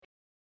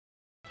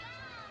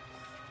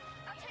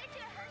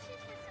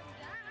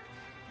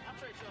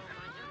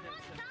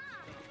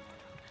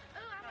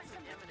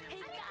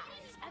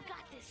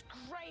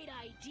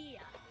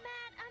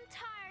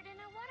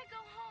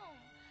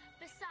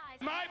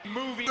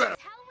movie.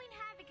 Halloween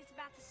Havoc is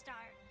about to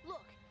start.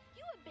 Look,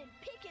 you have been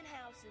picking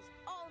houses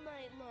all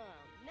night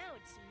long. Now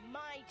it's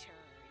my turn.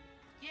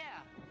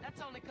 Yeah,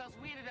 that's only because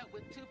we ended up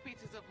with 2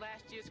 pieces of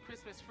last year's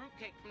Christmas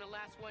fruitcake from the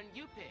last one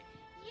you picked.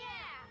 Yeah!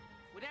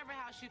 Whatever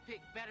house you pick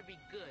better be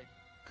good.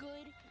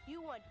 Good?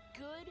 You want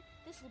good?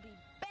 This will be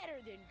better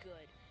than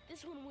good.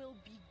 This one will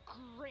be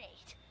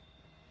great.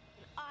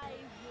 And I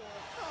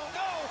will... Oh,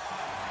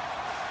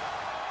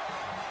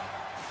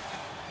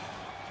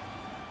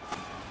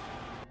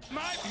 no!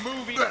 My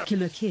movie.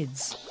 Killer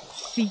Kids,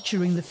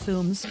 featuring the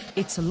films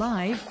It's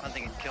Alive,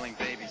 Hunting and killing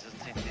babies doesn't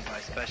seem to be my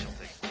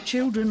specialty.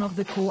 Children of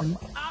the Corn,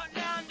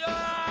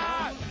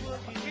 Outlander!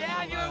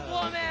 Get your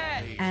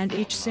woman! and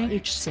Ich Say.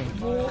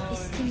 War is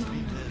simple.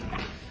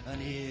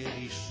 An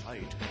eerie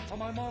sight, for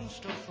my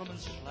monster from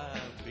his slab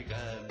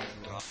began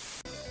to rock.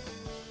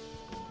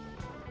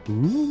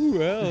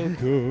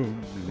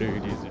 Welcome,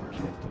 ladies and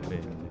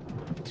gentlemen,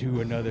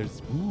 to another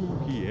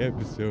spooky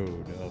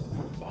episode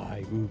of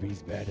My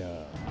Movie's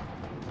Better.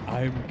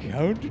 I'm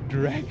Count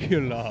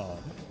Dracula.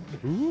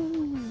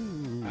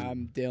 Ooh.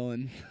 I'm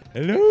Dylan.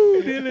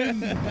 Hello, Dylan.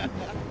 No,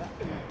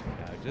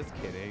 just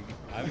kidding.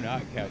 I'm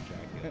not Count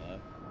Dracula.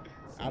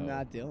 I'm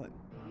not Dylan.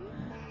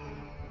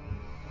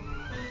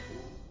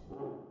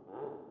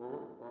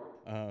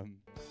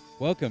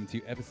 Welcome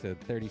to episode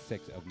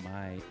 36 of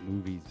My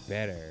Movie's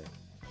Better.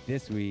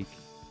 This week,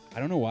 I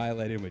don't know why I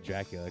let in with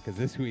Dracula, because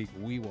this week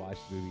we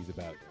watched movies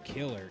about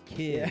killer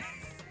kids.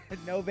 Yeah.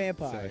 No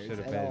vampires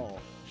So at all.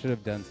 Should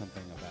have done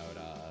something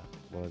about,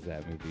 what was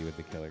that movie with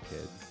the killer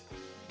kids?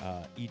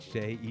 Each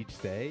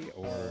Day,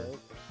 or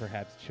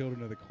perhaps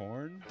Children of the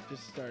Corn?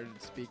 Just started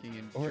speaking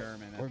in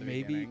German at the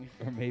maybe, beginning.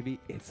 Or maybe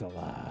It's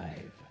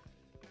Alive.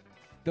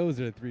 Those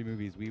are the 3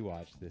 movies we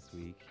watched this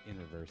week in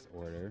reverse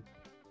order.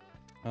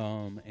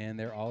 And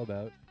they're all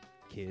about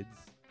kids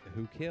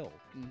who kill.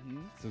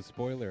 Mm-hmm. So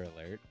spoiler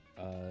alert,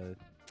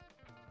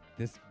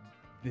 this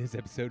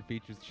episode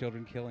features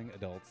children killing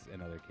adults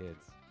and other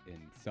kids in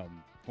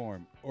some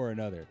form or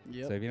another.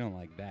 Yep. So if you don't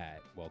like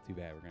that, well, too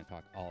bad. We're going to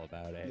talk all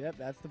about it. Yep,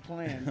 that's the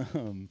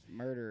plan.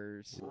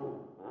 Murderers.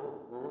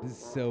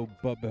 So,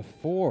 but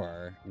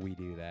before we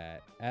do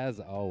that, as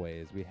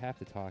always, we have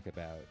to talk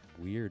about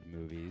weird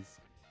movies.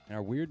 And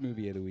our weird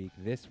movie of the week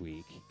this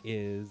week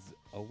is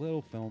a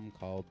little film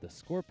called The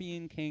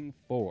Scorpion King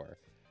 4,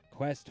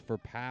 Quest for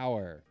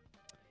Power.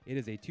 It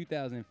is a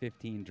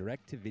 2015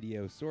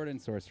 direct-to-video sword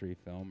and sorcery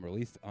film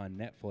released on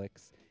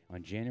Netflix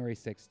on January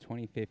 6,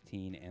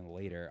 2015, and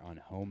later on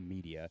home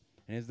media.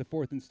 And it is the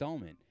 4th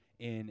installment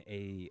in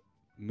a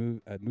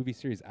movie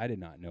series I did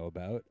not know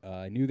about.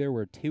 I knew there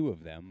were 2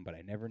 of them, but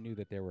I never knew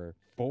that there were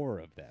 4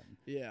 of them.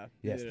 Yeah.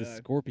 Yes, The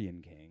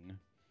Scorpion King.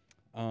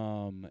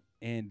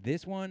 And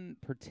this one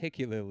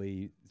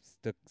particularly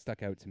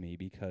stuck out to me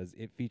because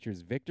it features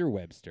Victor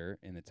Webster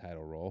in the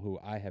title role, who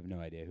I have no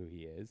idea who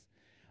he is.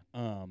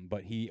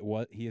 But he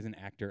is an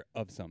actor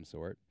of some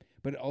sort.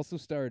 But it also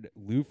starred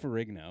Lou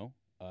Ferrigno,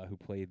 who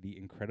played the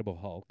Incredible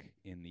Hulk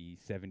in the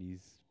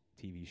 70s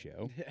TV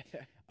show.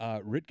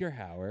 Rutger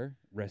Hauer,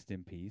 rest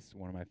in peace,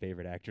 one of my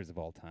favorite actors of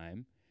all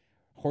time.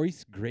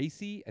 Horace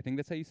Gracie, I think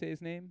that's how you say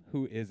his name,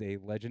 who is a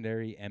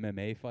legendary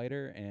MMA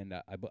fighter, and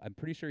I'm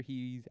pretty sure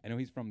I know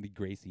he's from the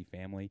Gracie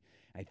family.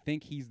 I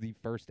think he's the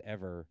first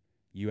ever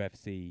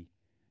UFC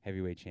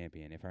heavyweight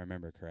champion, if I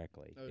remember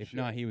correctly. If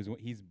not, he's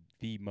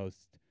the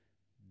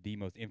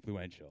most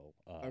influential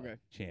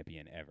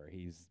champion ever.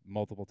 He's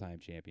multiple-time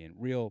champion,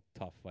 real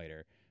tough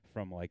fighter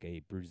from like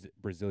a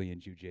Brazilian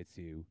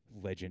jiu-jitsu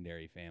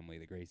legendary family,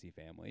 the Gracie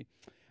family.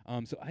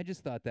 So I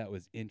just thought that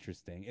was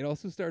interesting. It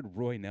also starred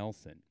Roy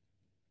Nelson,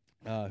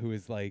 who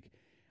is like,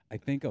 I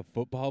think a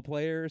football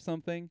player or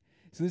something.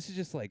 So this is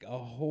just like a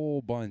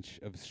whole bunch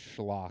of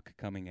schlock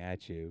coming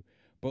at you.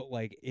 But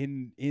like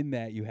in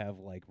that you have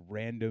like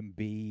random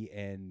B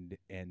and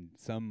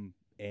some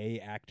A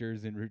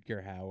actors in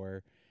Rutger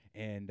Hauer.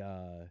 And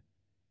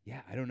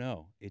I don't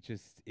know. It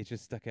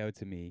just stuck out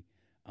to me.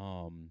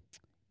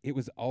 It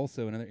was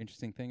also another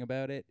interesting thing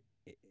about it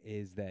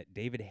is that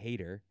David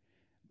Hayter,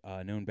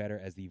 known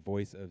better as the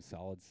voice of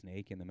Solid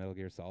Snake in the Metal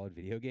Gear Solid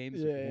video games,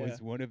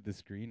 was one of the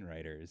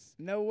screenwriters.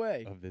 No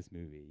way. Of this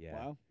movie. Yeah.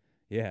 Wow.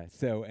 Yeah.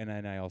 So, and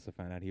then I also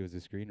found out he was a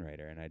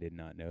screenwriter, and I did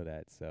not know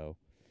that. So,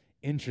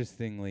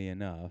 interestingly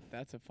enough,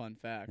 that's a fun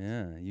fact.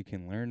 Yeah, you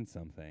can learn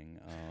something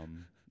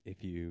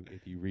if you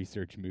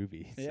research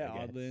movies. Yeah,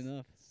 oddly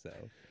enough. So,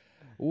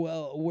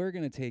 well, we're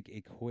gonna take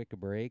a quick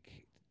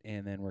break.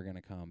 And then we're going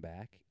to come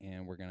back,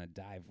 and we're going to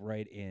dive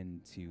right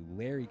into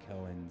Larry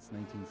Cohen's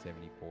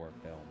 1974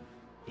 film,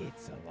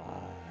 It's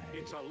Alive.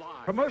 It's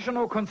Alive.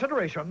 Promotional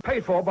consideration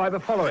paid for by the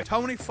following: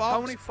 Tony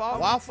Fox,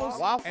 Waffles,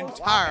 and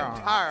Tire.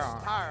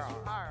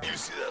 You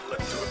see that look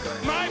to it,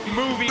 guy? My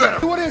movie.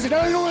 What is it?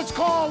 I don't know what it's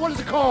called. What is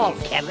it called?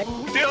 Kevin.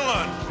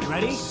 Dylan. You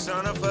ready?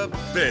 Son of a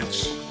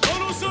bitch.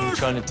 You're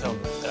trying to tell me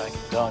that I can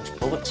dodge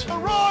bullets? The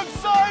wrong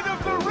side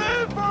of the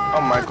river.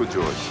 I'm Michael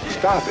George.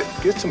 Stop it.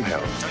 Get some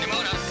help. Tony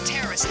Moto, the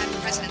terrorists had the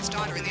president's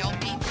daughter in the old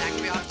bean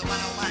factory off the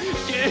 101.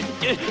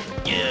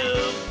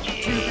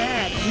 Too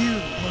bad you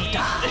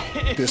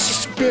die. This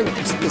spirit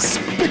is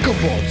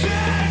despicable.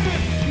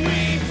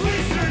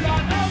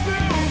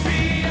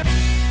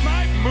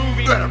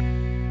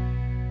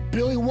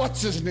 Billy,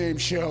 what's his name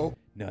show?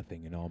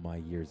 Nothing in all my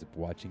years of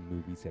watching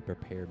movies had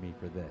prepared me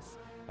for this.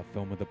 A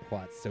film with a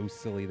plot so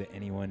silly that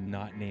anyone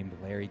not named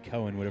Larry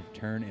Cohen would have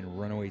turned and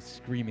run away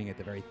screaming at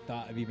the very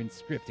thought of even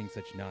scripting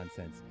such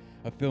nonsense.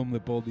 A film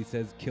that boldly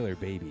says killer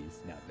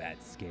babies. Now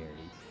that's scary.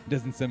 It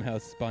doesn't somehow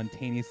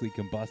spontaneously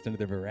combust under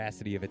the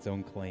veracity of its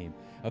own claim.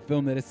 A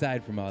film that,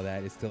 aside from all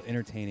that, is still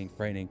entertaining,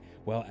 frightening,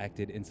 well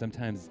acted, and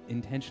sometimes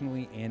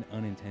intentionally and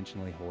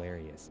unintentionally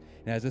hilarious.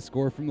 It has a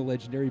score from the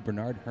legendary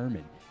Bernard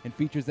Herrmann and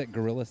features that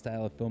guerrilla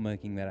style of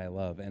filmmaking that I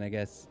love. And I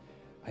guess,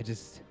 I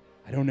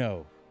don't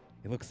know.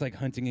 It looks like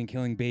hunting and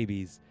killing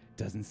babies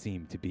doesn't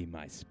seem to be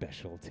my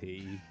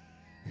specialty.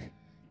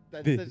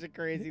 That's such a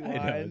crazy line.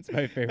 I know, it's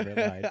my favorite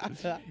line.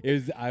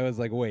 I was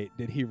like, wait,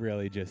 did he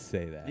really just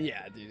say that?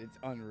 Yeah, dude, it's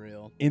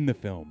unreal. In the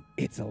film,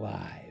 it's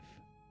alive.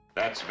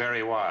 That's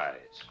very wise,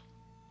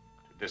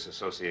 to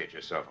disassociate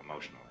yourself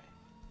emotionally.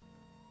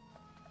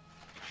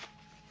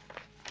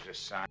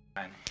 Just sign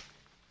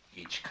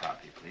each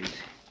copy, please.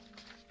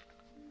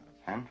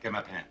 A pen? Give him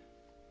a pen.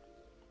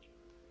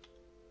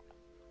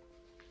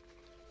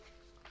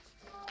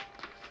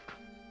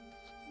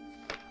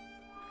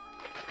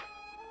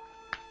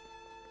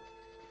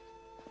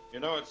 You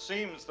know, it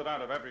seems that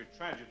out of every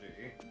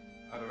tragedy,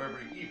 out of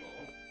every evil,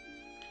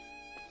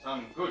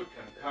 some good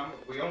can come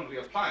if we only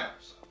apply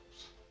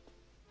ourselves.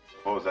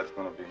 Suppose that's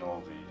going to be in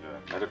all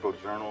the medical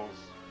journals,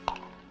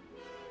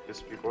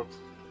 history books?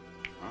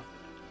 Huh?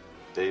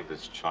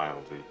 Davis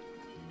child, the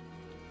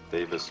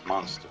Davis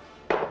monster.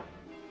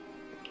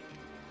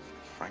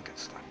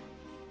 Frankenstein.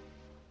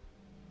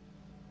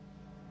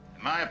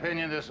 In my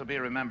opinion, this will be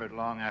remembered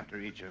long after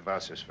each of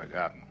us is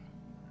forgotten.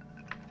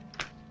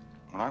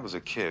 When I was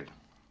a kid,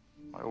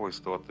 I always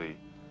thought the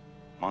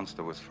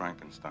monster was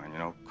Frankenstein. You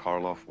know,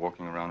 Karloff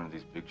walking around in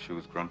these big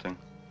shoes grunting.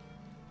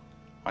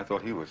 I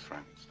thought he was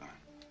Frankenstein.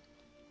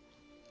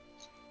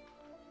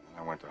 And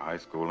I went to high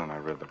school and I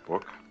read the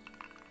book.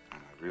 And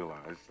I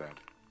realized that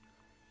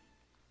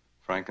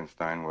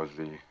Frankenstein was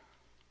the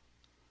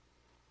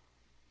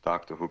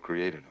doctor who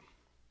created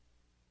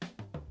him.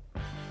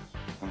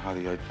 Somehow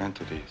the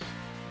identities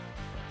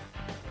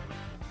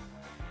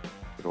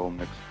get all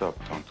mixed up,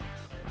 don't they?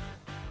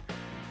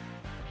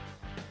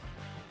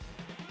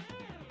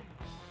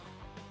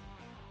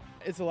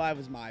 It's Alive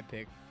was my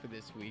pick for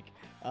this week.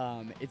 It's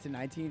a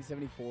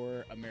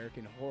 1974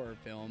 American horror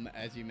film.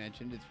 As you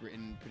mentioned, it's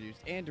written,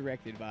 produced, and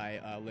directed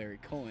by Larry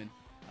Cohen.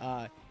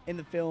 In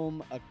the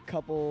film, a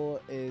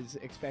couple is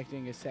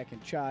expecting a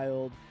second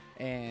child,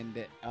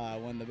 and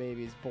when the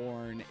baby's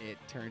born, it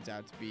turns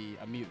out to be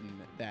a mutant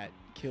that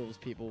kills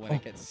people when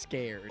it gets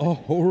scared. A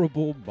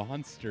horrible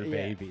monster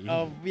baby.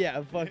 Oh, yeah,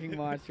 a fucking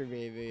monster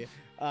baby.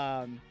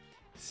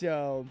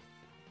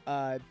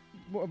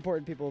 More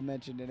important people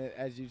mentioned in it,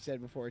 as you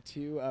said before,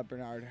 too.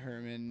 Bernard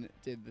Herrmann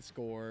did the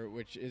score,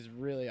 which is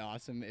really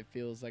awesome. It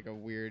feels like a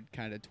weird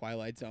kind of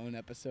Twilight Zone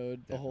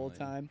episode the whole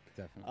time.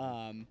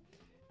 Definitely.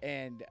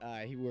 And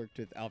he worked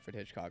with Alfred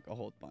Hitchcock a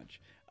whole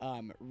bunch.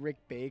 Rick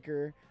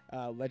Baker,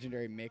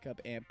 legendary makeup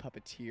and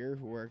puppeteer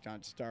who worked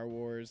on Star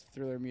Wars,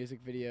 Thriller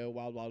music video,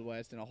 Wild Wild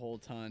West, and a whole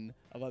ton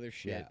of other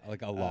shit. Yeah,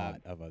 like a lot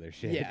of other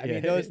shit. Yeah, I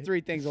mean, those three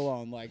things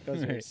alone, like,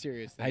 those are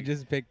serious things. I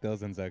just picked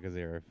those ones out because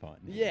they were fun.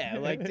 Yeah,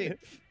 like, dude,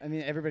 I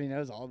mean, everybody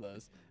knows all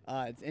those.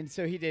 And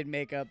so he did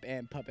makeup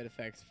and puppet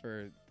effects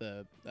for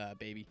the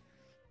baby.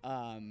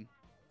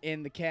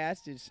 In the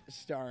cast is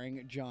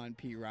starring John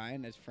P.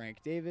 Ryan as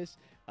Frank Davis.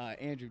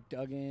 Andrew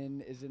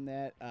Duggan is in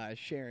that.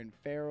 Sharon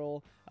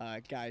Farrell,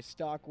 Guy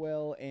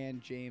Stockwell,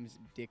 and James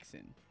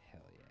Dixon.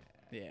 Hell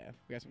yeah. Yeah,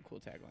 we got some cool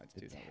taglines,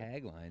 too.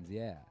 Taglines,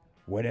 yeah.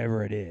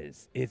 Whatever it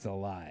is, it's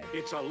alive.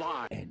 It's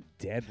alive. And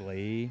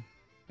deadly.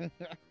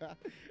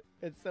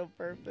 It's so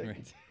perfect.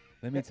 Right.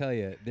 Let me tell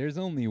you, there's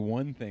only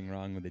one thing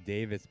wrong with the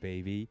Davis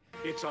baby.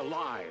 It's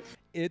alive.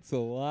 It's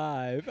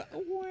alive.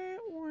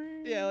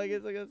 Yeah, like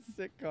it's like a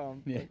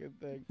sitcom fucking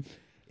thing.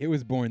 It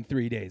was born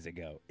 3 days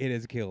ago. It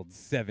has killed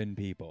 7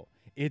 people.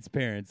 Its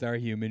parents are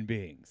human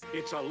beings.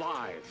 It's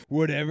alive.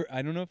 Whatever.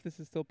 I don't know if this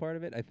is still part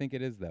of it. I think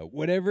it is, though.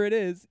 Whatever it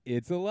is,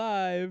 it's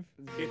alive.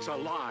 It's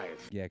alive.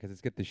 Yeah, because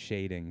it's got the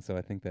shading, so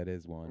I think that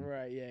is one.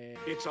 Right, yeah.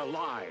 It's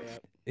alive.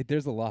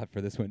 There's a lot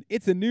for this one.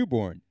 It's a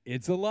newborn.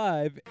 It's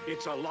alive.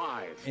 It's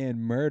alive.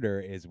 And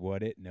murder is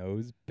what it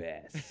knows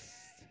best.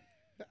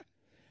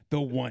 The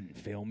one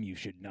film you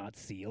should not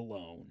see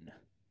alone.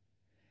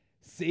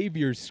 Save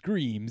your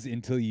screams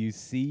until you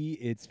see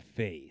its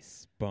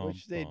face.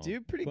 Which they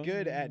do pretty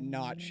good at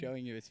not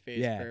showing you his face.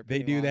 Yeah, for a they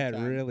pretty do long that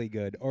time. really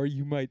good. Or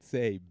you might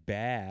say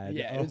bad.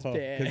 Yeah, it's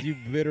bad. Because you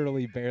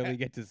literally barely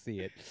get to see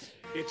it.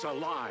 It's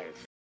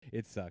alive.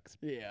 It sucks.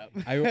 Yeah.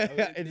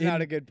 It's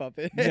not a good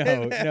puppet.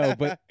 No,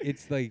 but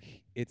it's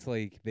like it's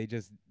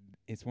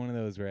one of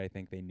those where I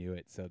think they knew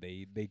it, so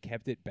they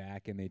kept it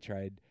back and they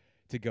tried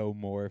to go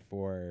more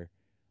for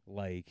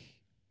like,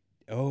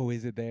 oh,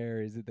 is it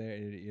there? Is it there?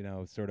 You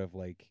know, sort of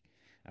like,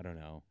 I don't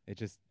know. It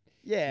just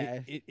Yeah.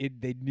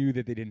 They knew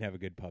that they didn't have a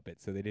good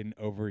puppet, so they didn't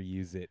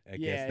overuse it. I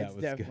guess that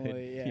was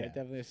definitely, good. Yeah,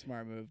 definitely a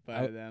smart move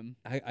by them.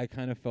 I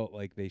kind of felt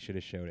like they should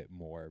have showed it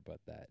more, but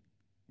that,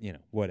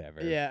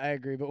 whatever. Yeah, I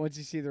agree. But once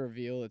you see the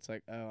reveal, it's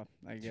like, oh,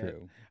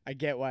 I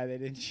get why they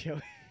didn't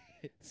show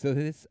it. So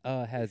this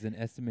has an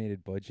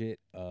estimated budget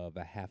of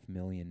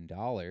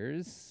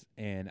 $500,000,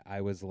 and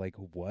I was like,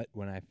 what?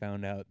 When I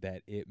found out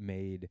that it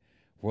made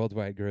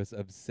worldwide gross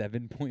of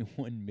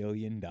 $7.1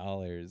 million.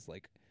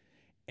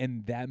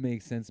 And that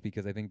makes sense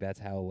because I think that's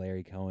how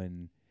Larry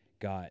Cohen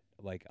got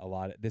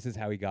this is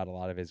how he got a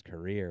lot of his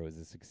career, was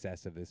the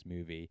success of this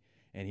movie.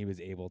 And he was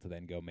able to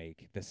then go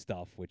make The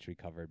Stuff, which we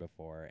covered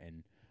before,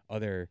 and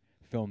other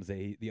films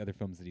the other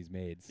films that he's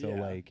made. So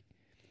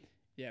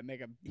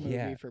make a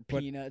movie for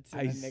peanuts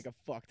and then make a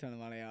fuck ton of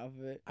money off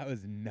of it. I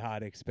was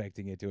not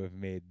expecting it to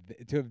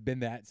have been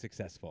that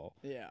successful.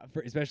 Yeah.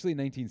 Especially in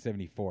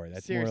 1974.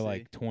 That's Seriously. more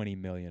like 20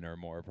 million or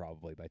more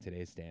probably by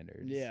today's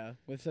standards. Yeah,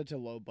 with such a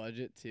low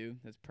budget too.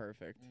 That's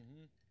perfect.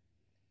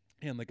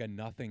 And like a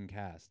nothing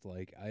cast.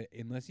 I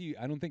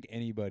don't think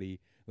anybody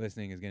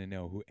listening is going to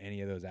know who any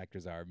of those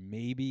actors are.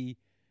 Maybe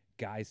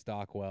Guy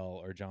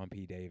Stockwell or John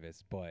P.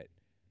 Davis, but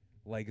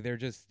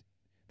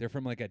they're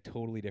from like a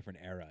totally different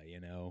era,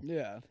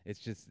 Yeah. It's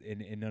just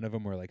and none of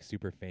them were like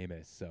super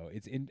famous, so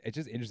it's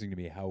just interesting to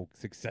me how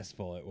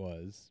successful it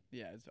was.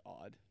 Yeah, it's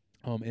odd.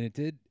 And it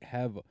did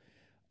have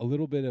a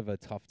little bit of a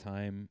tough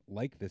time,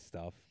 like this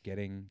stuff,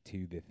 getting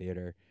to the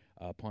theater.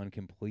 Upon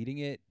completing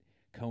it,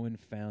 Cohen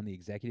found the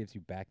executives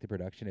who backed the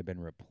production had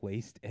been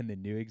replaced, and the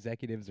new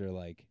executives are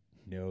like,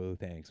 no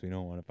thanks, we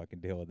don't want to fucking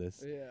deal with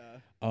this.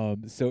 Yeah.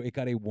 So it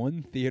got a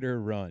 1 theater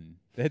run.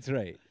 That's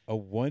right, a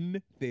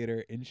 1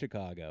 theater in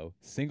Chicago,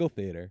 single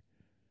theater.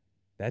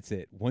 That's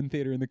it, 1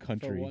 theater in the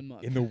country, For 1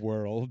 month. in the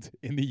world,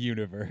 in the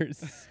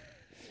universe.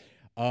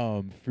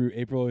 Through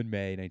April and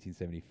May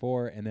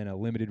 1974, and then a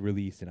limited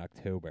release in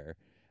October.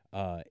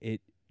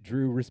 It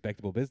drew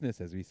respectable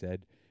business, as we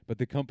said, but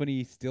the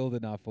company still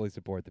did not fully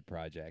support the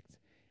project.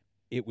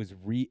 It was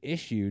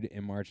reissued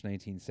in March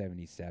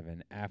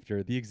 1977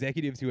 after the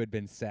executives who had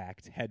been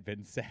sacked had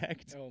been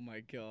sacked. Oh my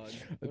God!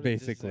 What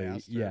Basically, a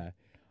disaster.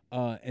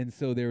 yeah. And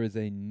so there was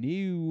a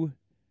new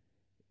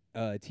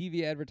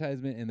TV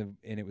advertisement,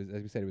 and it was,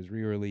 as we said, it was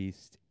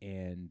re-released,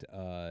 and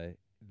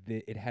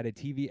it had a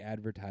TV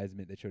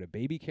advertisement that showed a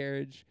baby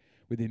carriage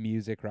with the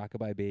music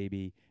 "Rockabye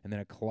Baby," and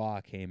then a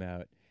claw came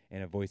out.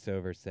 And a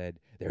voiceover said,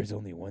 "There's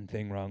only one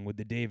thing wrong with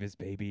the Davis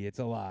baby. It's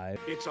alive."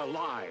 It's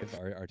alive.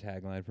 Our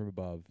tagline from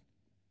above.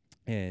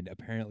 And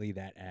apparently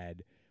that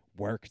ad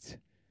worked,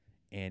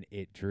 and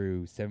it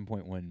drew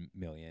 7.1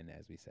 million,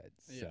 as we said.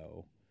 Yeah.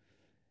 So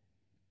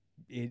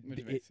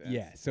Which makes sense.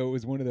 yeah. So it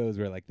was one of those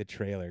where like the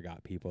trailer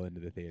got people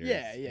into the theaters.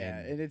 Yeah.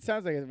 And it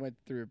sounds like it went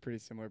through a pretty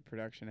similar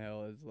production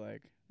hell as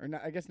or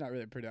not. I guess not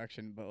really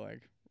production, but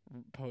like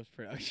post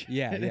production.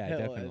 Yeah, hell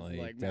definitely, as,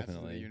 Masters of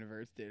definitely. the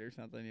Universe did or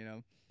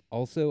something,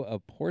 Also, a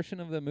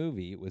portion of the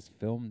movie was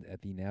filmed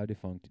at the now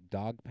defunct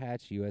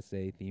Dogpatch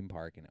USA theme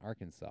park in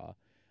Arkansas.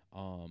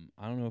 I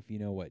don't know if you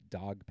know what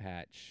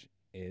Dogpatch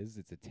is.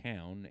 It's a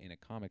town in a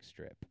comic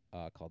strip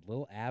called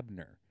Little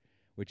Abner,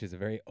 which is a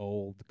very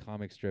old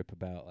comic strip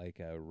about like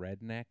a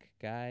redneck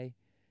guy,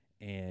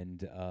 and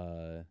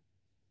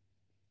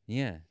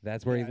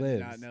that's where he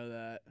lives. I did not know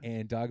that.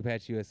 And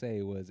Dogpatch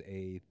USA was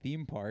a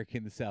theme park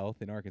in the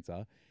South in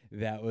Arkansas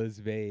that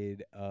was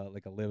made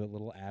like a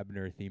Little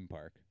Abner theme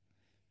park.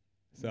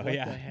 So what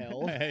yeah, the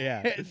hell?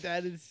 yeah,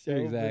 that is so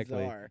exactly.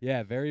 bizarre.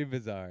 Yeah, very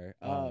bizarre.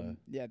 I'm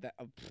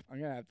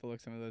gonna have to look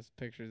some of those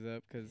pictures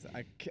up because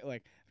I'm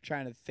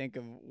trying to think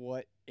of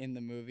what in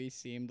the movie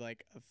seemed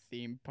like a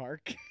theme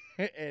park,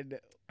 and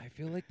I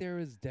feel like there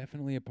was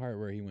definitely a part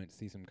where he went to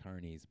see some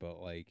carnies,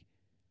 but like,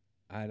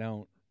 I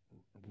don't.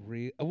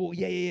 Well,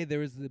 yeah. There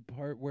was the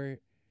part where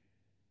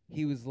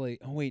he was like,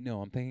 "Oh wait, no,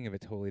 I'm thinking of a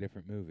totally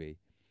different movie.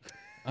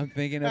 I'm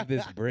thinking of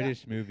this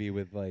British movie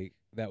with like."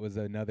 That was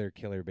another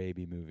killer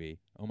baby movie.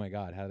 Oh my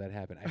God, how did that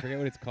happen? I forget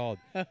what it's called,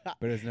 but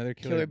it was another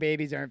killer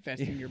babies are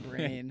infesting your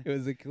brain. It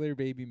was a killer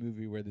baby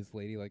movie where this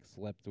lady like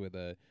slept with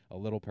a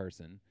little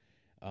person.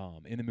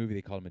 In the movie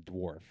they called him a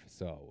dwarf.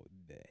 So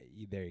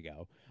there you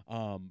go.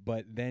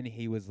 But then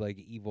he was like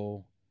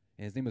evil,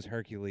 and his name was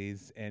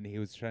Hercules, and he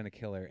was trying to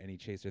kill her, and he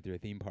chased her through a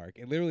theme park.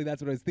 And literally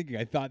that's what I was thinking.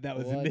 I thought that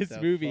was in this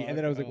movie, and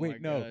then I was like,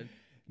 wait, no. God.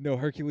 No,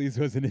 Hercules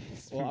wasn't in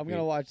this movie. Well, I'm going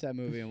to watch that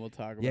movie and we'll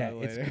talk about it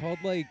later. It's called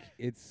like,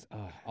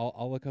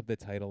 I'll look up the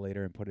title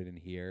later and put it in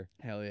here.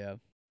 Hell yeah.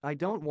 I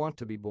don't want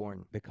to be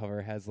born. The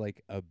cover has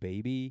like a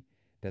baby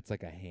that's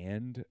like a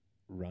hand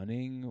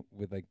running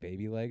with like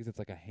baby legs. It's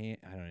like a hand.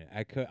 I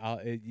don't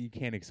know. You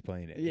can't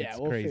explain it. Yeah, it's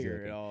we'll crazy figure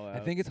looking. it all out. I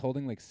think it's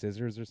holding like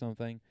scissors or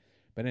something.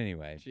 But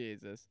anyway.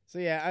 Jesus. So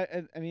yeah,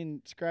 I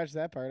mean, scratch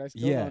that part. I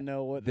still don't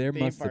know what there the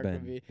theme must park have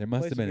would been. be. There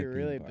must have been a theme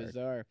really park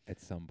bizarre at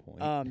some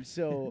point.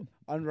 So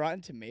on Rotten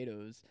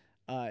Tomatoes,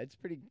 it's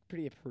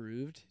pretty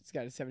approved. It's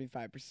got a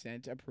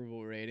 75%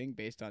 approval rating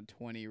based on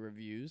 20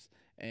 reviews,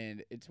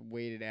 and its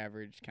weighted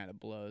average kind of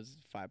blows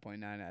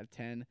 5.9 out of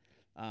 10.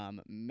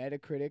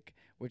 Metacritic,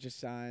 which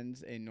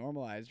assigns a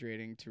normalized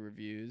rating to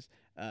reviews,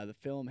 the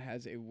film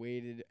has a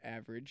weighted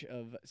average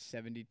of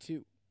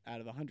 72 out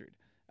of 100,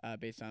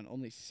 based on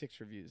only 6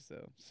 reviews,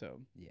 though. So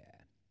Yeah.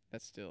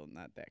 that's still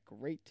not that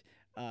great.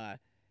 I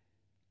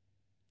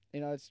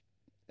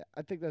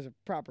think those are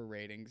proper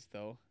ratings,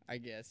 though, I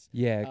guess.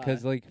 Yeah,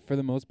 because like for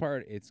the most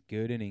part, it's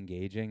good and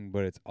engaging,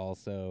 but it's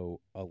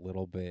also a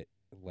little bit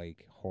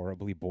like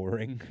horribly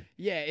boring.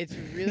 Yeah, it's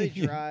really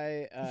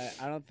dry.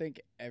 I don't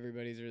think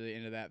everybody's really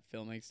into that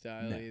filming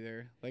style No.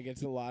 either. Like,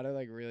 it's a lot of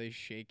like really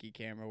shaky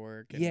camera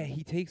work. And Yeah,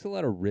 he takes a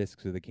lot of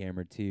risks with the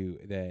camera too.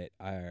 That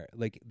are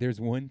like, there's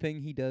one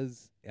thing he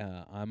does.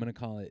 I'm gonna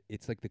call it.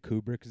 It's like the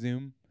Kubrick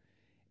zoom.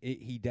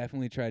 He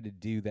definitely tried to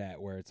do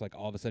that where it's like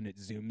all of a sudden it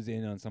zooms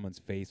in on someone's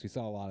face. We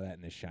saw a lot of that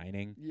in The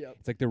Shining. Yep.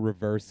 It's like the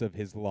reverse of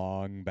his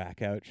long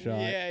back out shot.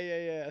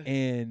 Yeah.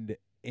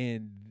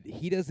 And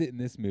he does it in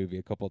this movie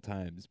a couple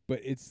times,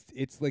 but it's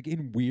like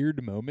in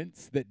weird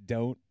moments that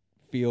don't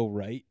feel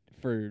right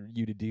for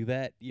you to do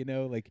that. You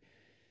know, like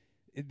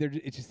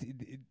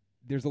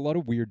there's a lot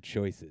of weird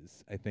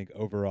choices, I think,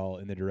 overall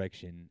in the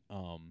direction.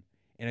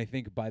 And I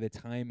think by the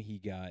time he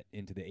got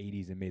into the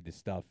 80s and made the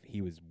stuff,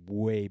 he was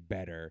way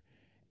better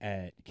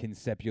at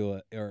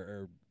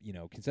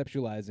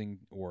conceptualizing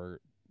or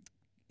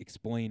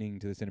explaining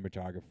to the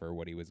cinematographer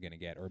what he was going to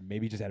get, or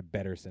maybe just had a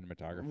better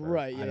cinematographer.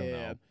 Right, I don't know.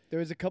 yeah. There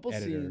was a couple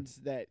Editor.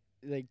 scenes that,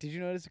 like, did you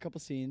notice a couple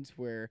scenes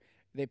where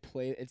they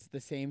play, it's the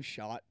same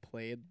shot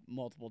played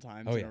multiple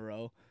times in a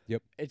row?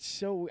 Yep. I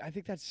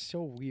think that's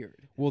so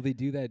weird. Well, they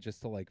do that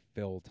just to, like,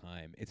 fill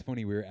time. It's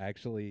funny,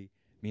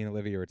 me and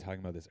Olivia were talking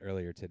about this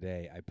earlier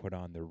today. I put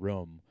on The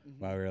Room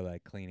while we were,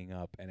 like, cleaning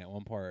up, and at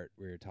one part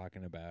we were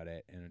talking about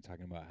it, and we were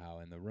talking about how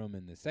in The Room,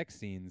 in the sex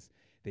scenes,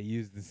 they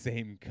use the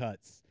same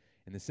cuts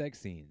in the sex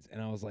scenes. And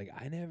I was like,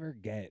 I never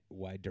get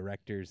why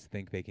directors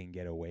think they can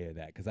get away with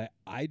that, because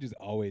I just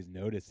always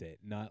notice it,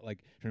 not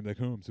like trying to be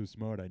like, oh, I'm so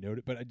smart, I know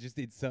it, but I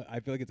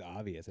feel like it's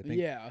obvious. I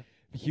think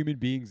human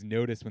beings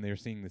notice when they're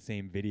seeing the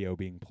same video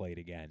being played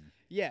again.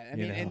 Yeah, I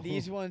mean, and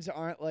these ones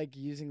aren't like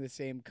using the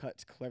same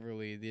cuts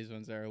cleverly. These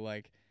ones are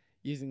like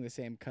using the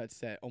same cuts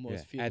that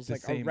almost feels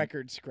like a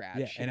record scratch.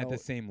 Yeah, and at the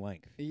same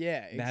length.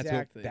 Yeah,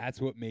 exactly.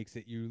 That's what makes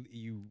it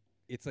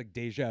it's like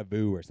deja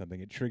vu or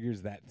something. It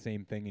triggers that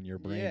same thing in your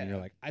brain, and you're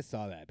like, I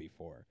saw that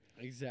before.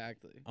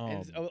 Exactly.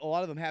 And a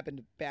lot of them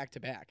happened back to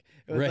back.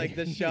 It was like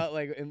the shot,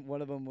 like in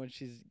one of them when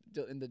she's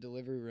in the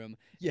delivery room.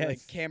 Yes.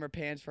 Like camera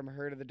pans from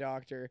her to the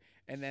doctor,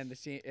 and then the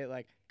scene it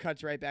like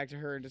cuts right back to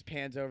her and just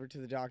pans over to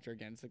the doctor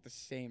again. It's like the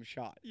same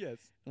shot. Yes.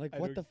 Like,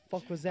 what the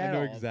fuck was that? I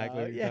know all exactly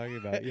about? what you're talking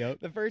about. Yep.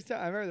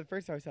 I remember the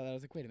first time I saw that, I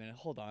was like, wait a minute,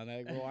 hold on.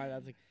 I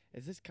was like,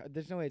 is this?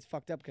 There's no way it's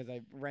fucked up because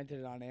I rented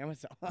it on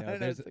Amazon.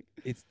 No,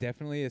 it's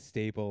definitely a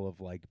staple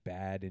of like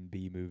bad and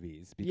B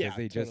movies, because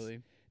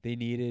they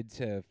needed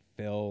to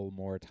fill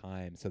more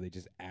time, so they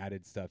just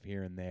added stuff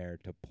here and there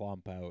to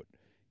plump out,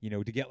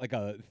 to get like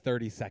a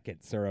 30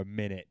 seconds or a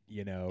minute,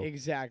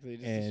 Exactly,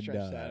 just to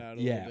stretch that out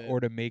a little bit.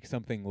 Or to make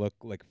something look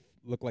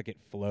like it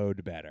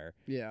flowed better.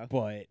 Yeah.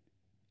 But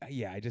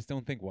I just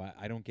don't think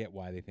I don't get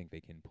why they think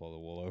they can pull the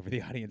wool over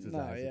the audience's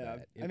eyes with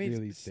that. It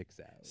really sticks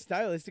out.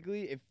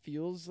 Stylistically, it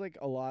feels like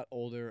a lot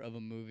older of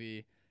a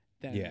movie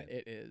than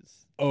it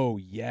is. Oh,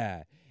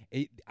 yeah.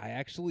 I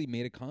actually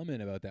made a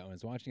comment about that when I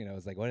was watching it. I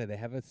was like, what, did they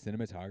have a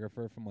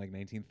cinematographer from like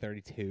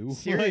 1932?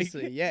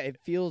 Seriously, yeah, it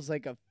feels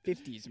like a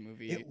 50s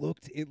movie. It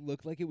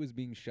looked like it was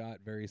being shot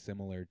very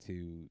similar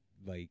to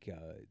like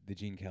the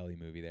Gene Kelly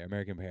movie there,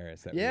 American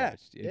Paris, that we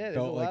watched. It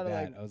felt like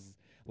that. I was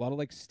a lot of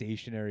like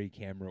stationary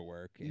camera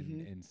work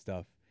and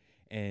stuff.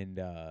 And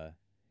I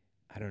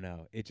don't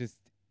know.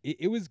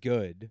 It was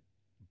good,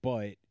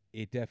 but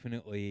it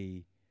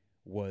definitely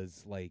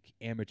was like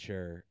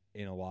amateur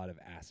in a lot of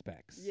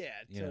aspects. Yeah,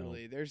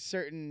 totally. There's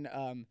certain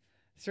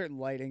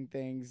lighting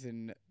things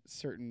and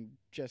certain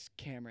just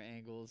camera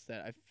angles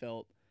that I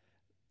felt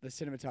the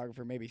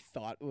cinematographer maybe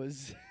thought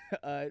was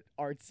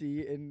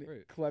artsy and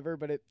clever,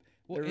 but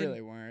they really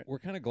weren't. We're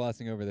kind of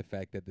glossing over the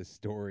fact that the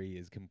story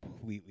is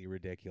completely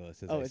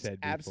ridiculous, as I said before. It's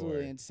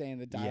absolutely insane.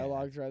 The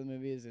dialogue throughout the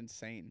movie is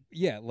insane.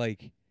 Yeah,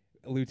 like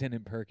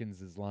Lieutenant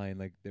Perkins' line,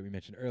 like that we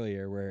mentioned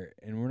earlier,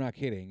 and we're not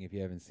kidding if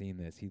you haven't seen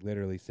this, he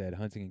literally said,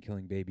 hunting and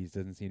killing babies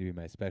doesn't seem to be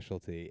my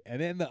specialty.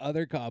 And then the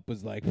other cop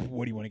was like,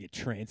 what, do you want to get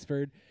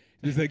transferred?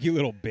 He's like, you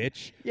little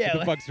bitch. Yeah, what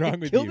the fuck's wrong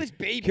with you? Kill this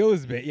baby. Kill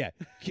his baby. Yeah.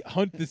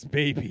 Hunt this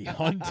baby.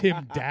 Hunt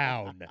him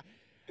down.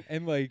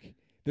 And like,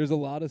 there's a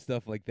lot of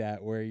stuff like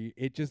that where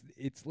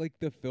it's like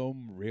the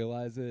film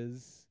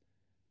realizes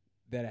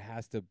that it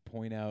has to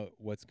point out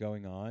what's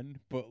going on,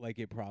 but like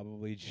it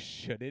probably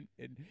shouldn't.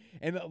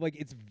 And like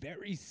it's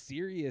very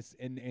serious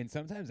and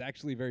sometimes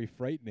actually very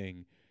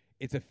frightening.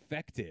 It's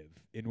effective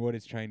in what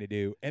it's trying to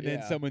do. And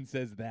then someone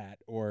says that,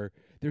 or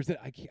there's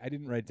I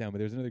didn't write it down, but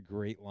there's another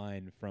great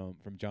line from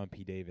John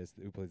P. Davis,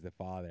 who plays the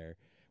father,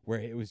 where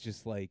it was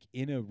just like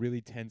in a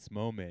really tense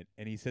moment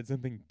and he said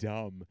something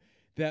dumb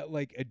that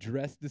like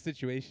addressed the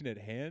situation at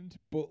hand,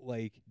 but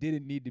like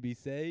didn't need to be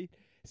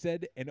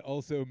said, and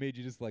also made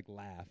you just like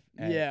laugh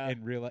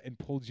and realize, and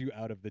pulled you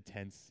out of the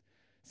tense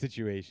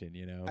situation,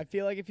 you know. I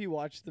feel like if you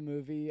watch the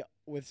movie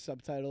with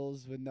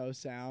subtitles with no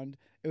sound,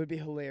 it would be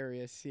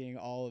hilarious seeing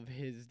all of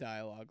his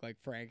dialogue, like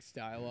Frank's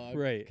dialogue.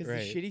 Right, Because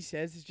the shit he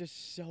says is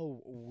just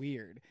so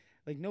weird.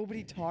 Like,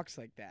 nobody talks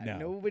like that.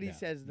 Nobody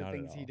says the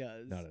things he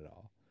does. Not at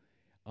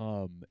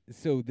all.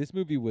 So this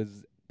movie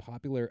was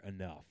popular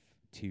enough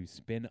to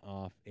spin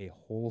off a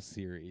whole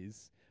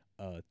series,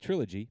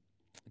 trilogy,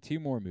 2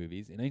 more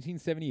movies. In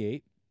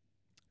 1978,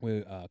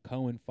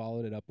 Cohen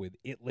followed it up with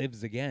It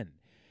Lives Again,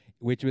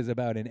 which was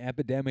about an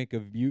epidemic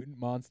of mutant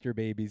monster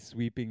babies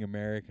sweeping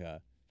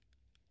America.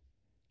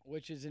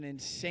 Which is an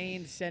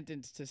insane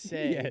sentence to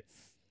say.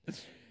 Yes.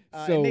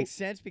 It makes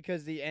sense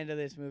because the end of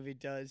this movie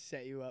does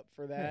set you up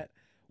for that.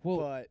 Well,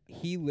 but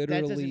he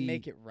literally that doesn't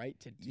make it right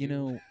to do. You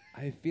know,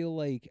 I feel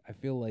like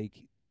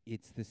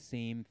it's the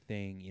same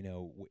thing.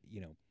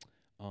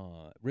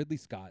 Ridley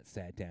Scott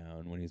sat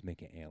down when he was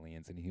making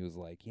Aliens, and he was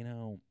like,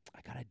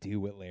 I gotta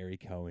do what Larry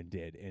Cohen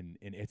did in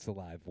It's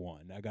Alive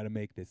 1. I gotta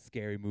make this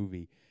scary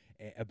movie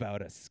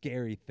about a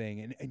scary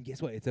thing, and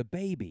guess what? It's a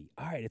baby.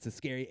 All right, it's a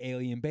scary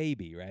alien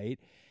baby, right?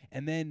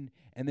 And then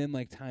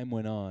like time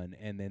went on,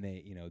 and then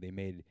they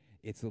made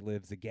It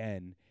Lives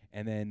Again.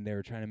 And then they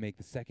were trying to make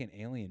the second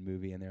Alien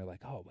movie, and they're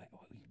like, "Oh,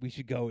 we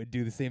should go and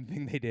do the same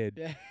thing they did."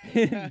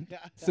 Yeah.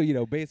 So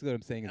basically, what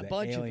I'm saying is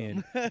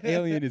that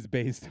Alien is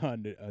based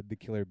on the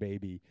Killer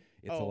Baby,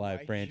 It's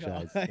Alive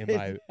franchise. At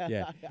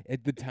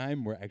the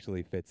time, where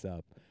actually fits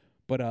up.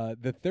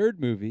 But the third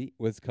movie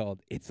was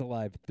called It's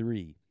Alive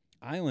 3: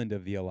 Island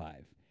of the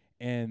Alive,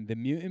 and the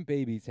mutant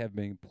babies have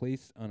been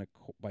placed on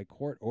by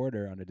court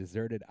order on a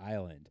deserted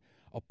island.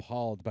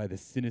 Appalled by the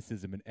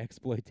cynicism and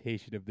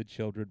exploitation of the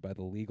children by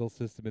the legal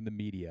system and the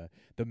media,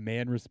 the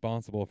man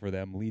responsible for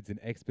them leads an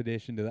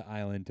expedition to the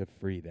island to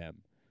free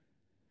them.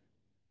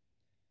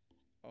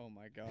 Oh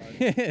my God.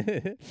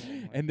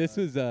 And this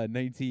was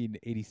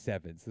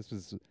 1987. So this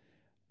was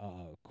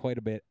quite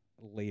a bit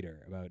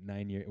later, about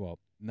 9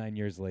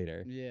 years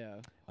later. Yeah.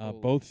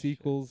 Both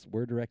sequels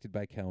were directed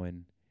by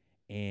Cohen,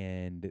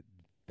 and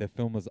the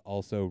film was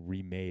also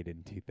remade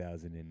in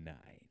 2009.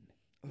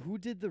 Who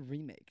did the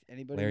remake?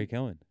 Anybody? Larry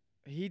Cohen.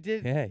 He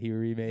did? Yeah, he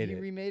remade it. He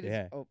remade it?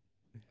 Yeah. Oh.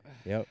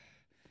 Yep.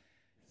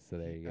 So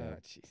there you go. Oh,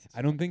 Jesus,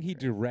 I don't think he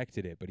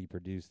directed it, but he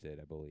produced it,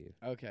 I believe.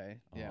 Okay.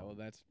 Yeah, well,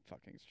 that's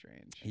fucking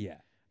strange. Yeah.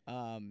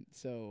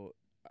 So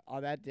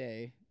on that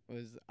day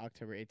was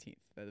October 18th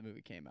that the movie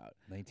came out.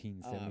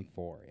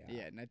 1974,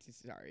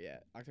 yeah.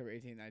 October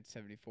 18th,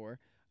 1974.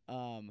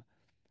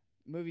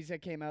 Movies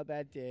that came out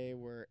that day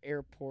were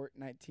Airport,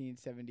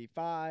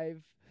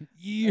 1975.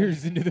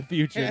 Years into the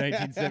future,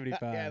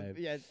 1975.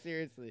 Yeah,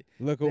 seriously.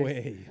 Look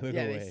away.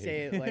 They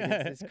say it like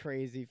it's this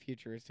crazy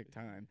futuristic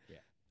time.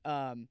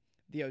 Yeah.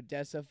 The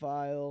Odessa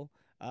File,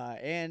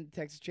 and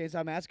Texas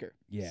Chainsaw Massacre.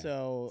 Yeah.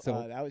 So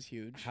that was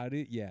huge.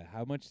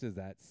 How much does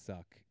that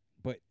suck?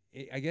 But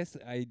I guess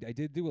I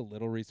did do a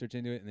little research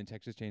into it, and then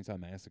Texas Chainsaw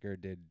Massacre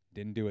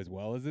didn't do as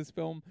well as this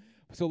film.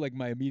 So like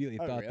my immediate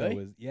thought though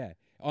was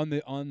on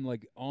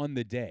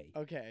the day.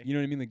 Okay. You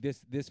know what I mean? Like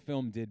this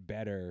film did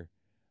better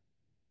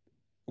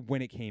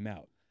when it came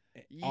out.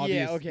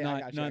 Yeah, okay.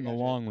 Not in the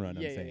long run,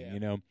 I'm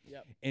saying,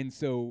 Yep. And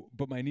so,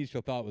 but my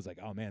initial thought was like,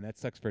 oh man, that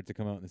sucks for it to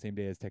come out on the same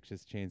day as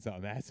Texas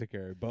Chainsaw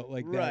Massacre. But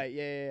like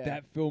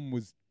that film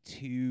was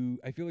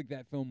I feel like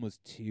that film was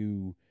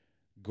too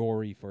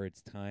gory for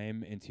its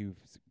time and too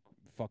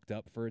fucked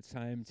up for its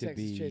time to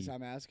Texas be Chainsaw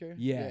Massacre?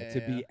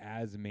 Be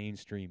as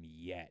mainstream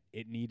yet.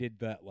 It needed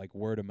that like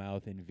word of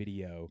mouth and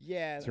video.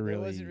 Yeah, to there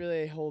really wasn't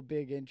really a whole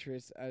big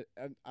interest.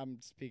 I'm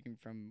speaking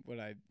from what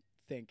I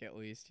think, at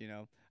least.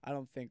 I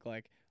don't think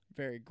like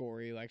very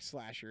gory like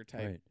slasher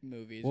type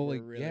movies were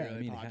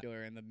really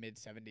popular in the mid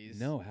 70s.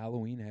 No,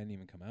 Halloween hadn't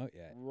even come out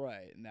yet.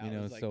 Right, and that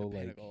was like the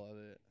pinnacle of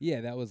it.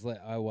 Yeah, that was like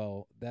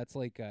that's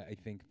like I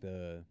think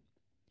the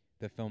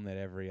film that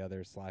every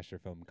other slasher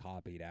film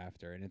copied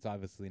after, and it's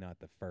obviously not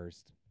the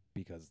first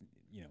because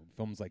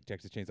films like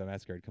Texas Chainsaw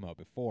Massacre had come out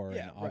before,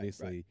 and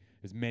obviously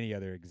there's many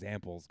other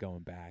examples going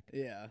back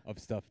of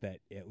stuff that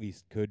at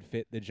least could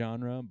fit the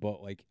genre,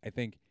 but like I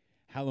think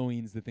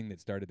Halloween's the thing that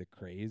started the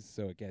craze,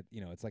 so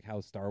it's like how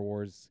Star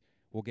Wars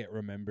will get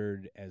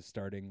remembered as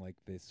starting like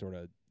this sort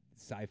of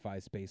sci-fi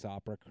space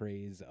opera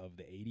craze of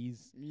the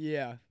 80s.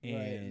 Yeah,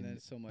 and then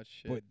so much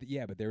shit.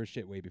 But there was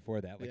shit way before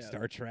that, like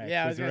Star Trek.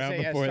 Yeah, I was around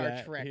say, before Star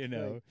that, Trek.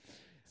 So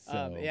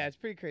it's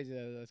pretty crazy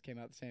that those came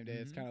out the same day.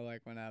 It's kind of like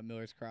when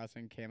Miller's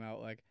Crossing came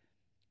out like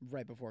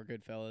right before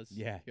Goodfellas.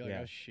 Yeah, you're like,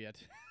 oh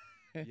shit.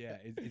 Yeah,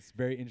 it's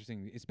very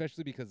interesting,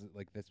 especially because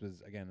like this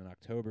was again an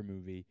October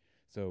movie.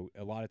 So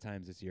a lot of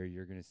times this year,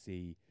 you're going to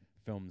see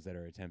films that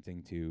are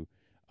attempting to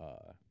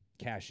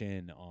cash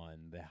in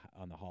on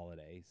the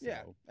holiday. So.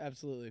 Yeah,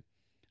 absolutely.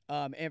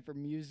 And for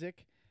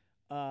music,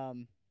 I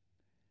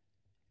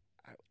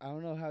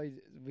don't know how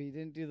we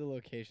didn't do the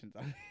locations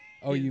on.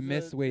 Oh, you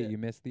missed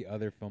the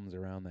other films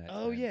around that.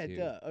 Oh time yeah, too.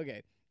 duh.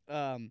 Okay.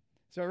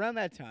 So around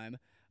that time,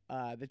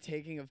 The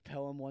Taking of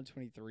Pelham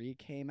 123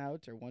 came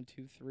out, or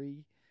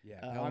 123.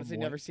 Yeah, honestly,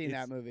 never seen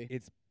that movie.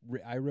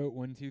 I wrote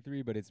 1, 2,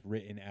 3, but it's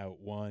written out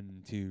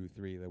 1, 2,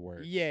 3. The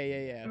words. Yeah.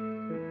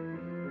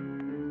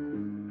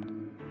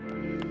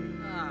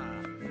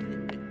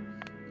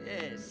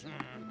 Yes.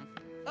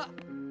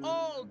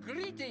 Oh,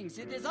 greetings.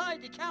 It is I,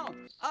 the Count.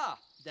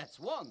 That's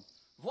one.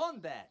 One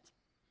bat.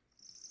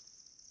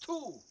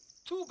 Two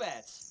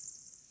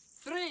bats.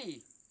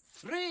 Three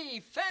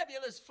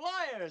fabulous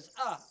flyers.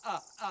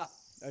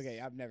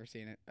 Okay, I've never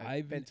seen it.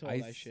 I've been told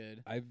I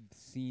should. I've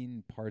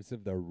seen parts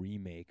of the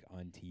remake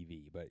on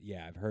TV, but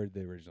yeah, I've heard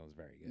the original is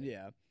very good.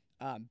 Yeah.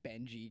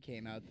 Benji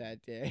came out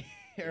that day,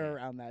 or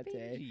around that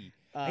day.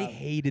 I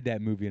hated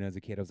that movie when I was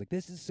a kid. I was like,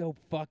 this is so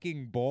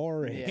fucking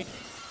boring. Yeah.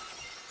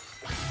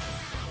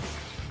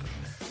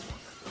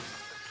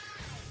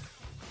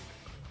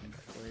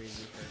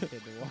 Crazy for a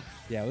kid to watch.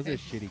 Yeah, I was a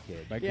shitty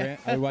kid.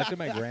 I watched it at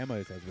my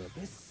grandma's house. I was like,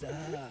 this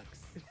sucks.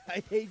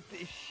 I hate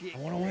this shit. I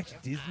want to watch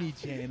Disney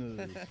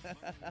Channel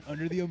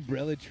under the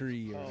umbrella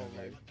tree. Or oh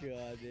whatever. my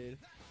god, dude!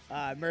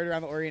 Murder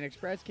on the Orient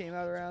Express came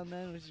out around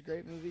then, which is a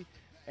great movie,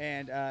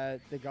 and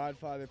The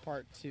Godfather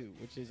Part 2,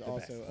 which is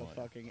also a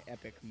fucking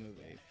epic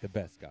movie. The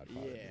best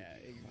Godfather. Yeah,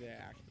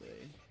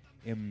 exactly.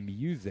 In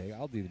music,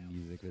 I'll do the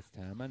music this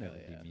time. I never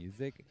do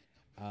music.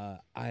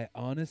 I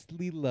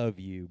Honestly Love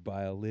You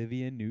by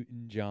Olivia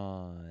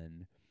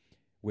Newton-John,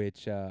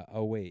 which,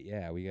 oh wait,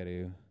 yeah, we got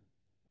to,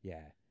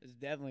 yeah. It's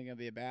definitely going to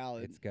be a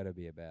ballad. It's got to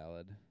be a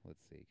ballad.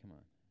 Let's see, come on.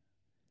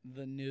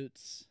 The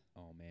Newts.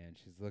 Oh man,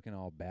 she's looking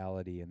all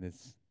ballady in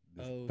this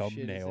thumbnail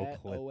shit, is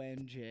that clip.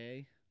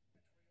 OMJ.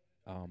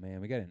 Oh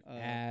man, we got an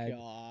ad.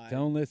 God.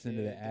 Don't listen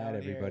to the ad,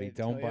 everybody.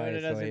 Don't buy a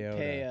Toyota. Doesn't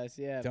pay us.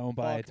 Yeah. Don't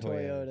buy a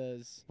Toyota.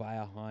 Toyotas. Buy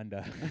a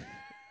Honda.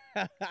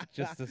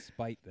 Just to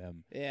spite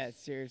them. Yeah,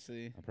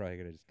 seriously. I'm probably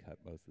gonna just cut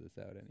most of this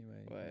out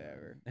anyway.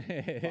 Whatever. Fuck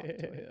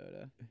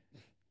Toyota.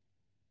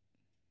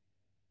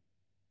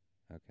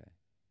 Okay.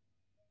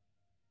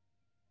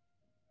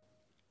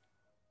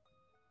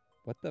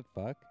 What the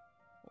fuck?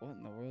 What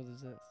in the world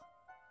is this?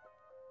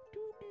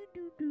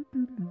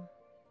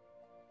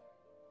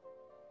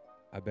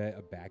 I bet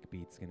a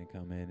backbeat's gonna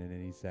come in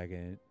any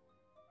second.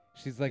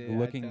 She's like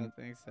looking I don't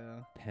think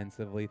so.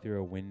 pensively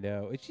through a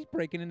window. Is she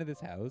breaking into this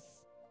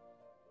house?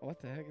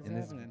 What the heck is in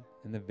happening?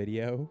 In the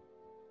video?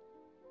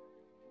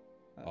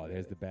 Oh,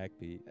 there's the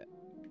backbeat.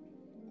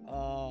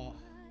 Oh.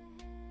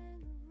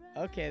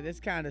 Okay, this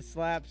kind of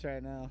slaps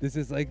right now. This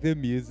is like the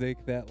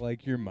music that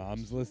like your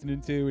mom's listening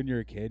to when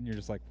you're a kid and you're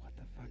just like, what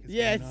the fuck is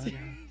going on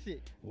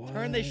now?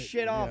 Turn this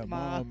shit off,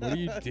 Mom. What are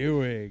you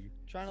doing?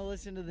 Trying to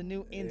listen to the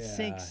new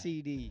NSYNC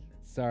CD.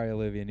 Sorry,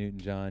 Olivia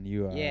Newton-John,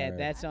 you are. Yeah,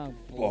 that song.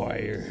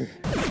 Fire.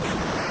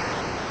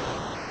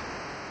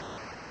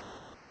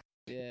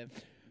 Yeah.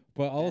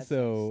 But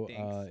also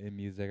in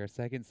music, our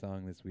second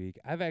song this week,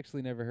 I've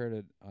actually never heard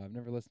it. I've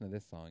never listened to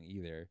this song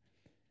either,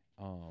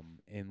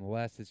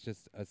 unless it's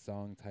just a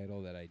song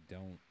title that I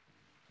don't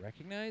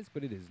recognize.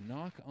 But it is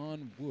 "Knock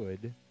on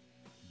Wood"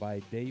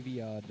 by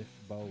David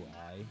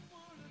Bowie.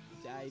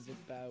 David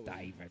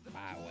Bowie.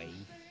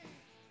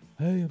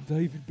 Hey, I'm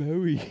David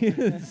Bowie.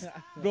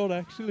 Not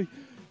actually.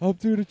 I'm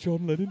doing a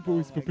John Lennon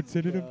voice, but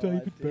pretending I'm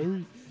David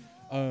Bowie.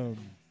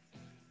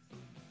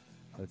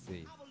 Let's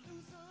see.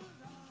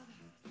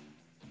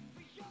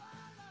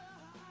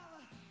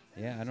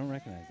 Yeah, I don't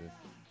recognize this.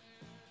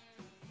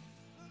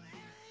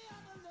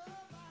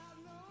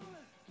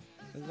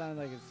 It sounds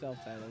like a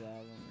self-titled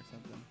album or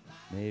something.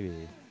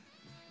 Maybe.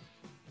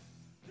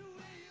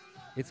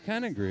 It's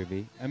kind of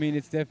groovy. I mean,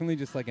 it's definitely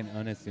just like an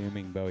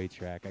unassuming Bowie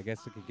track. I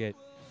guess it could get...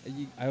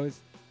 I always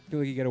feel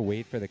like you gotta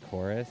wait for the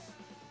chorus.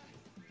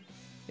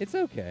 It's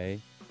okay.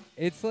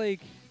 It's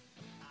like...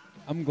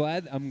 I'm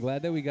glad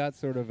that we got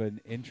sort of an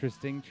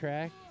interesting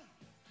track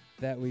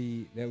that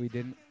we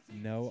didn't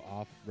know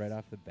right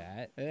off the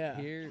bat. Yeah.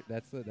 Here,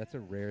 that's a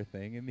rare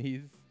thing in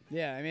these.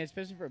 Yeah, I mean,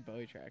 especially for a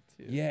Bowie track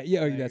too. Yeah,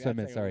 like, that's what I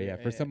meant. like Sorry,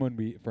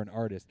 for an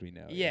artist we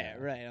know. Yeah,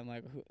 right. I'm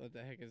like, what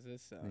the heck is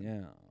this song?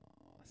 Yeah.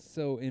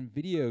 So in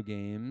video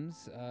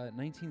games,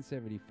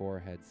 1974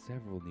 had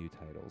several new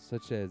titles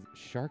such as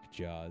Shark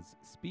Jaws,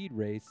 Speed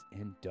Race,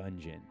 and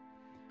Dungeon,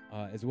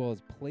 as well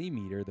as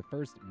Playmeter, the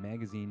first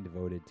magazine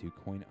devoted to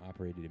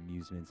coin-operated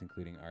amusements,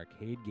 including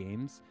arcade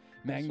games.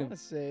 I just want to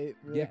say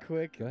really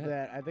quick go ahead.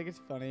 that I think it's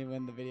funny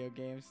when the video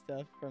game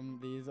stuff from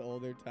these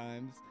older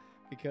times,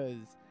 because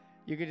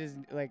you could just,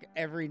 like,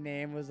 every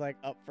name was, like,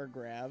 up for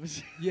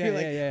grabs. Yeah, You're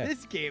like, yeah.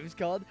 This game's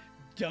called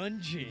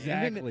Dungeon.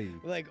 Exactly.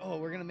 Like, oh,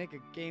 we're going to make a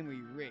game where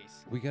you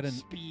race. We got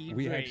Speed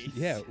we Race.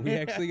 We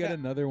actually got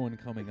another one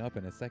coming up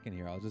in a second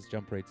here. I'll just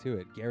jump right to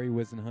it. Gary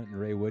Wisenhunt and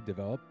Ray Wood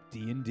developed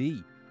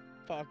D&D.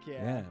 Fuck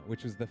yeah. Yeah,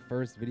 which was the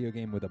first video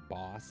game with a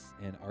boss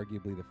and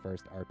arguably the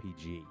first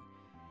RPG.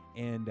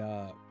 And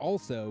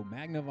also,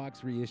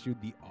 Magnavox reissued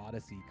the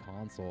Odyssey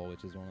console,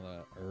 which is one of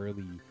the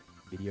early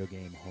video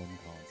game home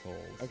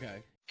consoles.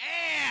 Okay.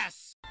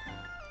 Ass!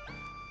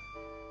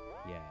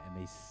 Yeah, and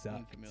they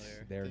sucked.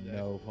 Unfamiliar. They're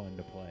no fun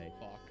to play.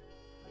 Fuck.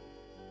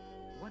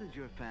 What does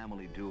your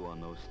family do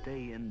on those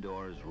stay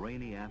indoors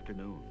rainy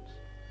afternoons?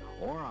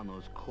 or on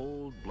those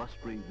cold,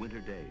 blustery winter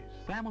days.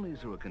 Families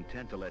who are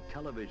content to let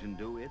television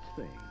do its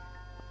thing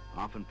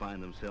often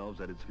find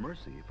themselves at its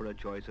mercy for a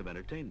choice of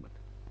entertainment,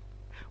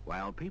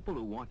 while people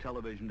who want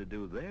television to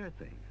do their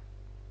thing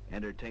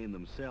entertain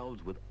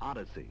themselves with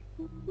Odyssey,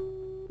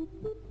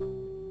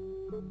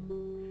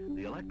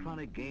 the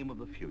electronic game of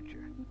the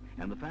future,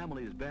 and the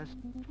family's best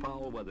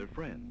foul-weather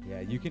friend.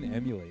 Yeah, you can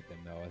emulate them,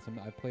 though.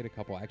 I've played a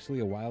couple. Actually,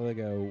 a while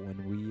ago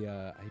when we,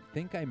 I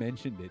think I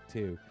mentioned it,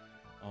 too,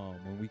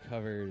 when we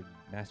covered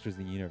Masters of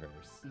the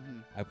Universe.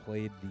 I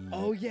played the...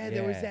 Oh, yeah,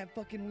 there was that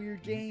fucking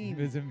weird game.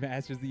 It was a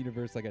Masters of the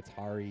Universe, like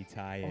Atari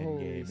tie-in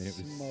game, and it was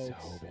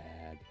smokes. so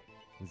bad.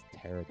 It was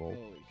terrible.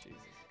 Holy Jesus.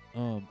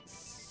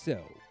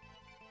 So,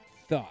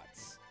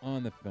 thoughts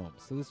on the film.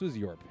 So this was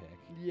your pick.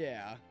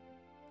 Yeah,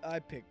 I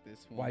picked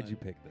this one. Why'd you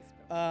pick this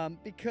film?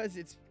 Because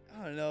it's,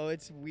 I don't know,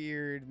 it's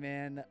weird,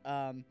 man.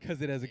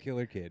 Because it has a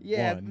killer kid.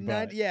 Yeah, One,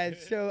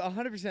 so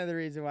 100% of the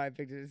reason why I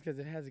picked it is because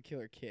it has a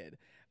killer kid.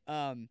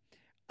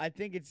 I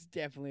think it's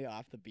definitely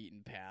off the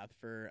beaten path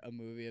for a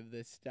movie of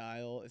this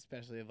style,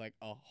 especially of like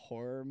a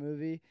horror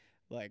movie.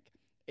 Like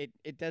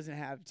it doesn't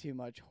have too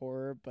much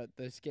horror, but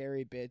the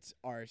scary bits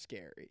are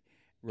scary.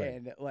 Right.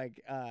 And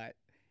like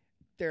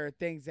there are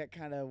things that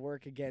kind of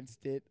work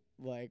against it,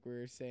 like we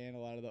were saying, a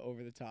lot of the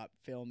over the top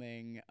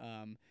filming,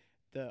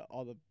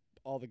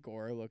 all the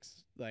gore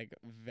looks like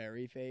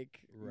very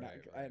fake.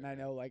 Right, And I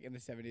know like in the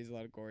 70s a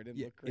lot of gore didn't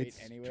look great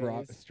it's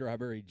anyways.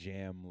 Strawberry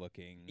jam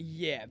looking.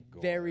 Yeah,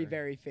 gore. very,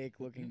 very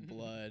fake looking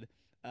blood.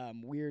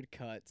 Weird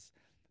cuts.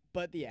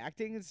 But the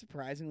acting is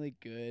surprisingly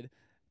good.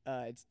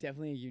 It's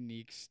definitely a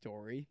unique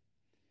story.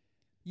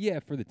 Yeah,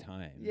 for the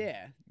time.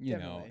 Yeah, you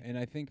definitely. know, and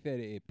I think that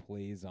it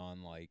plays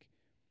on like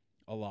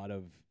a lot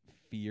of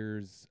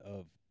fears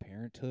of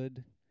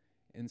parenthood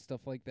and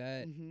stuff like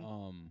that.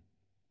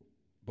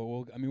 But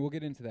we'll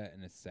get into that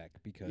in a sec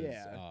because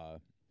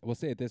we'll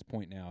say at this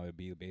point now it'd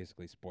be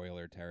basically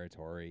spoiler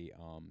territory.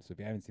 So if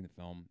you haven't seen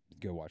the film,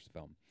 go watch the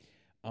film.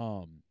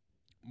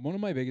 One of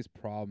my biggest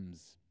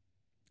problems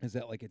is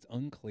that like it's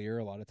unclear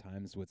a lot of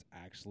times what's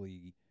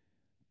actually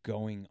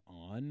going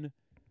on,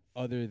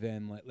 other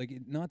than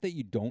not that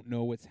you don't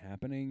know what's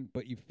happening,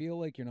 but you feel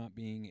like you're not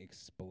being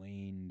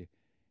explained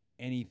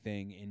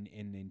anything,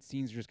 and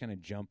scenes are just kind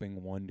of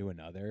jumping one to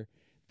another.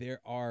 There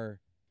are,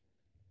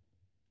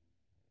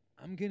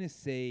 I'm going to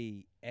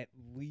say, at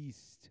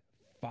least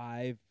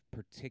 5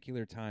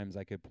 particular times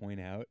I could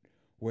point out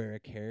where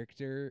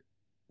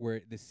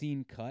the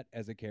scene cut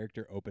as a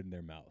character opened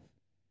their mouth.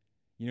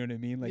 You know what I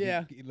mean? Like,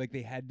 yeah. Like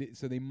they had to,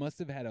 so they must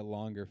have had a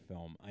longer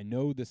film. I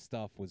know the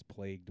stuff was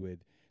plagued with,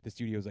 the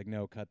studio was like,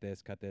 no, cut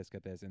this,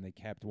 and they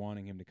kept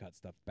wanting him to cut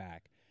stuff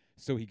back.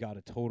 So he got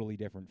a totally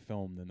different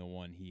film than the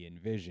one he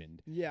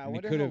envisioned. Yeah, I and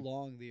wonder how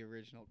long the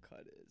original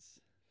cut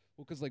is.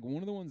 Well, because like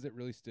one of the ones that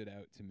really stood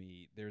out to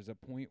me, there's a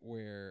point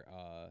where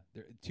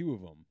there 2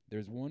 of them.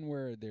 There's one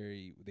where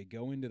they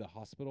go into the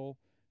hospital,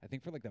 I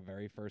think for like the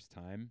very first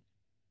time.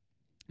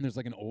 And there's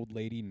like an old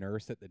lady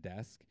nurse at the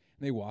desk,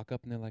 and they walk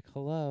up and they're like,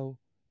 "Hello,"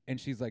 and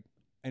she's like,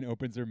 and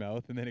opens her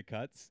mouth, and then it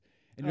cuts.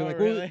 And you're like,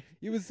 really? Well,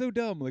 it was so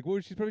dumb. Like,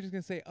 well, she's probably just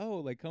gonna say, "Oh,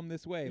 like come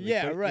this way." Like,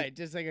 yeah, right.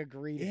 Just like a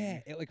greeting.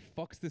 Yeah, it like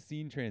fucks the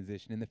scene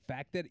transition, and the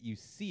fact that you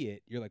see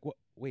it, you're like, "What?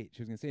 Wait,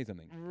 she was gonna say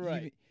something."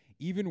 Right.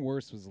 Even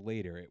worse was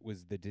later. It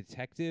was the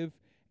detective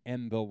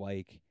and the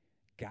like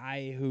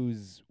guy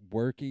who's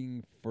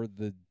working for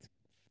the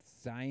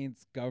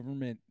science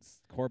government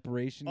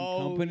corporation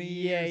company.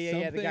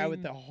 Yeah, the guy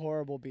with the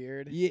horrible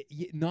beard. Yeah,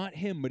 not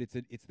him, but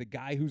it's the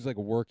guy who's like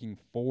working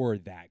for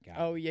that guy.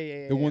 Oh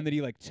yeah. The one that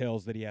he like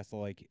tells that he has to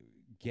like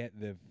get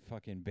the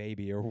fucking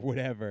baby or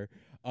whatever.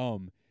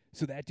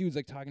 So that dude's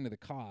like talking to the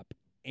cop,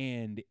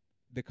 and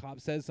the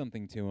cop says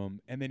something to him,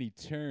 and then he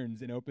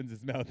turns and opens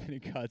his mouth and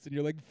it cuts, and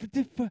you're like,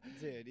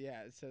 dude,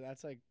 yeah. So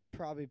that's like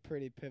probably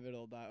pretty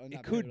pivotal.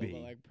 It could be,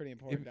 but like pretty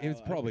important. It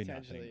was probably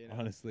nothing. You know?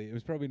 Honestly, it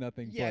was probably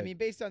nothing. Yeah, I mean,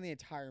 based on the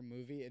entire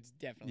movie, it's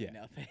definitely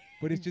nothing.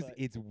 But it's just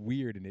it's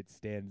weird, and it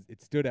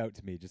stood out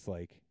to me, just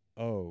like,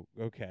 oh,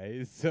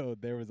 okay. So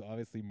there was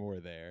obviously more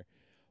there.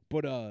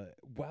 But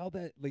while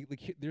that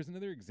there's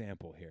another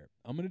example here.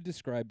 I'm gonna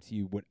describe to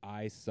you what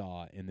I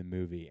saw in the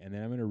movie, and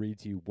then I'm gonna read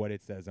to you what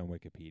it says on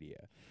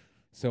Wikipedia.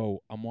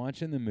 So I'm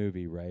watching the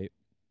movie, right?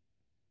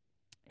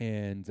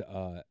 And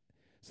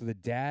so the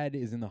dad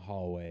is in the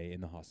hallway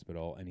in the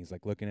hospital, and he's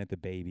like looking at the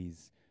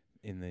babies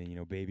in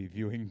the baby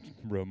viewing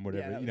room,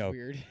 whatever. Yeah, that was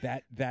weird.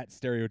 that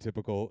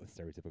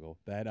stereotypical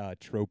that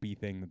tropey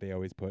thing that they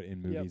always put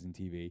in movies and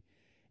TV.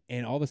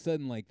 And all of a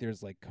sudden, like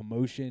there's like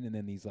commotion, and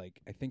then these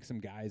like I think some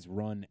guys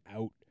run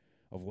out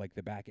of like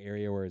the back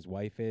area where his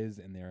wife is,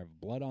 and they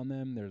have blood on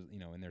them. There's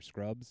in their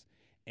scrubs.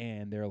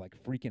 And they're like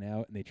freaking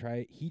out, and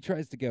he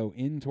tries to go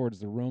in towards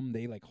the room.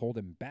 They like hold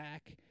him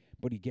back,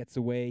 but he gets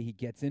away. He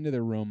gets into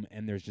the room,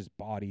 and there's just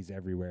bodies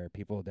everywhere,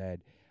 people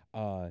dead.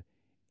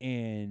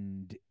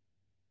 And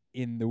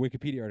in the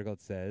Wikipedia article, it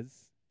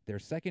says their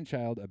second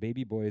child, a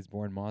baby boy, is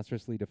born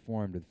monstrously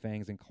deformed with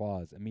fangs and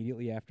claws.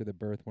 Immediately after the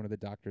birth, one of the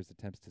doctors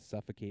attempts to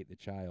suffocate the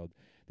child.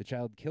 The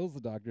child kills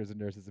the doctors and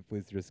nurses and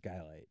flees through a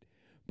skylight.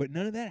 But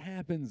none of that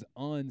happens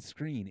on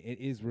screen. It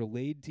is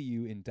relayed to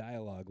you in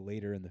dialogue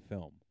later in the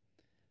film.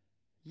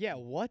 Yeah,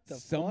 what the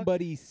fuck?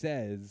 Somebody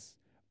says,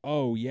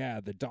 "Oh yeah,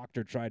 the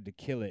doctor tried to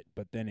kill it,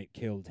 but then it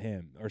killed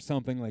him," or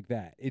something like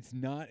that. It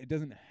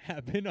doesn't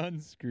happen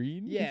on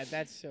screen. Yeah,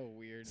 that's so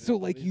weird. So All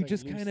like these, you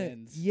just loose kind of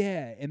ends.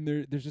 and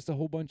there's just a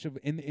whole bunch of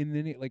and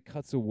then it like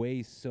cuts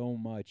away so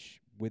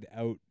much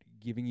without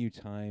giving you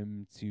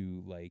time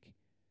to like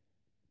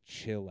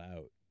chill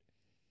out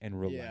and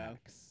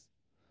relax.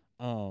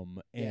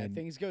 And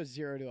things go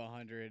 0 to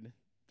 100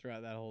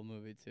 throughout that whole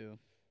movie too.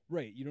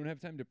 right, you don't have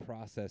time to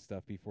process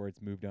stuff before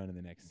it's moved on to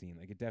the next scene.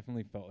 Like it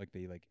definitely felt like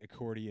they like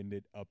accordioned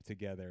it up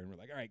together and we're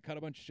like, all right, cut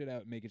a bunch of shit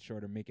out, make it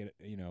shorter, make it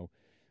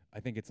I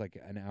think it's like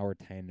an hour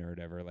 10 or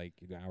whatever, like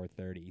an hour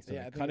 30. So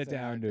Yeah, I like think cut it it's an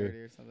hour down 30 to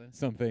or something.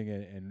 something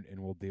and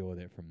we'll deal with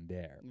it from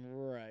there.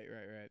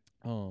 Right.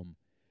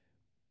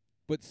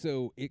 But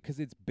so because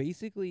it's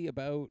basically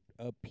about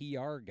a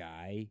PR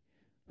guy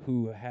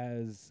who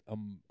has a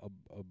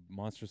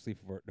monstrously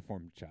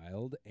deformed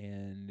child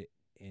and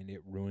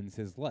it ruins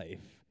his life.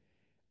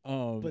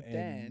 But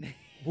then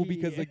well,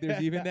 because like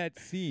there's even that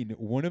scene.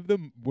 One of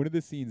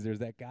the scenes, there's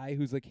that guy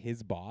who's like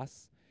his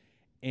boss,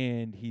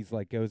 and he's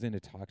like goes in to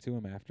talk to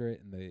him after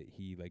it, and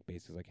he like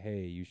basically like,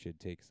 hey, you should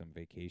take some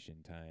vacation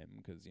time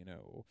because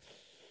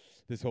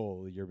this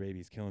whole your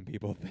baby's killing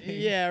people thing.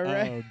 Yeah,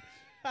 right.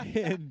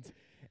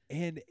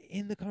 And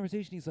in the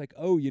conversation, he's like,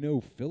 oh,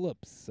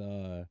 Phillips,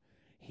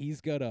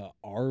 he's got a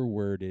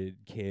R-worded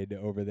kid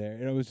over there.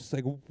 And I was just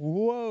like,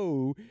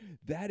 whoa,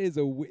 that is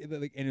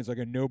like, and it's like,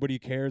 nobody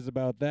cares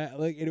about that.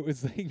 Like, and it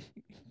was like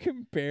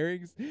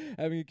comparing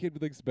having a kid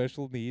with like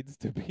special needs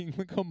to being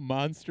like a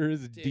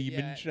monstrous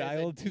demon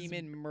child. A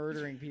demon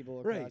murdering people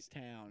across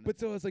town. But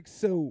so I was like,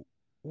 so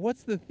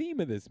what's the theme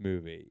of this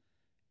movie?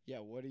 Yeah,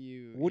 what do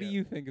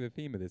you think the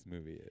theme of this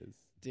movie is?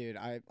 Dude,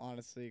 I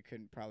honestly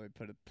couldn't probably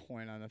put a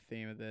point on the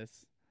theme of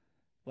this.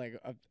 Like,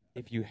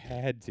 if you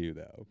had to,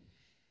 though.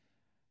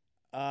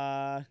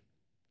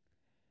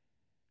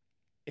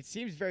 It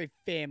seems very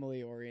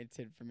family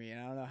oriented for me,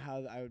 and I don't know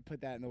how I would put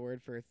that in the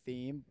word for a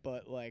theme,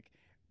 but like,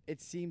 it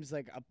seems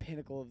like a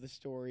pinnacle of the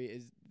story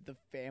is the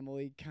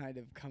family kind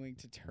of coming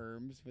to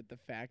terms with the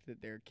fact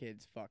that their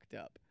kid's fucked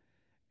up.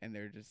 And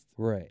they're just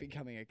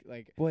becoming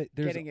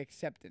getting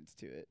acceptance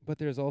to it. But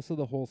there's also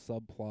the whole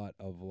subplot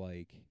of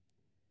like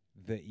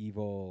the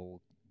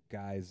evil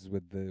guys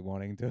with the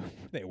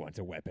they want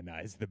to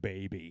weaponize the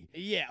baby.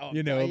 Yeah,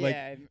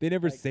 they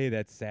never say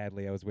that.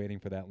 Sadly, I was waiting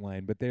for that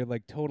line, but they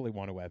like totally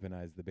want to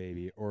weaponize the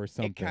baby or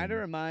something. It kind of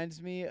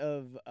reminds me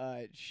of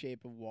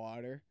Shape of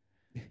Water.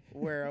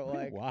 Where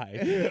like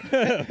why?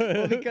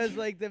 Well, because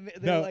like there's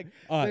like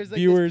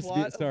viewers, this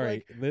plot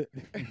sorry, of,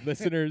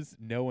 listeners,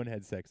 no one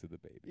had sex with the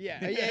baby.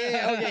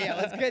 Okay,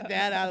 let's get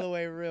that out of the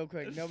way real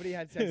quick. Nobody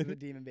had sex with a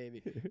demon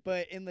baby,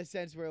 but in the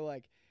sense where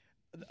like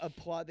a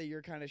plot that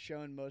you're kind of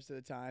shown most of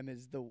the time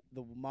is the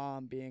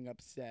mom being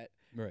upset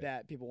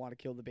that people want to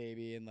kill the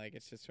baby, and like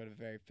it's just sort of a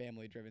very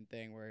family driven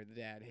thing where the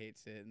dad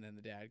hates it, and then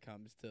the dad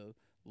comes to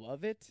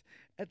love it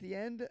at the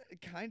end,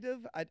 kind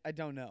of. I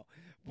don't know,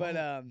 but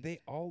they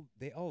all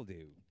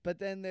do. But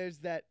then there's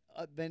that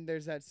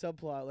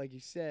subplot, like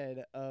you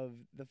said, of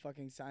the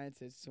fucking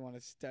scientists who want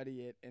to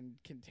study it and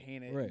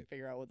contain it and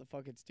figure out what the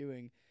fuck it's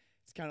doing.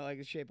 It's kind of like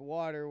The Shape of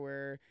Water,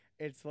 where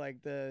it's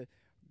like the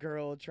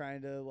girl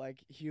trying to like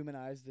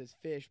humanize this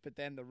fish, but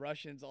then the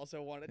Russians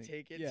also want to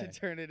take it to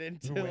turn it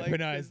into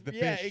weaponize the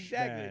fish. Yeah,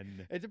 exactly.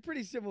 Man. It's a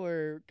pretty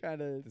similar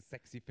kind of the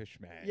sexy fish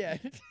man. Yeah.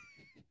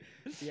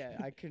 Yeah,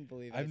 I couldn't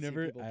believe I've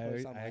never. People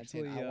post online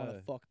actually saying, I want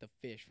to fuck the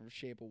fish from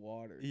Shape of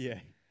Water. Yeah,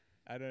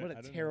 I don't. What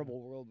a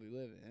terrible world we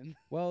live in.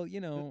 Well,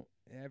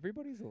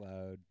 everybody's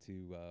allowed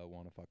to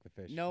want to fuck the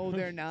fish. No,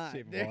 they're not.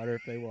 Shape of Water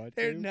if they want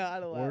they're to. They're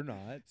not allowed. Or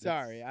not.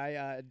 Sorry,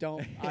 I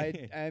don't.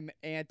 I am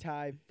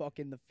anti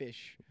fucking the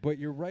fish. But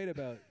you're right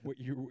about what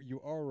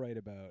you are right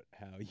about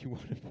how you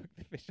want to fuck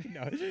the fish.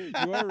 No,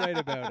 you are right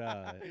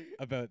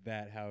about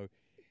that. How,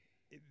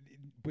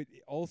 but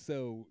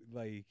also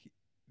like.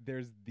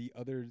 There's the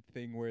other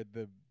thing where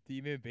the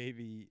demon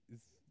baby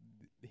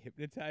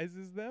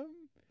hypnotizes them.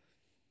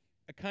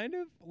 Kind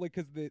of like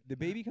because the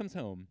baby comes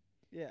home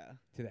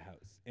to the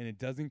house and it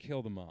doesn't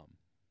kill the mom,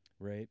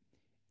 right?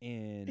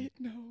 And it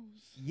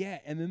knows. Yeah,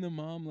 and then the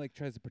mom like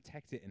tries to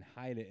protect it and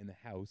hide it in the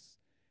house,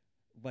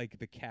 like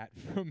the cat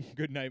from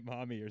Goodnight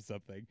Mommy or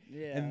something.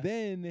 Yeah. And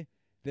then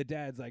the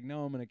dad's like,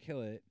 "No, I'm gonna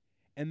kill it."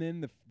 And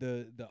then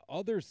the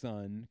other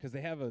son, because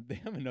they have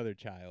another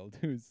child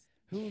who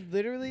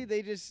literally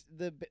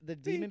the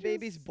demon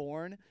baby's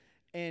born,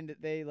 and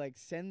they like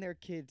send their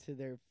kid to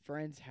their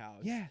friend's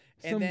house. Yeah,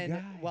 and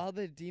then while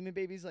the demon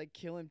baby's like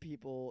killing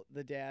people,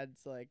 the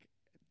dad's like,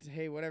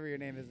 "Hey, whatever your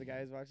name is," the guy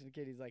who's watching the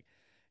kid, he's like,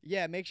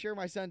 "Yeah, make sure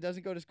my son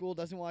doesn't go to school,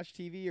 doesn't watch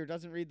TV, or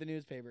doesn't read the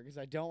newspaper because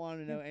I don't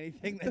want to know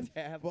anything that's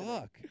happening."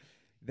 Fuck.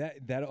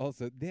 That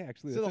also they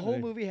actually. So the whole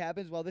movie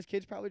happens while this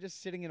kid's probably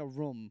just sitting in a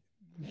room,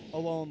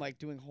 alone, like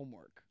doing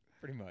homework.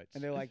 Pretty much.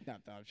 And they're like, "No,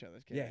 don't show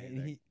this kid." Yeah,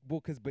 and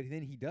but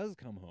then he does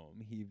come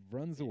home. He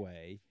runs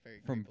away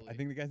from. I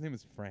think the guy's name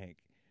is Frank,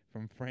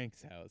 from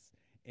Frank's house,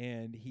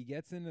 And he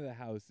gets into the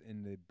house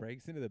and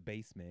breaks into the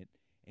basement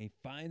and he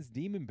finds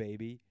Demon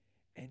Baby,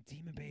 and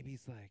Demon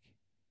Baby's like,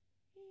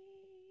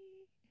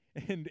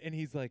 and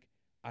he's like,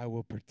 I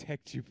will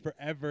protect you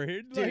forever.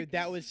 Dude, Like,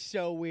 that was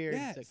so weird.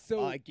 Yeah, It's like,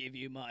 so I give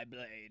you my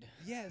blade.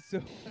 Yeah,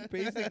 so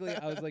basically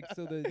I was like,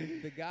 so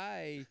the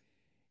guy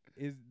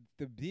is,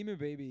 the Demon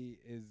Baby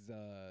is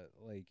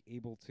like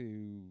able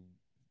to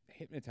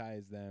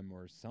hypnotize them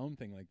or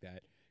something like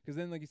that. Because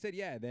then, like you said,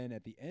 yeah, then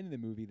at the end of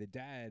the movie, the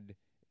dad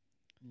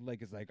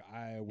like is like,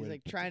 I will. He's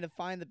like trying to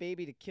find the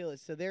baby to kill it.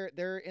 So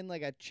they're in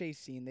like a chase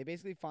scene. They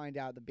basically find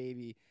out the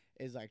baby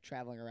is like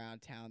traveling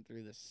around town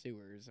through the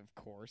sewers, of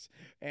course.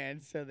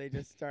 And so they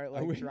just start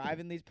like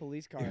driving these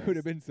police cars. It would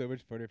have been so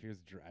much funner if he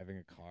was driving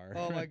a car.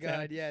 Oh my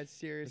god, yeah,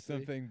 seriously. Or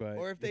something, but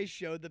or if they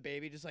showed the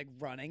baby just like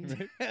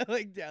running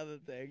like down the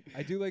thing.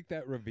 I do like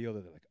that reveal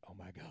that they're like, oh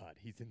my god,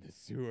 he's in the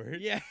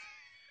sewers. Yeah.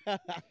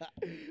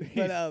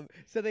 But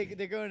so they're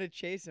going to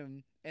chase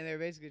him, and they're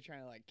basically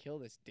trying to like kill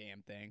this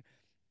damn thing.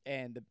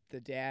 And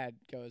the dad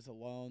goes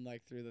alone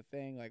like through the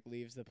thing, like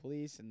leaves the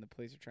police, and the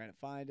police are trying to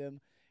find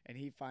him, and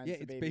he finds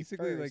the baby. Yeah, it's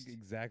basically first. like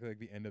exactly like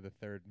the end of The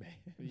Third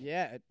Man.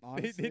 Yeah,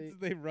 honestly,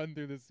 they run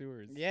through the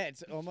sewers. Yeah,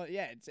 it's almost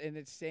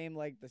it's same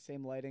like the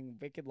same lighting,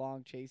 wicked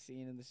long chase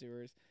scene in the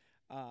sewers.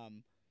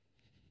 And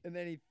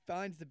then he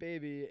finds the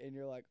baby, and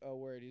you're like, oh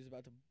word, he's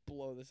about to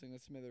blow this thing to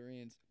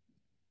smithereens.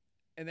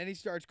 And then he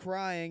starts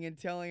crying and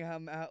telling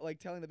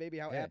the baby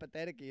how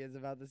apathetic he is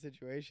about the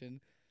situation.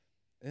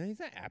 And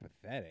he's not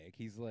apathetic.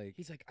 He's like,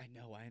 I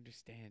know, I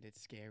understand.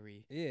 It's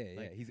scary.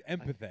 Yeah, like, he's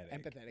empathetic.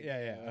 Empathetic.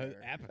 Yeah.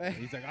 Apathetic.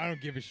 He's like, I don't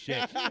give a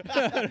shit.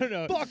 I don't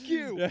know. Fuck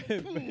you.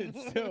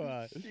 It's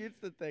so, it's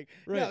the thing.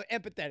 Right. No,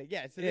 empathetic.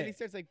 Yeah. So then he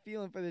starts like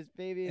feeling for this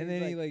baby, and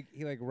then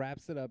he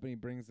wraps it up and he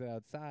brings it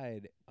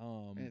outside.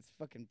 And it's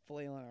fucking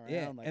flailing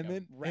around like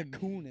a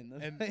raccoon in the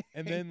thing.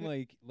 And then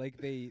like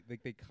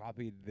they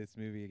copied this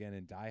movie again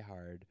in Die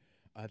Hard.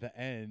 At the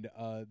end,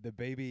 the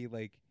baby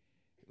like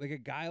a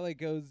guy like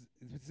goes,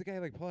 does the guy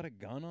like pull out a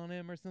gun on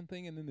him or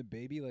something, and then the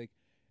baby like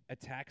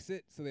attacks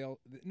it. So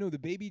the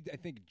baby I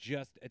think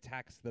just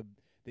attacks the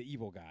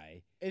evil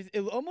guy. It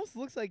almost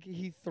looks like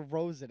he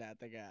throws it at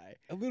the guy.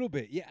 A little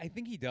bit, yeah. I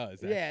think he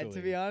does. Yeah, actually.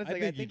 to be honest, I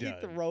think he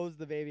does. throws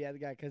the baby at the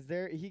guy because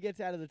he gets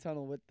out of the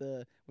tunnel with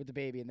the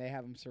baby, and they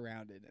have him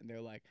surrounded, and they're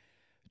like,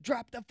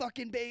 drop the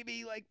fucking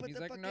baby, like put he's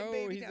the like, fucking no,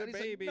 baby he's down. a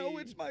baby. Like, no,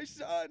 it's my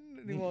son,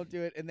 and he won't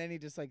do it, and then he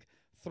just like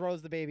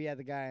throws the baby at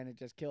the guy, and it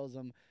just kills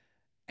him,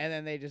 and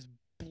then they just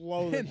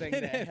blow the thing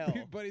to hell.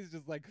 Everybody's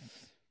just like,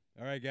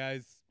 all right,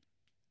 guys,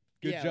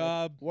 good Yeah,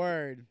 job.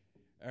 Word.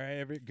 All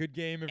right, good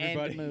game,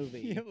 everybody. End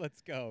movie. Yeah,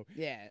 let's go.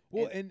 Yeah.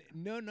 Well, and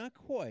no, not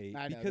quite.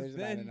 I know, because there's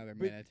then, about another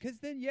minute. Because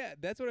then, yeah,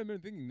 that's what I've been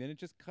thinking. Then it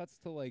just cuts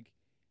to like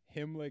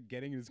him like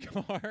getting his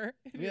car.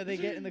 Yeah, they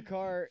get in the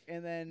car,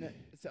 and then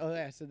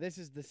so this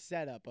is the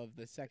setup of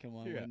the second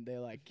one when they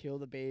like kill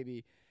the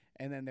baby,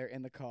 and then they're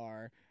in the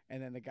car,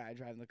 and then the guy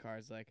driving the car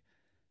is like,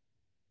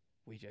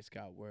 we just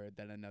got word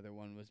that another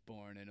one was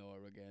born in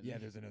Oregon. Yeah,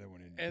 there's another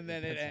one in and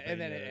then it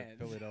ends.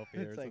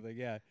 Philadelphia or something.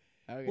 Yeah.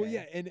 Okay. Well,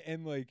 yeah,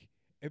 and like,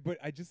 but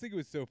I just think it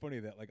was so funny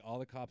that like all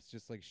the cops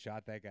just like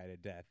shot that guy to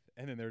death,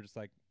 and then they're just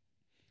like,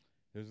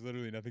 there's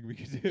literally nothing we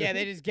can do. Yeah,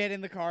 they just get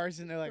in the cars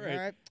and they're like, all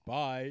right,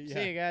 bye.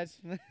 See you guys.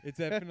 it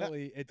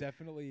definitely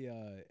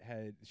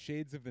had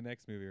shades of the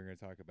next movie we're gonna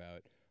talk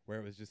about, where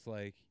it was just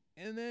like,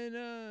 and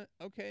then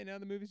okay, now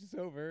the movie's just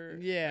over.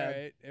 Yeah.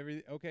 All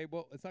right. Okay.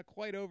 Well, it's not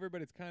quite over,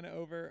 but it's kind of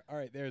over. All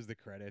right. There's the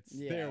credits.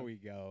 Yeah. There we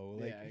go.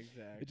 Like, yeah,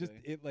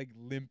 exactly. It like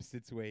limps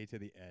its way to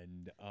the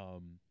end.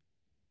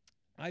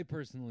 I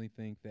personally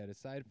think that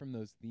aside from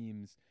those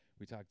themes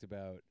we talked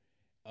about,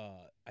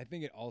 I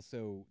think it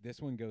also, this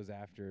one goes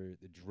after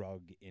the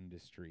drug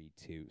industry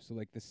too. So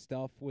like the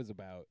stuff was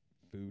about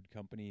food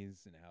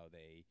companies and how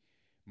they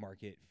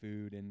market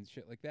food and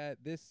shit like that.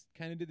 This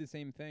kind of did the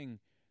same thing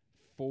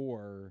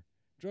for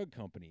drug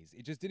companies.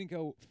 It just didn't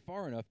go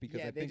far enough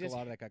because I think a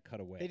lot of that got cut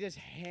away. They just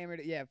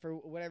hammered it. Yeah, for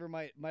whatever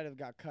might have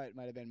got cut,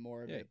 might have been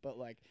more of it. But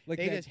like they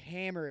that, just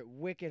hammer it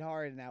wicked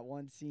hard in that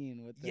one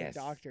scene with the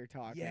doctor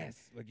talking. Yes,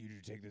 like you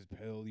should take this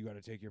pill. You got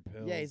to take your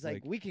pills. Yeah, he's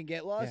like we can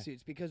get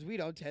lawsuits because we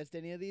don't test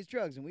any of these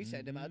drugs and we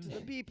send them out to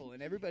the people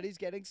and everybody's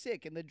getting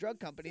sick and the drug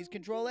companies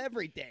control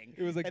everything.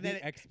 It was like and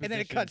the exposition and then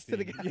it cuts to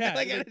the guy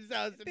like at his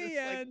house and the it's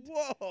end.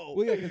 like whoa.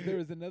 Well, yeah, because there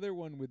was another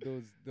one with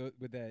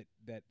with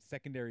that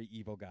secondary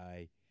evil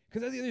guy.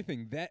 Because that's the other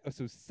thing.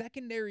 So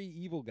secondary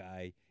evil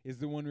guy is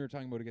the one we were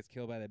talking about who gets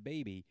killed by that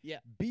baby. Yeah.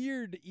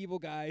 Beard evil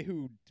guy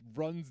who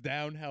runs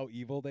down how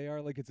evil they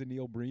are like it's a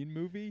Neil Breen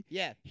movie.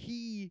 Yeah.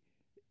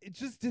 It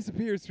just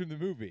disappears from the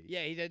movie.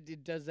 Yeah, he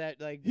does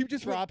that, like, he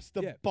just drops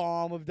the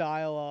bomb of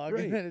dialogue,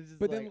 right. and then it's just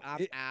but like, then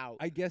I'm out.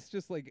 I guess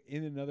just, like,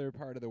 in another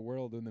part of the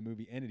world when the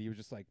movie ended, he was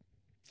just like,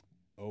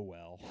 oh,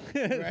 well.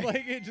 Right.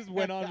 Like, it just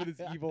went on with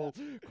this evil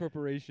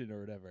corporation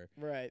or whatever.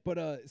 Right.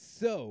 But,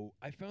 so,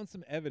 I found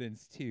some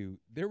evidence, too.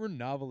 There were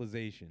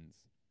novelizations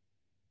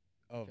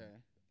of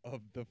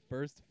the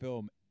first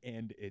film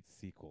and its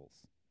sequels.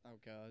 Oh,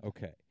 God.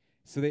 Okay.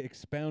 So they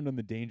expound on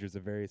the dangers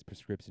of various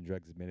prescription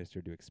drugs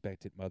administered to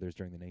expectant mothers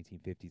during the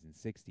 1950s and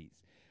 60s.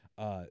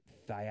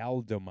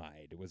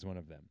 Thalidomide was one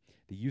of them.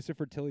 The use of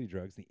fertility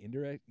drugs, the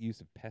indirect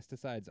use of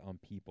pesticides on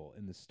people.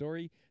 In the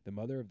story, the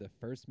mother of the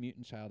first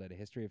mutant child had a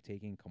history of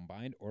taking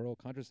combined oral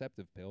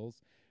contraceptive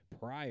pills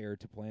prior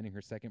to planning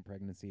her second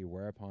pregnancy,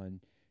 whereupon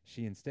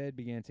she instead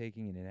began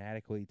taking an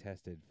inadequately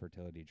tested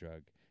fertility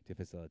drug to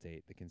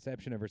facilitate the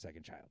conception of her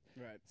second child.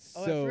 Right.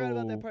 So I forgot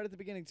about that part at the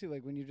beginning too.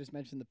 Like when you just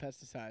mentioned the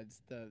pesticides,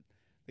 the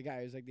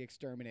guy who's like the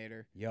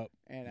exterminator. Yep.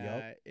 And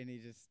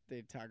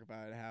they talk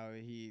about how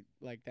he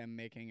like them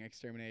making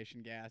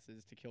extermination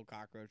gases to kill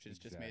cockroaches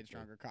just made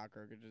stronger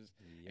cockroaches,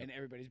 and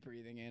everybody's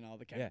breathing in all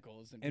the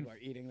chemicals, and people are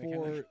eating the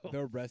chemicals. For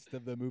the rest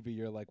of the movie,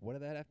 you're like, what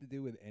did that have to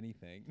do with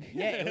anything?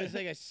 Yeah, it was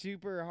like a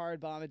super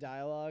hard bomb of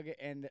dialogue,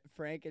 and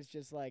Frank is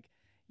just like,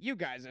 "You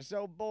guys are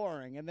so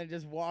boring," and then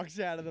just walks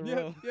out of the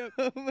room. Yep.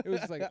 It was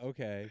just like,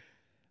 okay.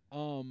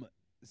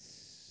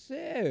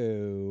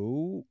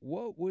 So,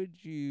 what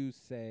would you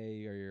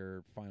say are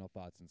your final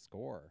thoughts and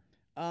score?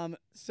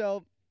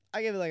 So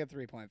I give it like a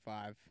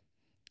 3.5.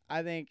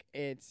 I think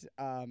it's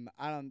I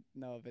don't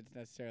know if it's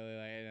necessarily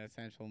like an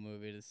essential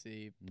movie to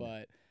see,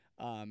 but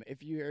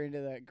if you're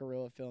into that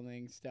guerrilla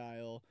filming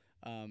style,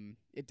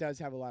 it does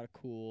have a lot of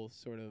cool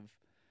sort of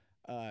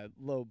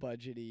low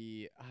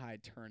budgety, high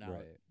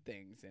turnout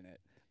things in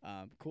it.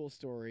 Cool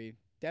story.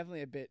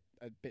 Definitely a bit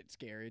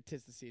scary.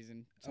 'Tis the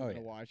season. Something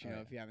to watch.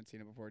 If you haven't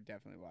seen it before,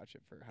 definitely watch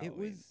it for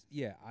Halloween.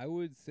 I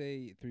would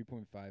say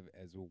 3.5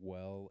 as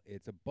well.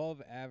 It's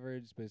above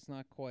average, but it's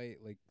not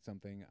quite like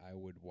something I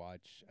would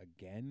watch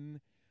again.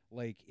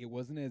 Like, it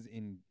wasn't as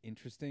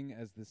interesting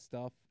as this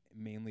stuff,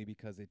 mainly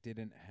because it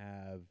didn't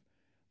have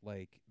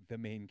like the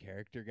main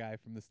character guy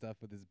from the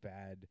stuff with his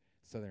bad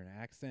southern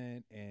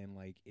accent, and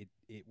like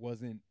it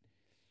wasn't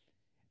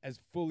as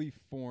fully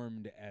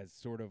formed as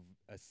sort of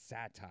a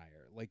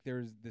satire. Like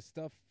the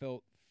stuff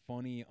felt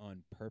funny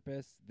on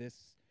purpose.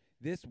 This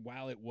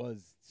while it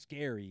was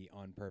scary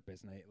on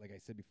purpose, and like I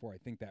said before, I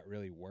think that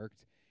really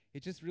worked.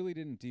 It just really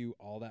didn't do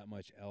all that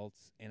much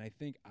else, and I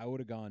think I would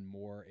have gone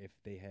more if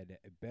they had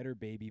a better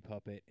baby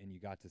puppet and you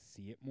got to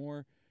see it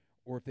more,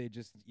 or if they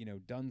just,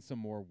 done some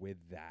more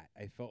with that.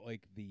 I felt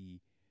like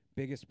the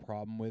biggest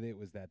problem with it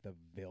was that the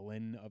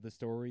villain of the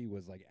story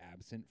was like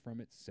absent from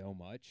it so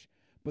much.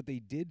 But they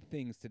did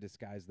things to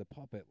disguise the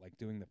puppet, like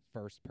doing the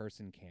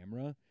first-person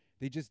camera.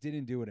 They just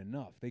didn't do it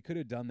enough. They could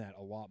have done that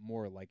a lot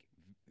more, like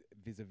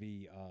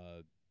vis-a-vis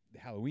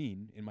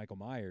Halloween in Michael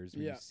Myers,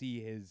 where you see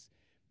his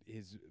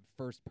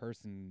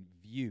first-person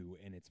view,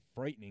 and it's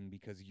frightening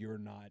because you're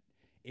not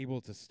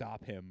able to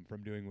stop him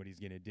from doing what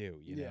he's going to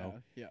do, you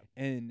know? Yeah.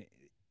 And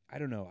I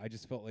don't know. I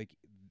just felt like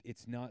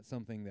it's not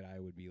something that I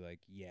would be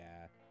like,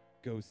 yeah,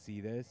 go see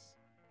this.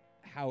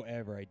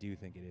 However, I do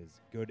think it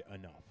is good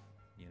enough,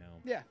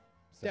 Yeah.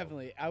 So.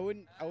 Definitely. I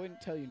wouldn't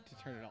tell you to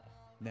turn it off.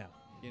 No.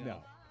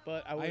 No.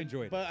 But I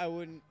enjoyed it. But I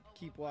wouldn't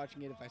keep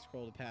watching it if I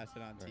scrolled past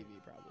it on TV,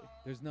 probably.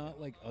 There's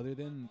not, like, other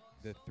than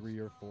the 3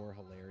 or 4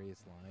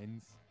 hilarious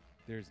lines,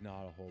 there's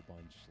not a whole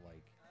bunch,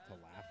 like, to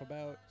laugh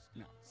about.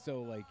 No.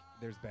 So, like,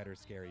 there's better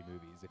scary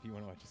movies if you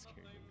want to watch a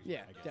scary movie.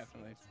 Yeah,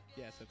 definitely.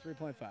 Yeah, so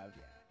 3.5. Yeah.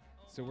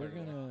 So we're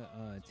going to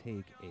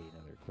take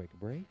another quick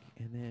break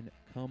and then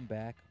come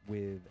back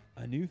with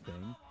a new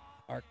thing.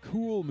 Our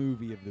cool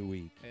movie of the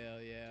week.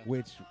 Hell yeah.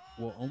 Which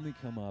will only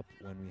come up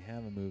when we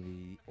have a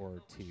movie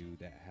or two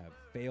that have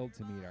failed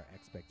to meet our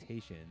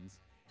expectations.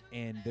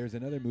 And there's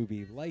another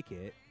movie like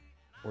it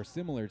or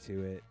similar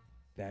to it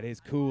that is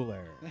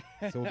cooler.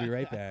 So we'll be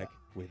right back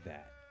with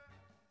that.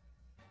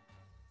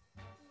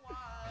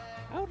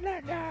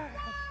 Outlander!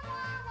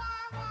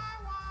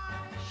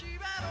 She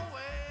ran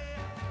away,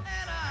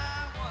 and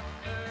I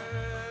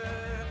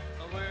wonder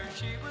where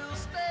she will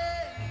stay.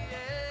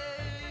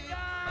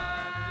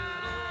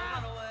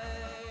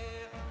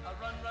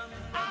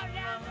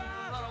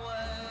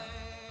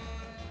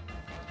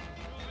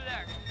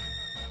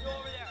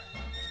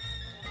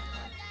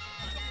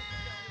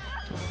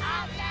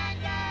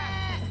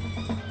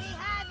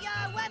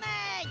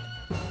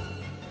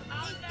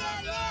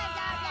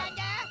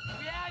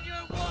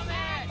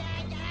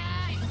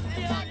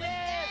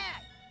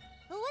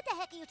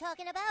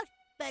 Talking about?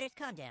 Better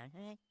calm down,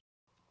 all right?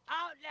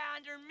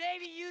 Outlander,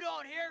 maybe you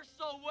don't hear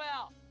so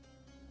well.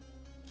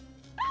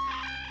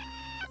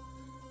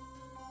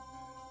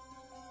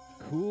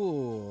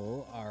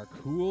 Cool, our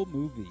cool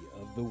movie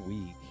of the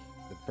week.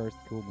 The first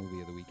cool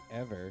movie of the week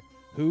ever.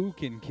 Who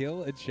Can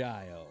Kill a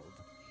Child?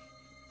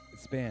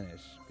 It's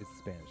Spanish. It's a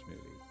Spanish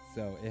movie.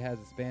 So it has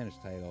a Spanish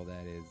title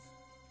that is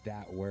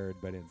that word,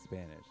 but in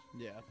Spanish.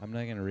 Yeah. I'm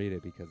not going to read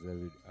it because it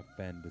would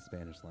offend the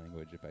Spanish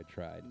language if I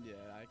tried. Yeah,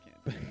 I can't.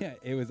 But yeah,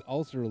 it was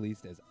also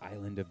released as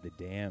Island of the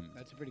Damned.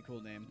 That's a pretty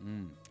cool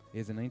name. It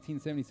is a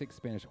 1976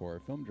 Spanish horror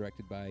film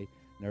directed by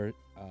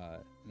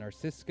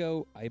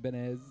Narcisco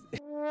Ibanez.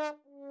 God,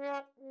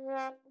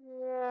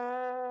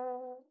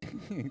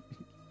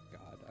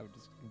 I would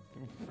just...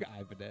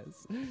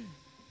 Ibanez.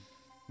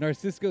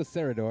 Narcisco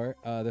Serrador.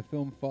 The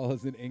film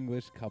follows an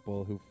English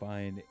couple who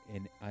find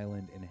an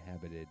island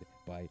inhabited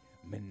by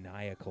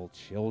maniacal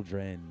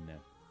children.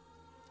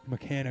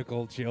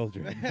 Mechanical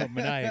children. No,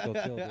 maniacal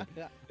children.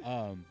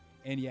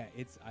 And yeah,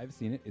 I've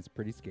seen it. It's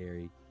pretty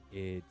scary.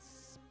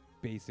 It's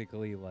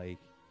basically like,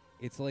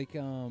 it's like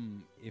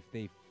if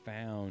they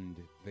found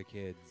the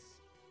kids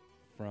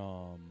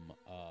from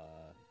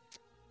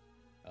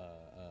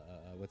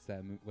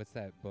what's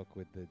that book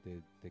with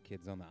the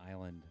kids on the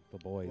island, the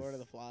boys? Lord of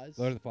the Flies?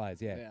 Lord of the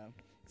Flies, yeah. Yeah.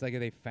 It's like if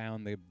they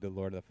found the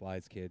Lord of the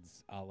Flies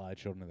kids a la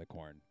Children of the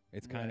Corn.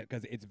 It's kind of,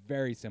 because it's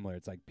very similar.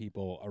 It's like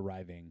people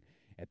arriving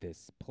at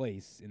this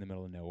place in the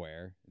middle of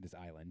nowhere, this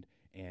island,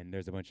 and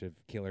there's a bunch of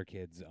killer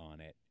kids on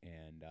it,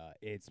 and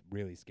it's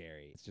really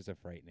scary. It's just a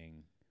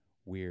frightening,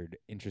 weird,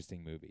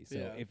 interesting movie.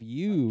 So if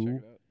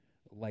you,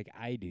 like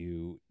I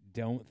do,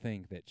 don't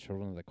think that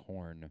Children of the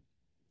Corn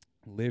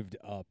lived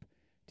up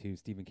to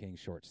Stephen King's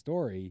short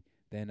story,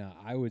 then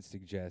I would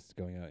suggest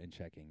going out and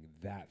checking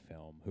that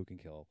film, Who Can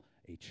Kill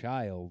a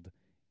Child.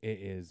 It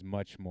is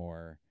much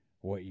more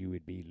what you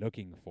would be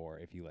looking for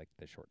if you liked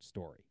the short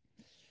story.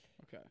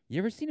 Okay. You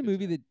ever seen a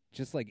movie that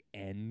just like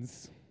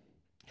ends?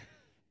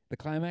 The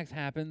climax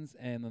happens,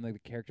 and then like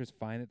the characters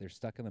find that they're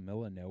stuck in the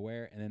middle of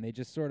nowhere, and then they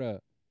just sort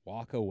of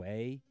walk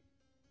away.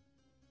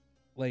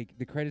 Like,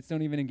 the credits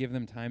don't even give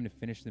them time to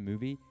finish the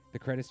movie. The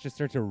credits just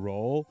start to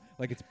roll,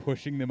 like it's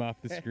pushing them off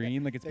the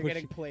screen. Like it's they're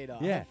getting played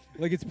off. Yeah,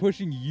 like it's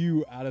pushing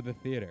you out of the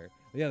theater.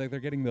 Yeah, like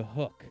they're getting the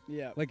hook.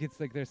 Yeah. Like it's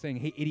like they're saying,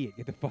 hey, idiot,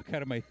 get the fuck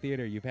out of my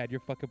theater. You've had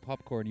your fucking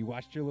popcorn. You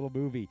watched your little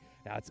movie.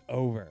 Now it's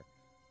over.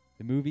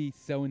 The movie's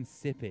so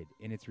insipid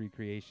in its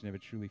recreation of a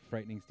truly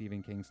frightening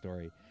Stephen King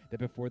story that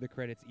before the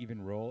credits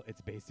even roll,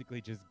 it's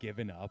basically just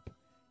given up.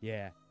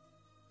 Yeah.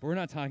 But we're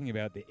not talking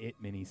about the It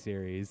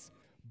miniseries.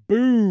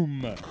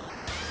 Boom!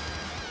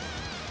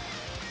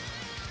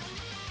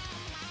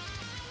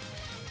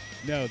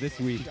 No, this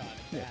week.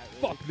 Really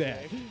fuck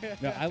that.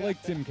 No, I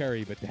like Tim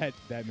Curry, but that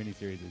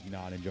miniseries is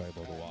not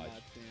enjoyable to watch.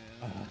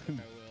 I will.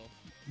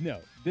 No,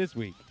 this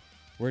week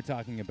we're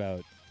talking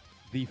about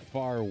the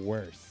far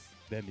worse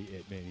than the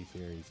It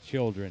miniseries,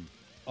 Children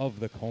of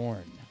the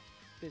Corn.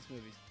 This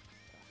movie's...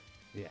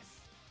 Yes.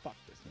 Fuck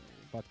this movie.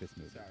 Fuck this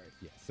movie. Sorry.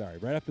 Yeah, sorry.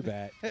 Right off the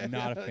bat, I'm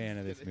not a fan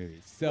of this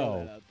movie.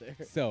 Throw that out there.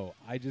 So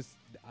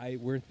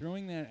we're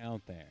throwing that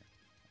out there.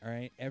 All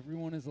right?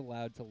 Everyone is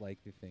allowed to like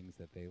the things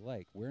that they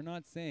like. We're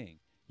not saying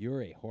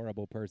you're a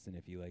horrible person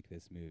if you like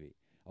this movie.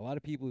 A lot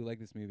of people who like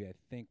this movie, I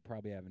think,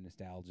 probably have a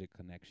nostalgic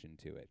connection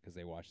to it because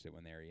they watched it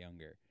when they were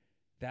younger.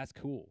 That's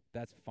cool.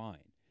 That's fine.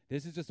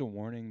 This is just a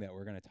warning that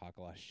we're going to talk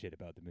a lot of shit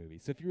about the movie.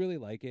 So if you really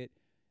like it,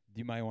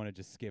 you might want to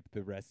just skip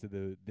the rest of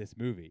this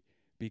movie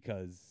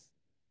because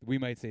we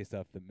might say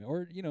stuff that,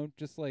 or, you know,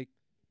 just like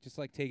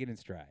take it in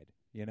stride,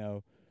 you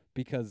know,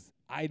 because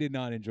I did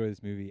not enjoy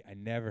this movie. I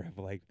never have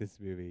liked this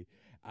movie.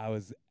 I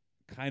was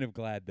kind of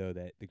glad, though,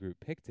 that the group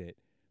picked it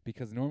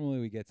because normally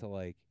we get to,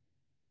 like,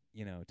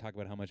 you know, talk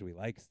about how much we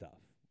like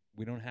stuff.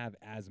 We don't have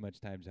as much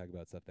time to talk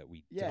about stuff that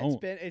we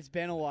don't. Yeah, it's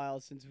been a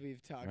while since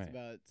we've talked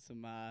about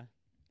some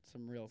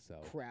real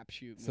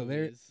crapshoot movies. So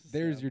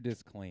there's your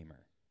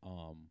disclaimer.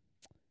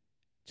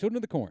 Children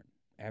of the Corn,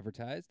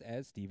 advertised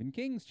as Stephen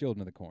King's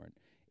Children of the Corn,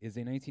 is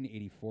a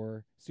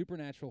 1984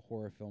 supernatural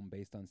horror film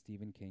based on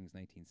Stephen King's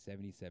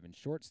 1977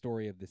 short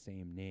story of the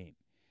same name.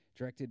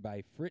 Directed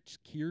by Fritz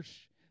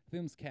Kirsch, the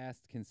film's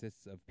cast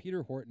consists of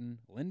Peter Horton,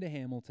 Linda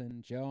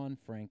Hamilton, John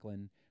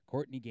Franklin,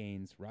 Courtney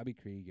Gaines, Robbie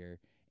Krieger,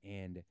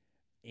 and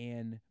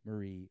Anne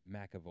Marie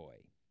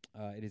McAvoy.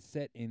 It is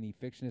set in the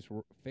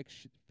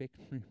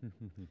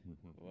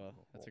Well,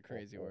 that's a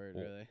crazy word,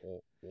 really.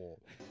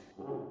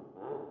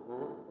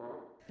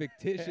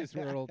 Fictitious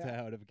rural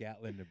town of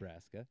Gatlin,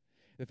 Nebraska.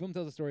 The film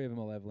tells the story of a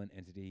malevolent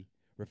entity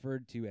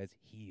referred to as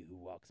He Who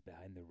Walks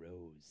Behind the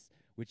Rose,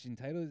 which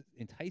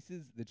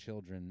entices the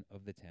children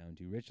of the town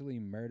to ritually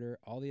murder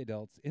all the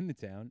adults in the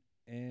town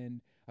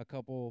and a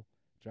couple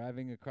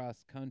driving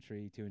across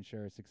country to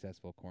ensure a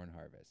successful corn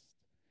harvest.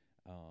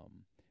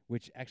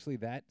 Which actually,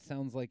 that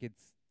sounds like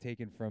it's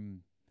taken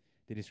from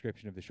the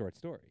description of the short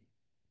story,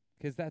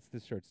 because that's the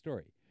short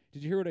story.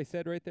 Did you hear what I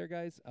said right there,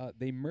 guys?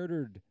 They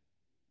murdered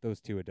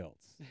those two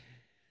adults,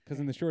 because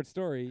in the short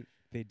story,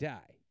 they die.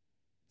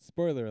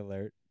 Spoiler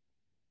alert,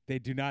 they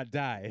do not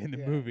die in the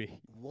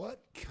movie. What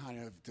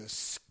kind of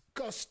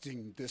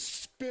disgusting,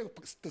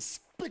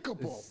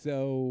 despicable...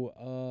 So,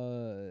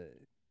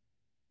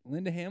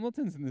 Linda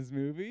Hamilton's in this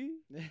movie?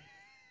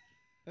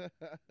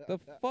 The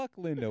fuck,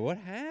 Linda? What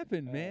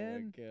happened,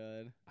 man? Oh, my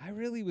God. I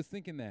really was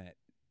thinking that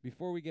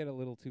before we get a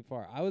little too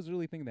far. I was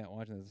really thinking that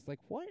watching this. It's like,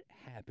 what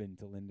happened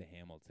to Linda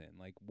Hamilton?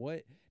 Like,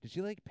 what? Did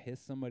she, like,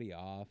 piss somebody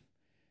off?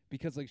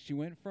 Because, like, she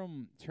went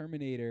from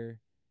Terminator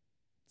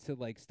to,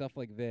 like, stuff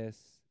like this,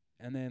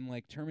 and then,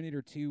 like,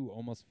 Terminator 2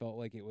 almost felt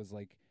like it was,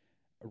 like,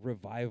 a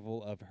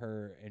revival of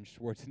her and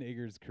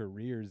Schwarzenegger's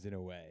careers in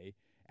a way,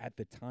 at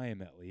the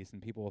time at least,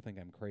 and people will think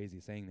I'm crazy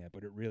saying that,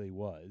 but it really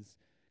was,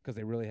 because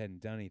they really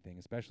hadn't done anything,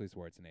 especially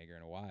Schwarzenegger,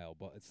 in a while.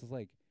 But it's just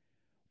like,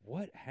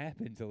 what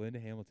happened to Linda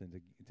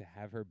Hamilton to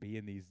have her be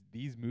in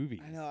these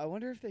movies? I know. I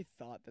wonder if they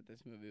thought that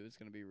this movie was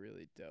going to be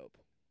really dope.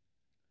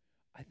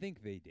 I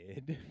think they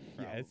did.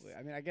 Yes. Probably.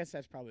 I mean, I guess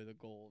that's probably the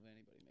goal of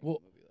anybody making Well,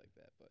 a movie like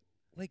that. But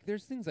like,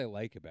 there's things I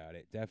like about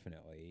it,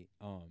 definitely.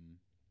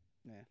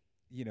 yeah.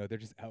 You know, they're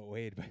just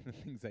outweighed by the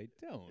things I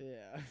don't.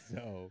 Yeah.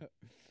 So,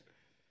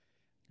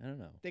 I don't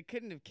know. They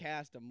couldn't have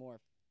cast a more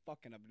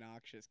fucking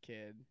obnoxious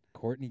kid.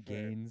 Courtney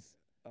Gaines.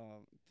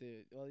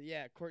 Dude. Well,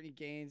 yeah, Courtney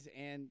Gaines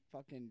and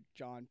fucking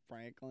John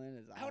Franklin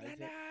is Isaac.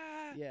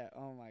 Yeah.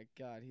 Oh my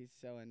God, he's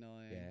so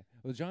annoying. Yeah.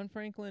 Well, John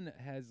Franklin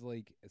has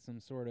like some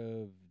sort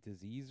of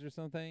disease or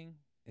something.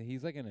 And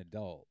he's like an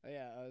adult.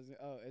 Yeah.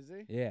 Is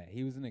he? Yeah,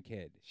 he wasn't a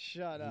kid.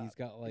 Shut up. He's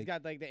got like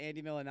the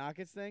Andy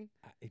Milonakis thing.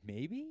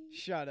 Maybe.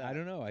 Shut up. I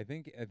don't know. I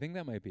think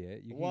that might be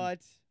it.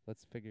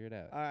 Let's figure it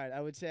out. All right. I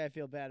would say I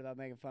feel bad about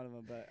making fun of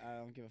him, but I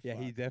don't give a fuck. Yeah,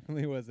 he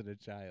definitely wasn't a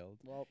child.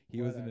 Well,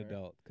 he was an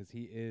adult because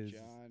he is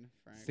John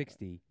Franklin.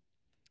 60.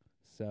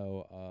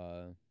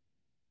 So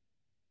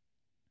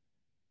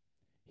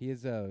he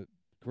has a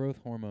growth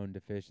hormone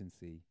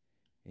deficiency.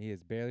 He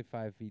is barely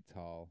 5 feet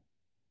tall.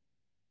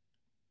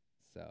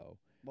 So.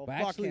 Well, but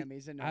fuck actually, him.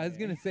 He's annoying. I was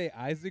gonna say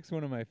Isaac's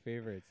one of my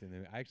favorites,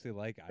 and I actually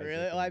like Isaac.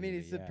 Really? Well, I mean,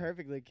 he's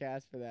perfectly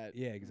cast for that.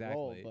 Yeah, exactly.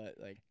 Role, but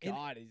like,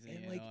 God, he's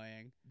annoying.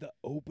 Like, the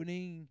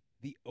opening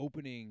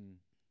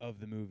of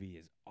the movie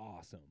is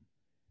awesome.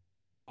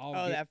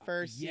 That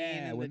first scene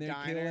in when the they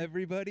diner. kill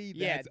everybody.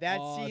 Yeah, that's that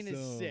awesome. scene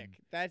is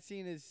sick. That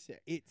scene is sick.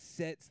 It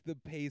sets the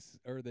pace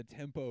or the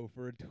tempo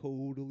for a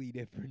totally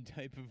different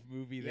type of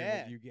movie than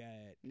what you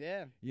get.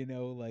 Yeah. You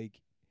know,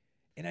 like.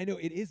 And I know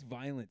it is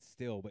violent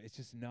still, but it's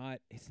just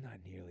not. It's not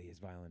nearly as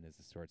violent as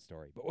the short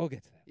story. But we'll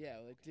get to that. Yeah,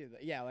 like dude.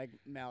 Yeah, like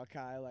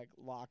Malachi, like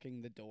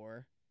locking the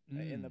door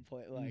in the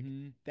play. Like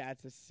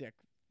that's a sick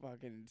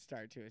fucking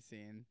start to a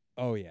scene.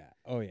 Oh yeah.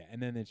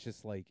 And then it's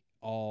just like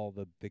all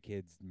the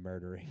kids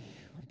murdering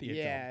the adults.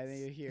 Yeah, and then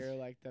you hear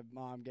like the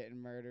mom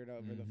getting murdered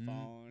over the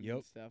phone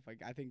and stuff.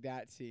 Like I think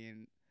that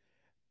scene,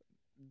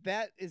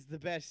 that is the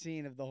best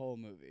scene of the whole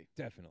movie.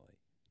 Definitely.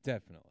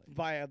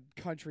 By a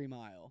country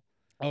mile.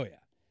 Oh yeah.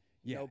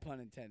 Yeah. No pun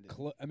intended.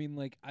 I mean,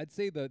 like, I'd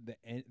say the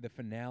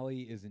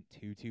finale isn't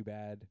too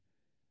bad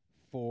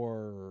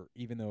for,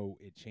 even though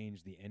it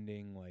changed the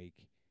ending, like,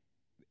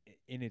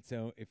 in its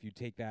own, if you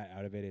take that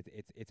out of it,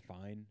 it's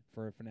fine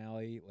for a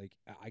finale. Like,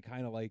 I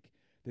kind of like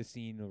the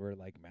scene where,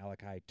 like,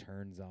 Malachi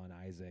turns on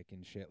Isaac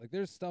and shit. Like,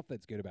 there's stuff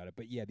that's good about it.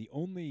 But, yeah, the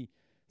only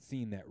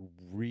scene that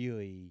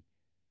really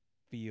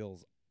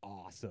feels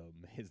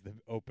awesome is the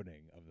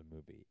opening of the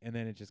movie, and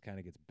then it just kind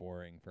of gets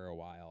boring for a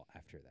while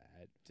after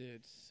that.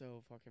 Dude,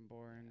 so fucking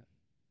boring.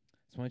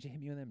 So why don't you hit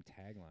me with them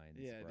taglines?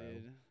 Yeah, bro?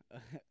 dude.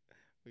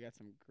 We got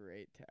some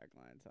great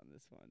taglines on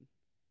this one.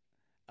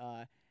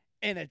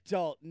 An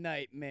adult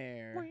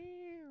nightmare.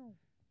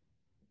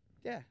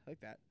 Yeah, I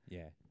like that.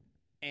 Yeah.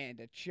 And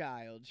a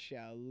child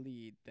shall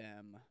lead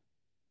them.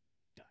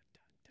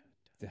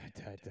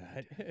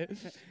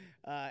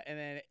 And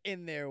then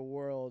in their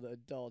world,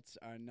 adults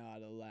are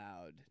not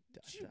allowed.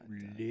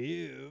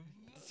 Live.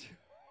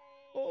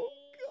 Oh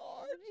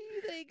God!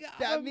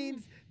 That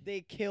means they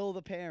kill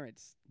the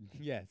parents.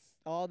 Yes.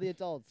 All the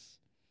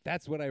adults.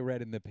 That's what I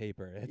read in the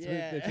paper.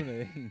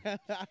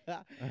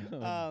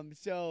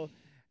 So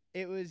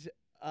it was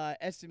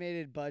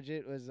estimated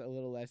budget was a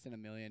little less than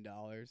 $1 million,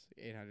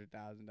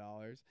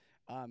 $800,000.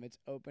 Its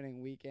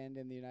opening weekend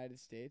in the United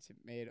States, it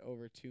made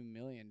over $2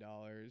 million.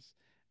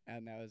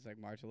 And that was like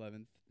March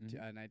 11th,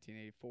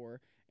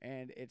 1984.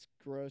 And its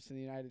gross in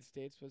the United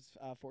States was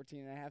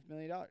 $14.5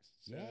 million.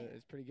 So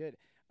it's pretty good.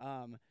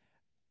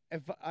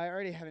 If I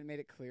already haven't made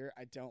it clear,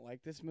 I don't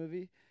like this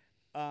movie.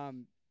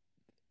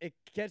 It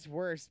gets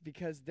worse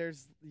because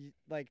there's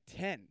like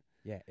 10.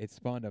 Yeah, it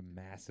spawned a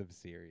massive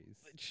series.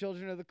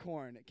 Children of the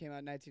Corn. It came out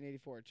in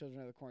 1984. Children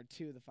of the Corn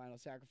 2, The Final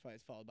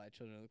Sacrifice, followed by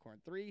Children of the Corn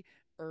 3,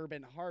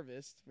 Urban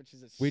Harvest, which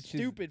is a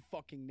stupid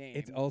fucking name.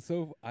 It's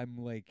also, I'm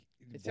like,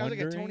 it sounds like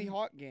a Tony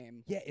Hawk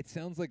game. Yeah, it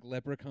sounds like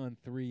Leprechaun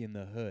 3 in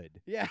the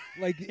hood. Yeah.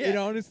 Like, it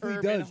honestly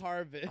Urban does.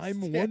 Harvest.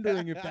 I'm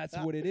wondering if that's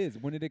what it is.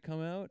 When did it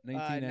come out?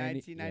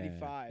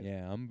 1995.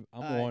 Yeah, I'm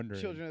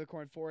wondering. Children of the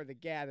Corn 4, The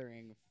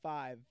Gathering.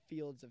 5,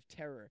 Fields of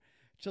Terror.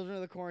 Children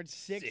of the Corn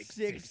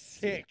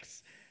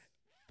 666.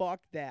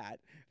 Fuck that.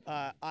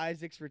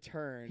 Isaac's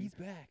Return. He's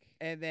back.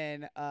 And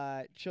then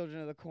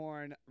Children of the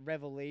Corn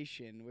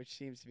Revelation, which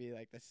seems to be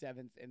like the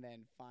 7th and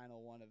then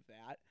final one of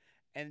that.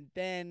 And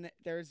then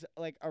there's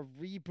like a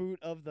reboot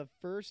of the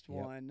first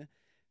one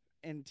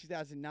in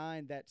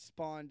 2009 that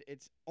spawned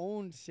its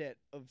own set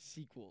of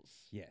sequels.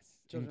 Yes.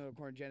 Children of the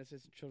Corn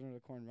Genesis and Children of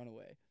the Corn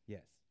Runaway.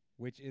 Yes.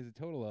 Which is a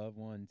total of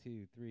 1,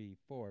 2, 3,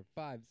 4,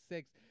 5,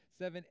 6,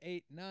 7,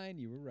 8, 9.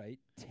 You were right.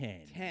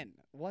 10. 10.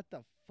 What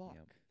the fuck?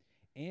 Yep.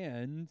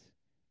 And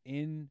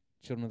in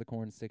Children of the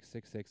Corn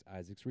 666,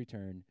 Isaac's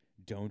Return,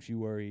 don't you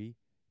worry,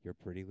 your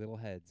pretty little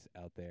heads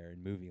out there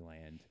in movie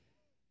land.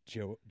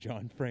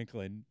 John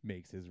Franklin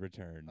makes his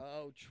return.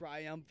 Oh,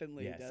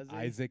 triumphantly, yes, does he?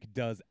 Isaac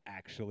does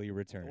actually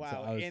return.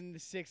 Wow, So in the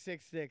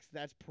 666,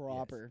 that's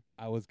proper.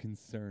 Yes, I was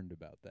concerned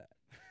about that.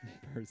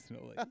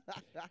 personally.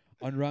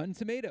 On Rotten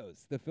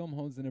Tomatoes, the film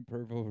holds an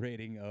approval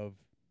rating of,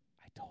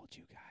 I told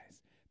you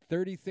guys,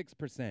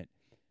 36%.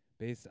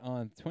 Based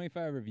on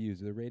 25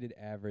 reviews with a rated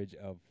average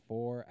of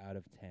 4 out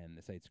of 10.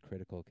 The site's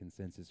critical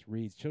consensus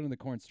reads, Children of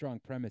the Corn's strong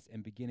premise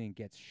and beginning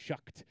gets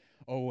shucked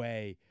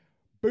away.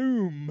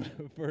 Boom!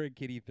 For a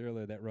kiddie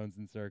thriller that runs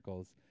in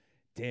circles.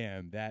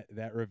 Damn,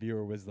 that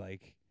reviewer was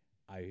like,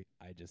 I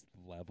just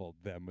leveled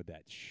them with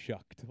that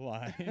shucked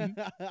line.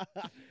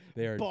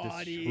 They are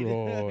Bodied.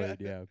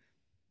 destroyed,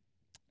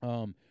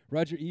 yeah.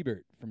 Roger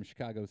Ebert from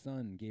Chicago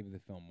Sun gave the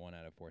film 1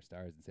 out of 4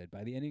 stars and said,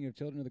 by the ending of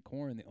Children of the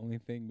Corn, the only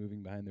thing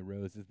moving behind the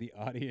rows is the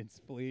audience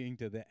fleeing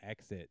to the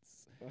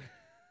exits.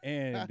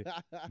 And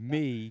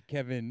me,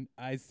 Kevin,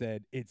 I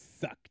said, it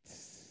sucked.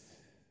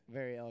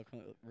 Very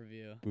eloquent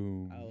review.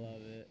 Boom. I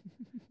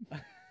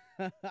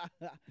love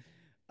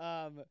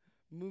it.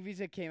 Movies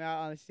that came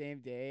out on the same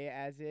day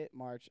as it,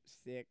 March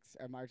 6th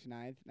or March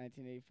 9th,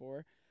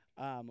 1984,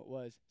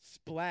 was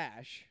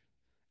Splash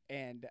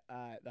and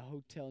The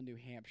Hotel New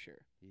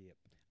Hampshire. Yep.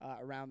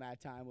 Around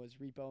that time was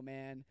Repo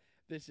Man.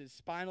 This is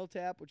Spinal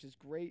Tap, which is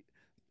great.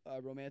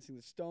 Romancing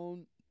the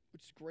Stone,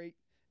 which is great.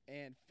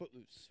 And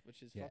Footloose,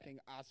 which is fucking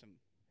awesome.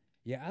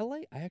 Yeah,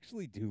 I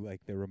actually do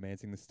like the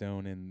Romancing the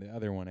Stone and the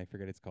other one, I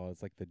forget it's called.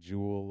 It's like the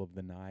Jewel of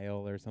the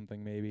Nile or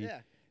something maybe. Yeah.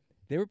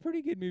 They were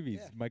pretty good movies.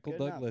 Yeah, Michael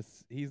good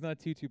Douglas, he's not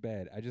too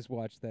bad. I just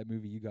watched that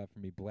movie you got for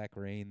me, Black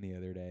Rain, the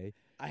other day.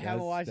 I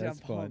haven't watched it. I'm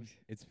fun. pumped.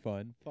 It's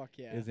fun. Fuck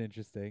yeah. It's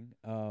interesting.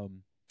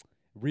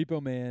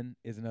 Repo Man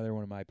is another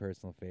one of my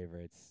personal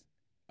favorites.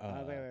 I don't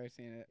think I've ever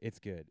seen it. It's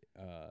good.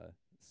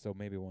 So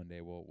maybe one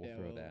day we'll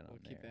throw that on we'll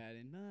there. keep that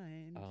in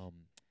mind.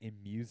 In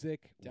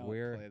music, Don't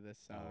where play this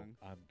song.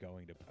 I'm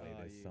going to play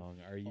this you song.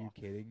 Are you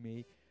kidding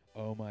me?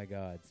 Oh my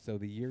God! So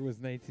the year was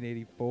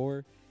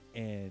 1984,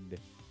 and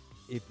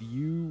if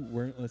you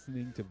weren't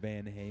listening to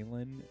Van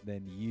Halen,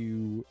 then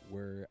you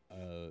were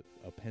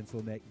a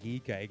pencil neck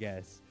geek, I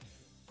guess.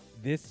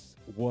 This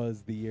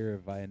was the year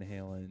of Van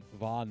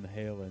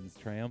Halen's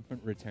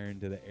triumphant return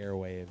to the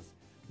airwaves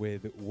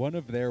with one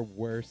of their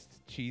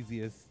worst,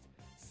 cheesiest,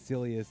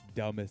 silliest,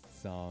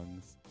 dumbest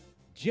songs,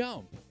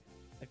 Jump.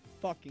 I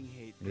fucking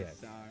hate this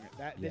song.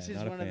 This is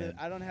one of the.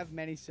 I don't have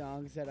many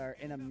songs that are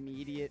an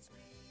immediate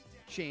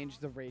change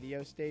the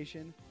radio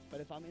station,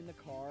 but if I'm in the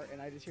car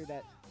and I just hear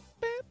that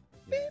beep,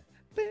 beep,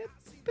 beep,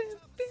 beep,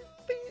 beep,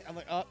 beep, I'm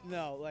like, oh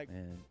no, like.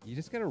 Man, you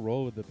just gotta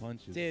roll with the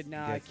punches. Dude,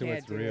 no, I Get to can't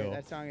what's do real. it.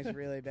 That song is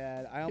really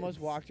bad. I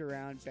almost walked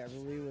around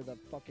Beverly with a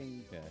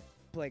fucking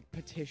like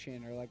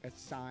petition or like a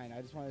sign.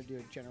 I just wanted to do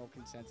a general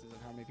consensus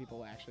of how many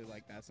people actually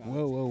like that song.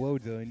 Whoa,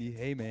 Dylan!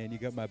 Hey, man, you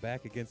got my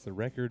back against the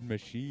record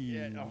machine.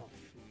 Yeah, no.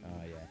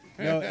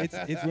 Yeah. No, it's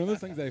one of those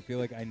things I feel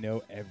like I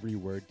know every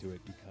word to it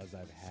because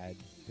I've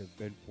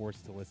been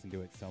forced to listen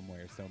to it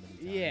somewhere so many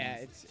times.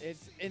 Yeah,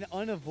 it's an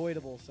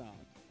unavoidable song.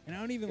 And I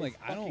don't even it's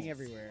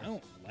everywhere. I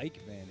don't like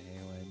Van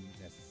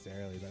Halen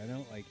necessarily, but I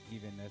don't like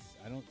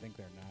I don't think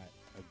they're not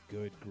a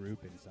good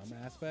group in some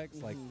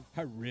aspects. Like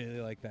I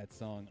really like that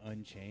song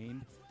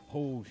Unchained.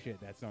 Oh shit,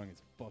 that song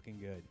is fucking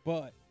good.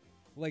 But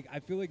like I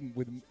feel like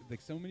with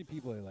like so many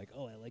people are like,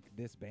 "Oh, I like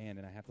this band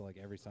and I have to like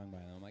every song by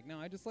them." I'm like, "No,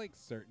 I just like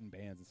certain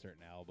bands and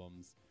certain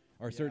albums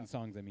or certain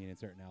songs I mean and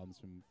certain albums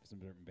from some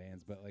certain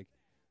bands." But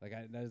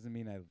that doesn't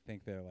mean I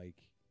think they're like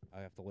I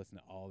have to listen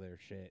to all their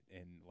shit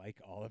and like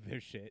all of their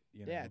shit,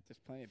 you know. Yeah, there's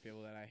plenty of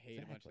people that I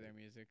hate a bunch of their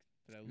music,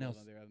 but I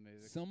love their other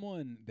music.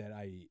 Someone that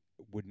I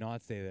would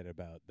not say that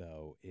about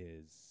though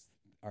is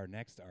our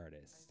next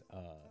artist,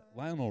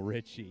 Lionel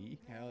Richie.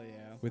 Hell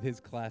yeah. With his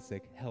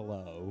classic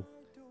Hello.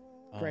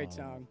 Great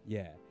song.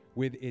 Yeah.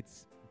 With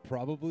it's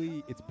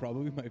probably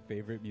my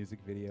favorite music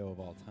video of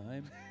all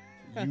time.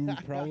 You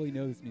probably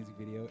know this music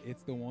video.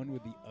 It's the one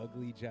with the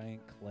ugly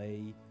giant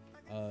clay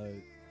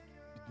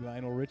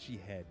Lionel Richie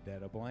head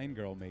that a blind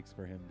girl makes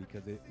for him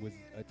because it was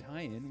a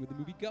tie-in with the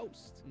movie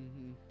Ghost.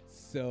 Mm-hmm.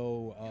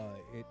 So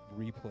it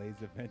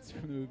replays events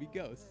from the movie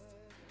Ghost.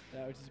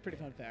 Which is a pretty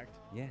fun fact.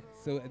 Yeah.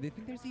 So I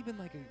think there's even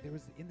there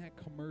was in that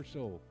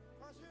commercial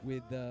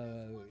with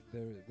the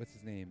what's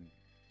his name?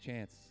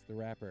 Chance, the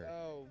rapper.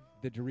 Oh.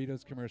 The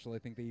Doritos commercial, I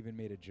think they even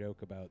made a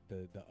joke about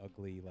the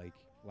ugly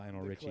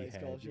Lionel Richie clay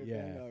head. sculpture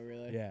thing? Oh,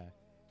 really? Yeah.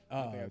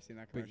 I don't think I've seen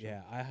that commercial. But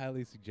yeah, I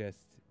highly suggest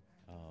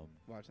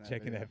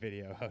checking that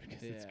video out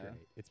because it's great.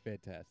 It's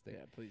fantastic.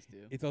 Yeah, please do.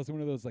 It's also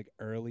one of those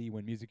early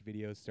when music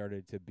videos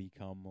started to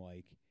become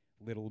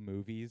little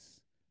movies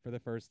for the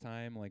first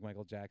time. Like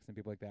Michael Jackson,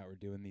 people like that were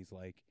doing these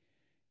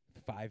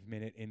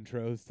 5-minute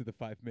intros to the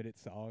 5-minute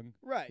song.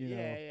 Right. You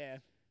know? Yeah.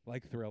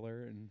 Like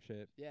Thriller and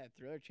shit. Yeah,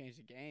 Thriller changed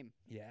the game.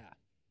 Yeah.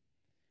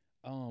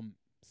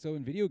 So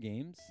in video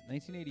games,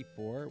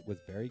 1984 was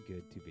very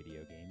good to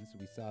video games.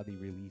 We saw the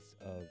release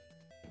of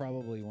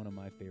probably one of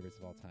my favorites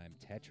of all time,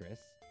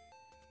 Tetris,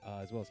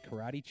 as well as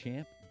Karate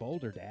Champ,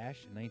 Boulder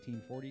Dash, in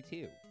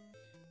 1942.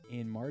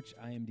 In March,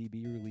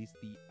 IMDb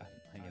released the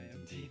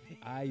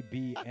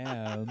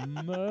IBM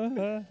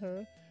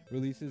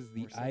releases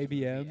the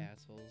IBM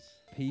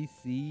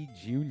PC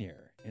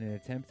Junior in an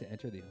attempt to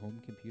enter the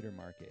home computer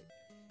market.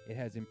 It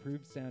has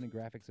improved sound and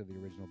graphics of the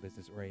original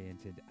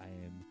business-oriented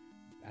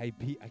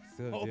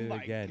Oh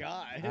my God.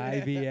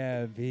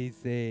 IBM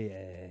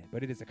PC,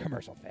 but it is a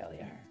commercial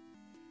failure.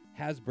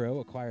 Hasbro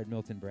acquired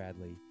Milton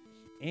Bradley,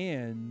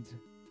 and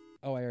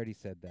I already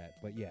said that,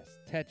 but yes,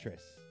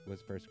 Tetris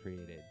was first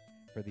created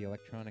for the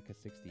Electronica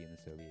 60 in the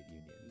Soviet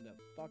Union. The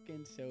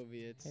fucking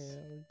Soviets.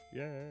 Hell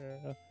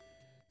yeah.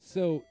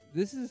 So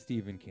this is a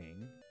Stephen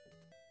King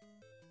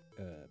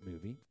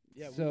movie.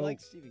 Yeah, so, we like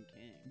Stephen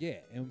King. Yeah,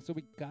 and so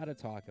we gotta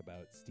talk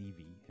about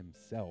Stevie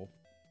himself.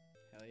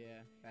 Hell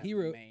yeah. He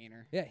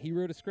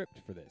wrote a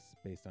script for this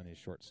based on his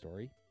short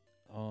story.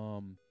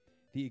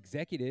 The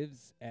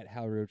executives at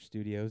Hal Roach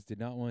Studios did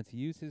not want to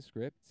use his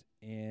script,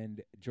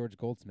 and George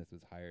Goldsmith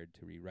was hired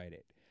to rewrite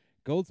it.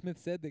 Goldsmith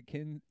said that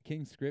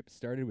King's script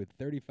started with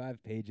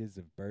 35 pages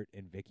of Bert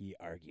and Vicky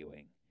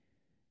arguing,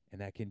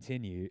 and that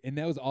continued, and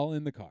that was all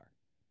in the car.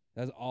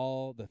 That was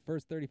all the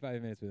first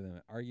 35 minutes with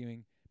them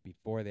arguing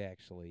before they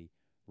actually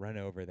run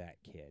over that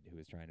kid who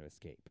was trying to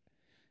escape.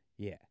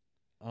 Yeah.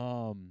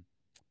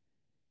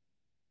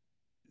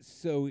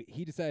 So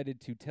he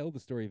decided to tell the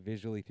story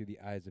visually through the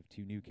eyes of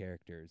two new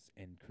characters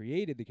and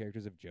created the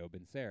characters of Job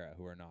and Sarah,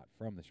 who are not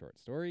from the short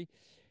story.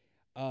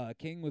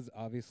 King was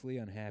obviously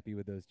unhappy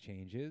with those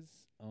changes,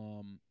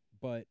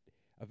 but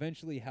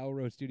eventually Hal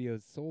Roach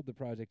Studios sold the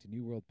project to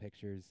New World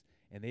Pictures,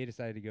 and they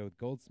decided to go with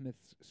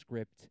Goldsmith's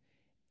script,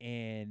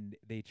 and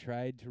they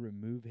tried to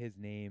remove his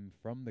name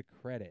from the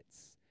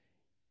credits,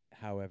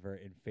 however,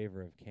 in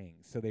favor of King.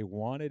 So they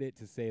wanted it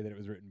to say that it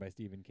was written by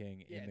Stephen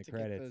King in the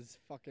credits. Get those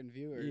fucking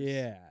viewers.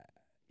 Yeah,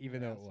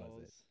 even though it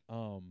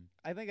wasn't.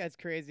 I think that's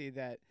crazy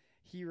that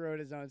he wrote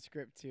his own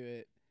script to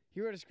it.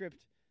 He wrote a script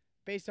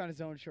based on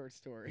his own short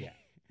story.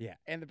 Yeah.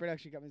 And the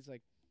production company's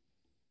like,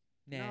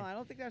 nah, no, I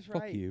don't think that's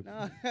fuck right. You.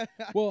 No.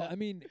 Well, I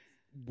mean,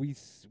 we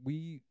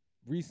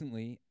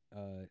recently,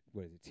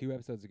 2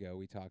 episodes ago,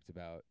 we talked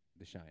about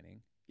The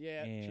Shining.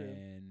 Yeah, true.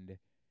 And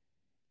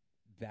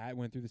that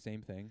went through the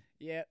same thing.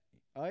 Yeah.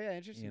 Oh, yeah,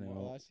 interesting. You know, a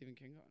lot of Stephen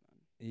King going on.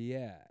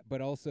 Yeah,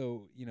 but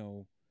also,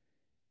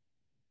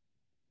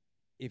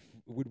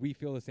 would we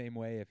feel the same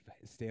way if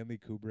Stanley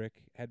Kubrick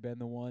had been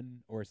the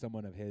one, or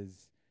someone of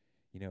his,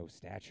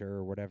 stature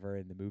or whatever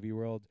in the movie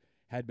world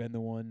had been the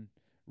one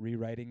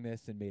rewriting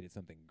this and made it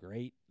something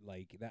great?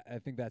 Like that, I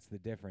think that's the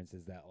difference.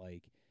 Is that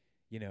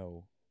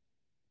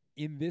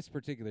in this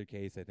particular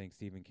case, I think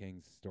Stephen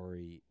King's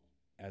story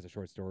as a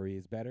short story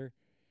is better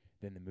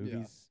than the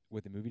movies.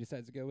 What the movie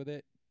decides to go with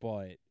it,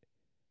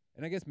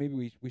 and I guess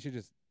maybe we should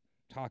just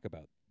talk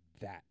about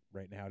that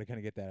right now to kind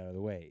of get that out of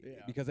the way. Yeah.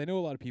 Because I know a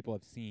lot of people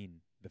have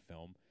seen the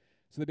film.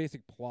 So the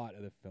basic plot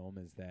of the film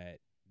is that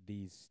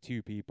these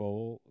two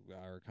people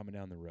are coming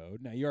down the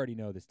road. Now, you already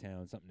know this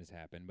town, something has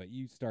happened, but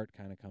you start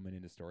kind of coming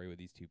into story with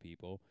these two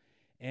people.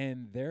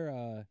 And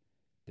they're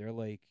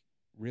like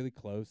really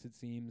close, it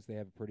seems. They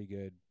have a pretty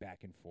good back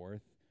and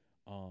forth.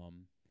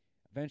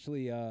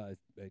 Eventually, a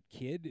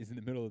kid is in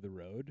the middle of the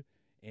road,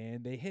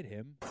 and they hit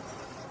him.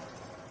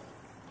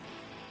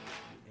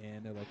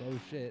 And they're like, oh,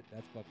 shit,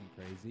 that's fucking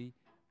crazy.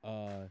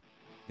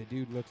 The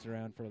dude looks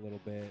around for a little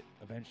bit.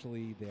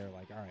 Eventually, they're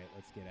like, all right,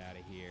 let's get out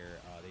of here.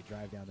 They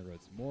drive down the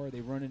road some more. They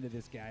run into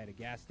this guy at a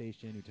gas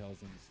station who tells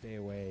them to stay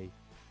away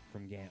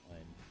from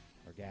Gatlin,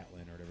 or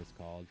whatever it's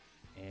called.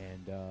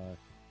 And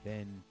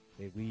then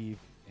they leave,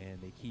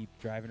 and they keep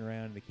driving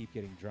around, and they keep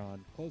getting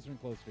drawn closer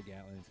and closer to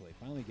Gatlin until they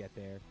finally get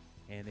there.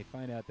 And they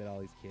find out that all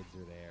these kids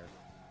are there.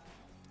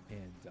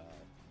 And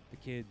the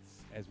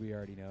kids, as we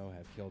already know,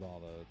 have killed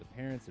all the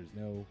parents. There's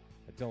no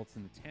adults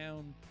in the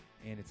town,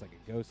 and it's like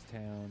a ghost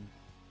town.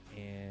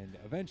 And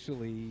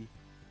eventually,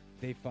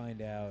 they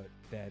find out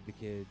that the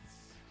kids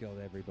killed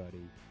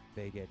everybody.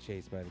 They get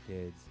chased by the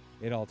kids.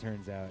 It all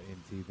turns out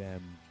into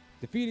them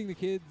defeating the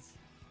kids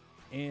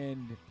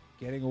and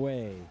getting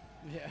away.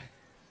 Yeah.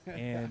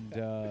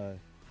 And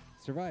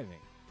surviving,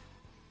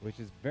 which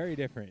is very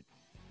different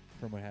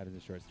from what happens in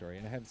the short story.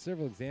 And I have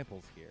several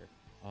examples here.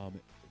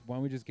 Why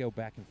don't we just go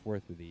back and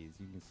forth with these?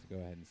 You can go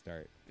ahead and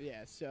start.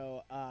 Yeah,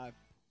 so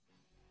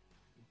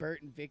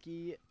Bert and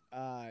Vicky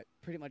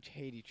pretty much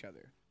hate each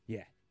other.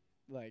 Yeah.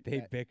 Like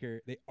they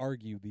bicker, they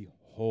argue the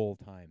whole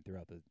time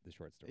throughout the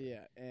short story.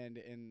 Yeah, and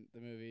in the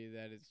movie,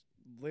 that is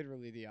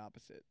literally the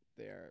opposite.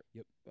 They are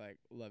like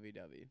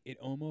lovey-dovey. It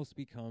almost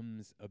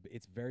becomes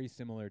it's very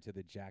similar to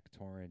the Jack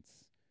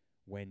Torrance,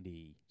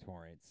 Wendy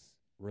Torrance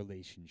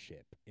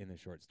relationship in the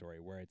short story,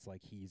 where it's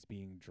like he's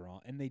being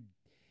drawn, and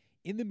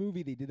in the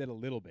movie they did that a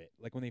little bit.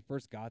 Like when they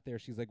first got there,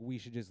 she's like, we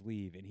should just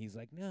leave, and he's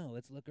like, no,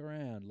 let's look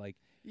around. Like,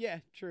 yeah,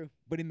 true.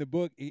 But in the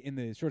book, in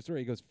the short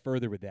story, it goes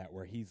further with that,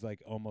 where he's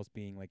like almost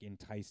being like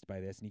enticed by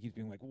this, and he keeps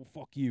being like, well,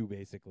 fuck you,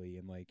 basically,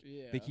 and like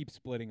they keep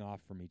splitting off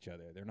from each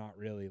other. They're not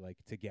really like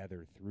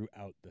together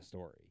throughout the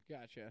story.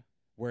 Gotcha.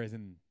 Whereas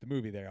in the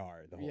movie they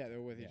are the whole time.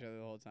 They're with each other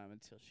the whole time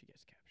until she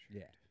gets captured.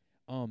 Yeah.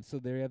 So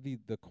they have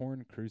the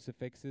corn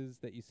crucifixes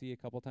that you see a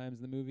couple times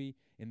in the movie.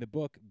 In the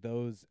book,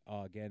 those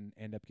again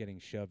end up getting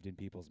shoved in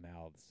people's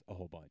mouths a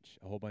whole bunch.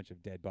 A whole bunch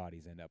of dead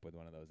bodies end up with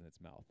one of those in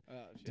its mouth.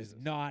 Oh, Does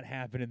not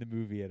happen in the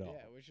movie at all.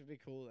 Yeah, which would be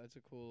cool. That's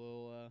a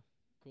cool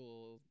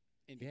little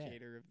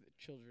indicator of the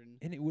children.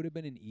 And it would have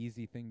been an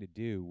easy thing to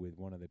do with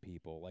one of the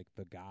people, like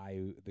the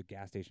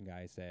gas station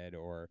guy said,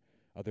 or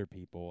other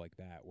people like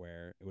that,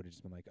 where it would have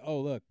just been like, oh,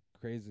 look,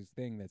 craziest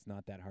thing that's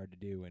not that hard to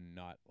do and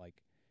not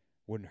like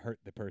wouldn't hurt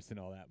the person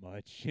all that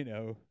much, you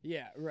know?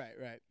 Yeah,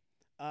 right.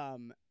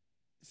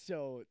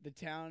 So the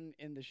town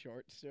in the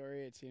short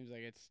story, it seems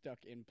like it's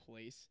stuck in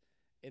place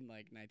in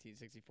like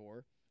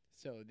 1964.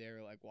 So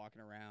they're like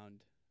walking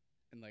around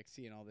and like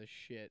seeing all this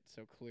shit.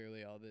 So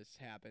clearly all this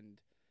happened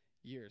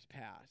years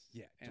past.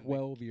 Yeah, and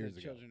 12 like, years the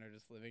ago. children are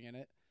just living in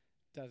it.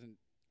 Doesn't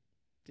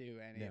do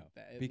any of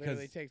that. It because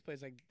literally takes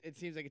place like it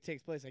seems like it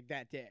takes place like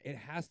that day. it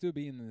has to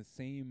be in the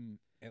same,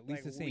 at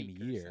least Like the same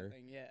week or year.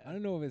 something, yeah. I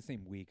don't know if it's the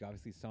same week.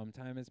 Obviously, some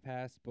time has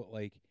passed, but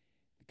like,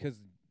 because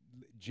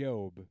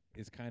Job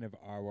is kind of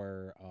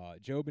our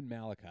Job and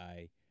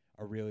Malachi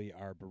are really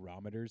our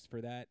barometers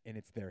for that, and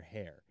it's their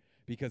hair.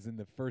 Because in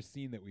the first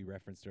scene that we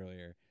referenced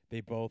earlier,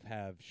 they both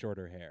have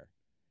shorter hair,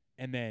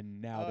 and then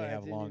now they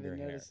have longer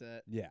hair.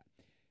 That. Yeah.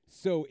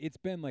 So it's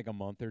been like a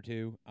month or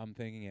two, I'm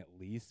thinking at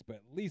least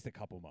a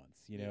couple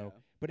months, you know.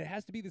 Yeah. But it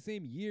has to be the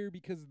same year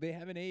because they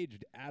haven't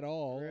aged at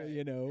all, Right.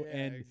 you know. Yeah,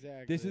 and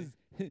exactly. this is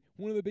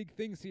one of the big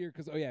things here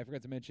because, I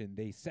forgot to mention,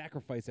 they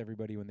sacrifice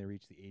everybody when they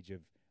reach the age of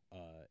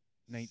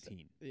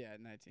 19. 19.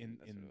 That's what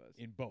it was.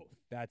 In both.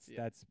 That's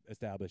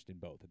established in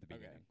both at the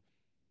Okay.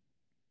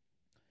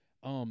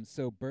 beginning.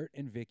 So Bert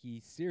and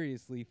Vicky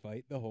seriously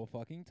fight the whole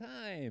fucking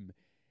time.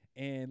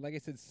 And like I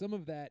said, some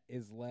of that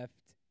is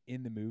left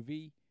in the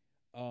movie.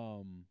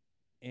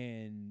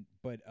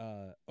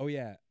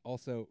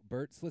 Also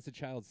Bert slits a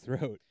child's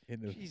throat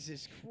in the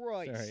Jesus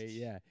Christ. Sorry,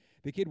 yeah.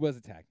 The kid was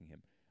attacking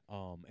him.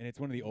 And it's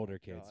one of the older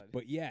kids. God.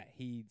 But yeah,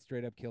 he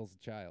straight up kills the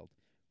child.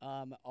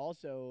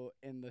 Also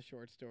in the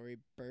short story,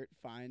 Bert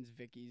finds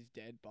Vicky's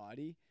dead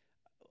body.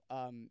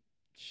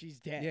 She's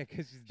dead. Yeah,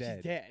 'cause she's dead.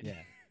 She's dead.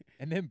 Yeah.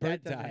 And then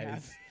Bert That doesn't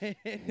dies.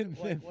 happen.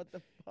 Like, what the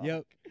fuck?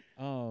 Yep.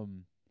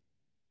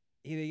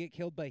 They get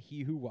killed by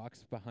He Who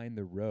Walks Behind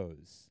the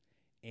Rose.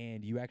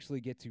 And you actually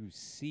get to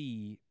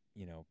see,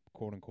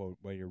 quote unquote,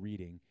 what you're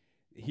reading.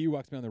 He Who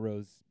Walks Behind the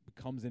Rose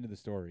comes into the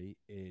story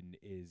and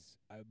is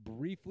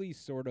briefly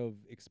sort of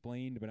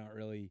explained, but not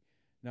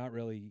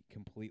really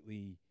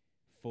completely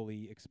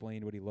fully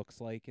explained what he looks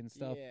like and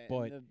stuff. Yeah,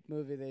 but in the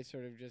movie they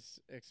sort of just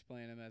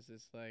explain him as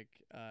this like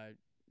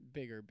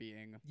bigger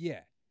being.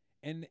 yeah.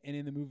 And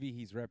in the movie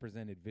he's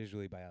represented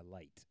visually by a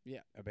light.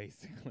 Yeah.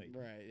 Basically.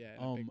 Right, yeah,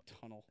 in a big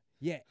tunnel.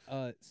 Yeah,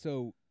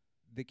 so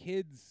the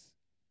kids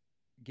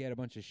get a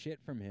bunch of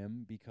shit from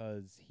him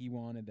because he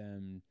wanted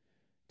them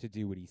to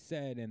do what he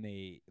said, and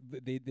they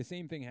the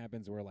same thing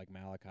happens where like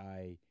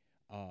Malachi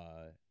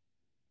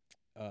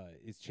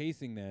is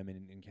chasing them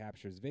and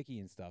captures Vicky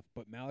and stuff,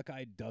 but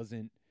Malachi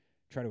doesn't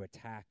try to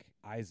attack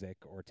Isaac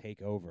or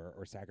take over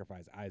or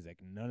sacrifice Isaac.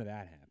 None of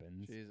that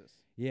happens. Jesus.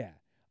 Yeah.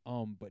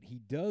 But he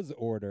does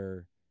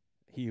order,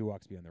 He Who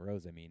Walks Beyond the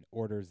Rose,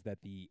 orders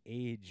that the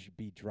age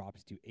be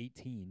dropped to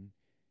 18,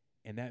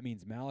 and that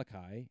means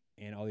Malachi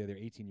and all the other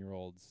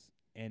 18-year-olds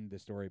end the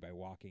story by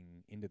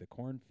walking into the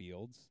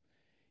cornfields.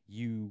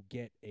 You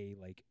get a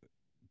like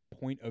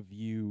point of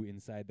view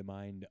inside the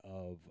mind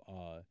of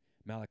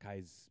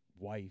Malachi's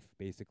wife,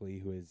 basically,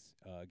 who has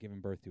given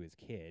birth to his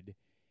kid.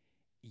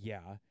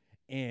 Yeah,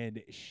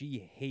 and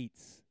she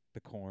hates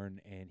the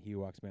corn and He Who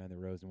Walks Behind the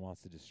Rose and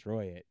wants to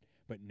destroy it,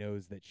 but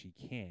knows that she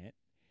can't.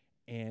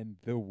 And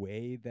the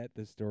way that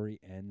the story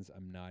ends,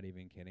 I'm not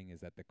even kidding,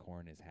 is that the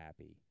corn is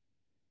happy.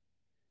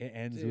 It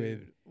ends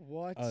with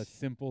what? A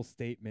simple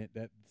statement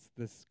that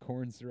this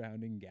corn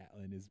surrounding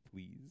Gatlin is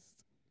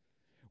pleased.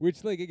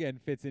 Which, like, again,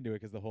 fits into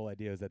it because the whole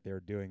idea is that they're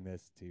doing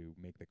this to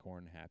make the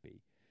corn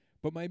happy.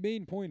 But my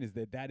main point is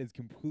that is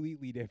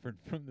completely different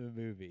from the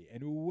movie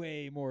and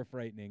way more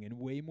frightening and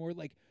way more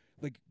like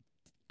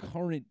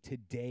current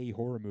today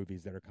horror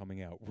movies that are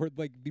coming out where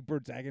like the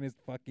protagonist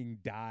fucking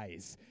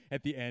dies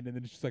at the end and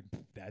then it's just like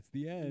that's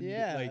the end.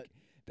 Yeah. Like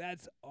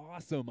that's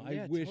awesome.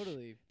 Yeah, I wish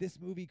totally. this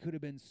movie could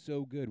have been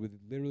so good with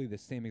literally the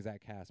same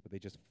exact cast, but they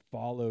just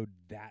followed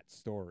that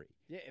story.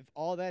 Yeah, if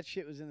all that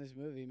shit was in this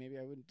movie, maybe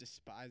I wouldn't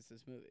despise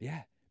this movie.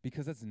 Yeah,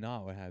 because that's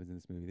not what happens in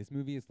this movie. This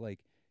movie is like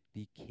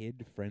the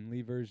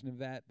kid-friendly version of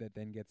that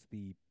then gets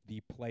the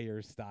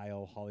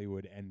player-style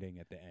Hollywood ending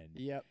at the end.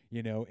 Yep.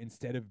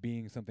 Instead of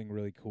being something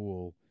really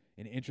cool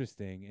and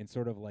interesting and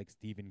sort of like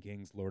Stephen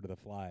King's Lord of the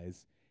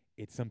Flies,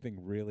 it's something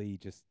really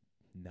just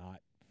not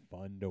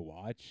fun to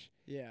watch.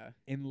 Yeah.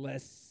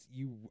 Unless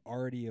you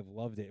already have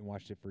loved it and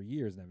watched it for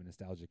years and have a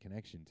nostalgic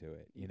connection to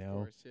it, Of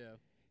course,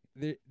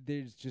 yeah.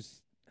 There's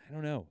just, I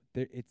don't know.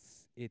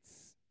 It's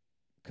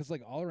because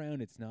like all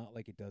around it's not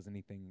like it does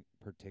anything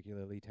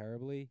particularly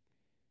terribly.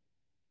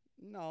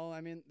 No, I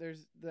mean,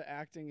 the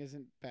acting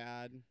isn't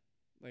bad.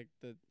 Like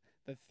the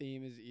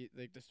theme is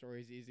like the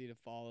story's easy to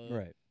follow.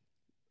 Right.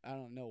 I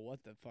don't know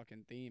what the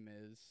fucking theme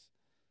is.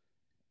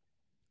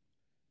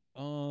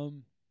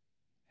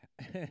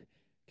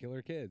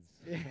 Killer kids.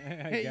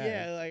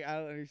 Yeah, like I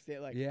don't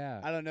understand. Like, yeah,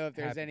 I don't know if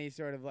there's any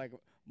sort of like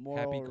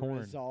moral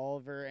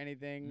resolve or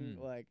anything.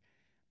 Like,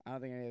 I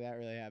don't think any of that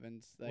really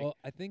happens. Like, well,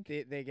 I think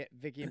they get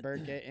Vicky and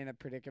Bert get in a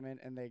predicament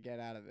and they get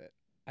out of it.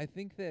 I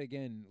think that,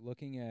 again,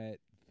 looking at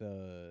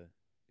the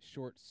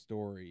short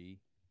story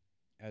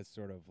as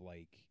sort of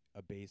like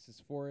a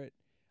basis for it,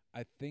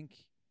 I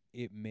think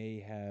it may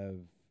have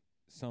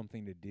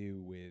something to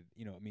do with,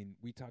 I mean,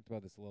 we talked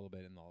about this a little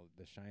bit in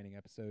the Shining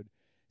episode,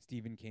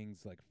 Stephen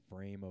King's like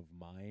frame of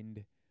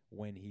mind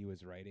when he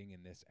was writing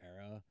in this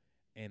era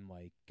and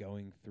like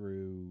going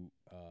through,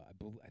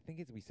 I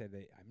think we said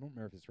that, I don't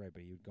remember if it's right,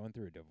 but he was going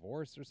through a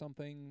divorce or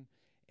something.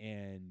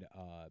 And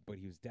but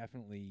he was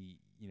definitely,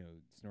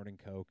 snorting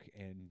coke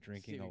and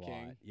drinking Stephen a lot.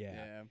 King.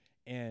 Yeah.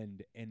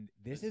 And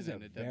this is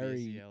Listening a to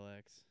very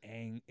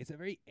WCLX. it's a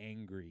very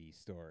angry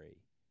story.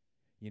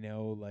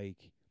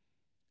 Like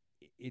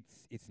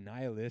it's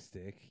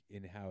nihilistic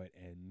in how it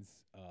ends.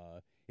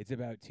 It's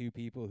about two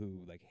people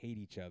who like hate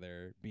each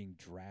other being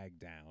dragged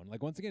down.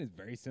 Like, once again, it's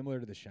very similar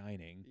to The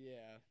Shining.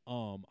 Yeah.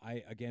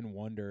 I again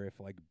wonder if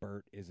like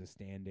Bert is a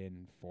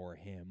stand-in for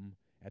him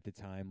at the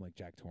time, like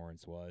Jack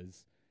Torrance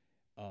was.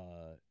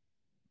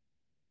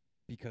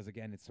 Because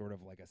again, it's sort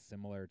of like a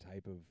similar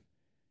type of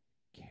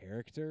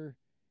character.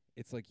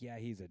 It's like, yeah,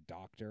 he's a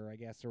doctor, I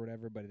guess, or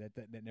whatever, but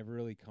that never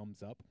really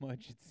comes up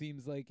much, it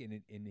seems like,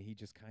 and he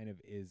just kind of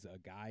is a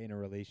guy in a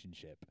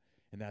relationship,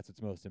 and that's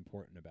what's most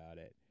important about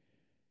it.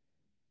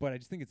 But I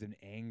just think it's an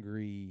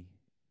angry,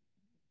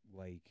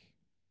 like,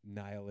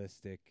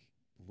 nihilistic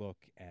look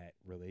at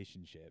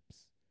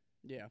relationships.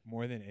 Yeah.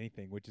 More than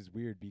anything, which is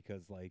weird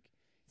because, like,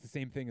 it's the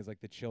same thing as,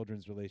 like, the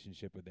children's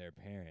relationship with their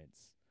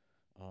parents.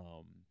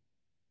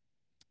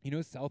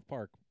 South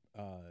Park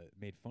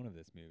made fun of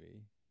this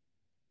movie.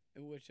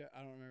 Which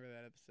I don't remember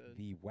that episode.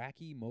 The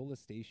Wacky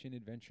Molestation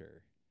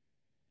Adventure.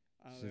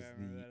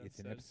 It's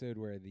an episode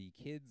where the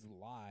kids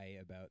lie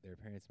about their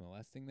parents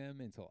molesting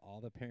them until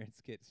all the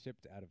parents get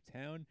shipped out of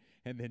town,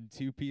 and then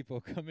two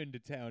people come into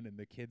town, and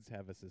the kids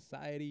have a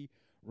society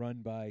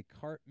run by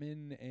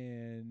Cartman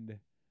and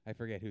I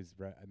forget who's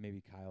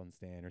maybe Kyle and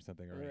Stan or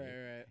something.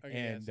 Right. Okay,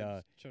 and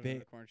Children of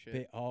the Corn shit.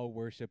 They all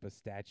worship a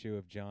statue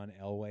of John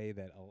Elway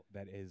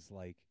that is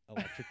like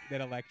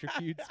that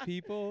electrocutes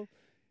people.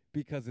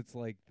 Because it's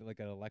like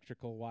an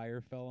electrical wire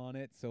fell on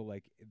it, so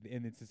like,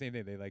 and it's the same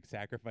thing. They like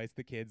sacrifice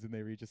the kids when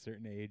they reach a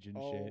certain age and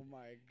shit. Oh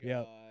my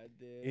god,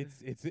 dude!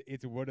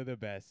 It's one of the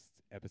best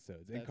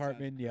episodes. That and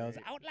Cartman yells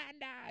great.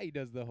 "Outlander!" He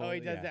does the whole. Oh,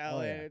 he does the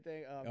Outlander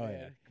thing. Oh man,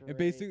 yeah. great.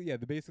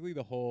 And basically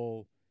the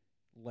whole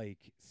like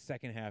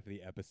second half of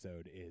the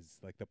episode is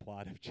like the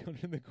plot of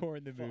Children of the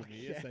Corn, the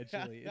movie. Yeah.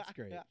 Essentially, it's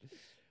great.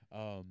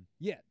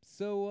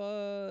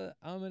 So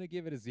I'm gonna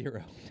give it a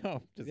 0.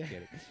 No, just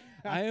kidding.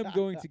 I am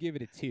going to give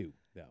it a 2,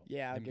 though.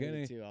 Yeah, I'm gonna give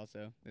it a 2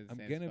 also.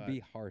 I'm gonna be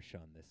harsh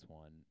on this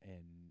one,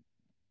 and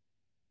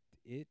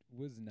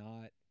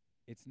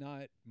it's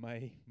not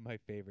my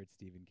favorite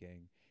Stephen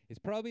King. It's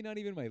probably not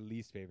even my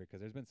least favorite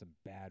because there's been some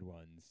bad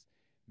ones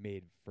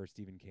made for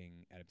Stephen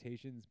King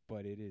adaptations,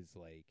 but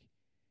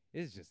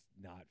it's just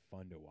not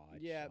fun to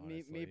watch. Yeah,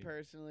 honestly. me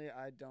personally,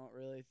 I don't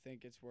really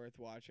think it's worth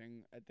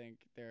watching. I think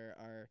there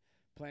are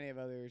plenty of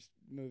other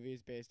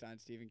movies based on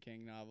Stephen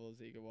King novels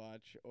that you could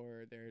watch,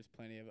 or there's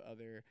plenty of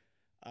other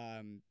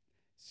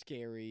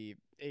scary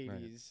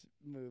 80s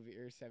movie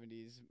or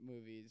 70s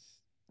movies.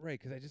 Right,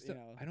 because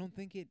I don't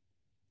think it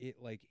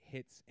like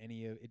hits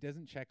it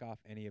doesn't check off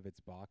any of its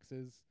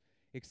boxes,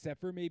 except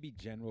for maybe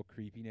general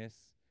creepiness.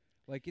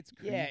 Like, it's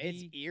creepy. Yeah,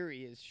 it's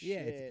eerie as shit. Yeah,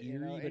 it's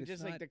eerie, but and it's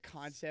just not like the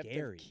concept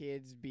scary. of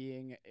kids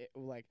being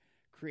like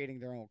creating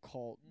their own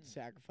cult,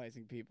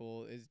 sacrificing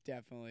people is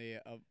definitely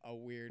a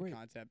weird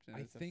concept, and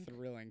it's a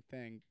thrilling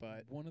thing.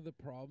 But one of the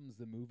problems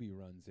the movie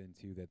runs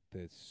into that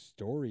the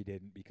story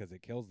didn't, because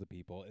it kills the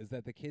people, is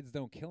that the kids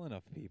don't kill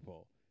enough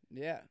people.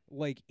 Yeah.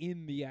 Like,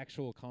 in the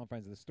actual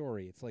confines of the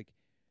story, it's like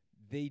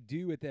they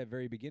do at that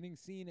very beginning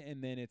scene,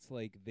 and then it's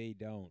like they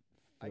don't.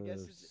 I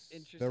guess it's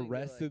interesting. The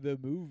rest of the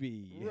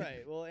movie.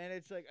 Right. Well, and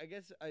it's like, I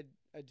guess I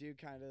do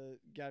kind of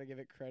got to give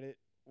it credit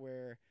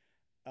where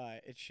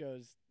it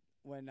shows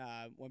when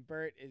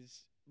Bert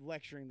is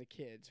lecturing the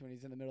kids when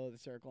he's in the middle of the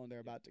circle and they're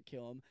about to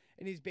kill him,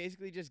 and he's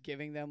basically just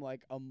giving them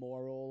like a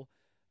moral,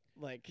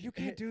 like, you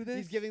can't do this.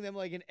 He's giving them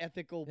like an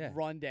ethical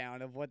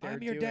rundown of what they're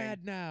doing. I'm your dad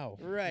now.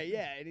 Right.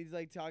 Yeah. And he's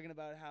like talking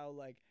about how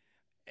like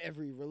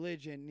every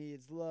religion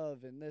needs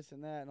love and this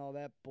and that and all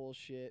that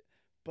bullshit.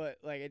 But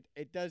like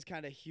it does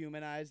kind of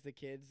humanize the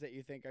kids that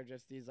you think are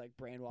just these like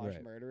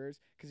brainwashed murderers,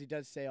 because he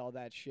does say all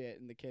that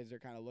shit, and the kids are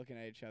kind of looking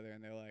at each other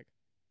and they're like,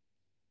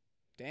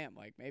 damn,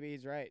 like maybe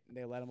he's right. And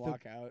they let him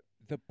walk out.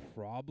 The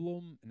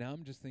problem, now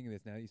I'm just thinking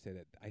this, now that you say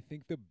that, I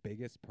think the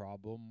biggest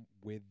problem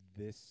with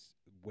this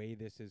way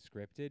this is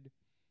scripted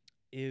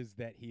is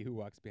that He Who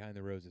Walks Behind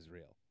the Rose is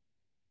real.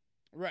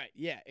 Right,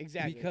 yeah,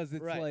 exactly. Because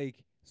it's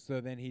like,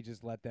 so then he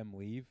just let them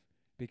leave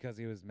because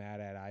he was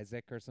mad at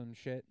Isaac or some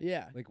shit.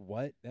 Yeah. Like,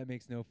 what? That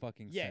makes no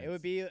fucking sense. Yeah, it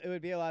would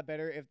be a lot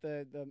better if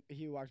the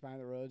He Who Walks Behind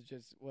the Rose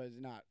just was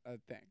not a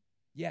thing.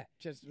 Yeah,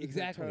 just with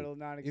exactly. total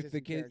non-existent If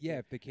the kids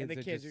and the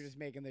are kids are just just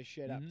making this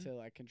shit up to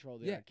like control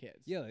the yeah, other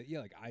kids. Yeah,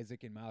 like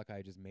Isaac and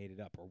Malachi just made it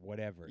up or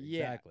whatever.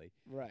 Yeah, exactly.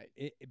 right.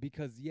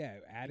 Because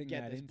adding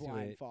get that this into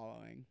blind it,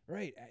 following.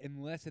 right?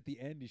 Unless at the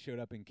end he showed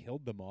up and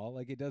killed them all,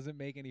 like it doesn't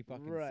make any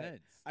fucking Right.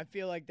 sense. I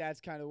feel like that's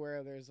kind of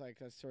where there's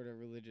like a sort of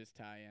religious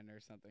tie-in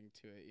or something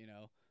to it,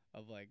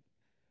 of like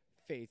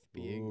faith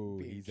being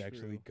he's true,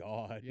 actually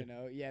God.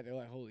 Yeah, they're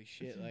like, holy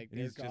shit, like And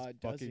their he's just God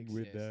does fucking exist.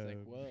 with them.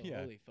 Like, whoa,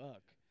 Yeah. holy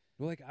fuck.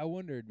 Well, like I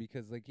wondered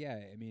because, like,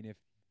 I mean, if it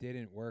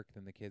didn't work,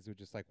 then the kids would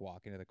just like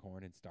walk into the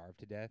corn and starve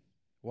to death.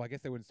 Well, I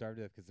guess they wouldn't starve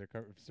to death because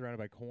they're surrounded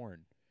by corn.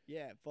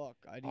 Yeah, fuck.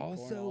 I'd eat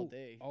corn all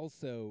day.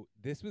 Also,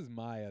 this was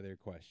my other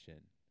question.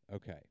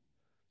 Okay,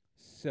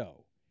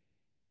 so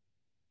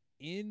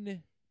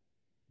in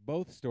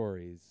both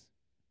stories,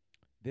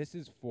 this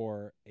is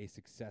for a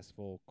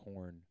successful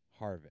corn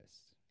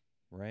harvest,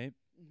 right?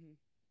 Mm-hmm.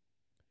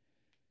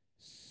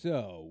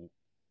 So,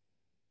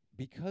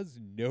 because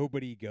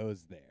nobody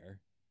goes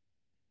there,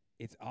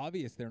 it's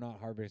obvious they're not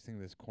harvesting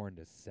this corn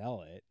to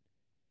sell it.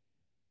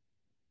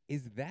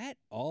 Is that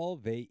all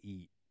they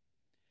eat?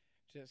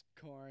 Just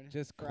corn.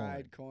 Just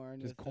fried corn.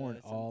 Just with,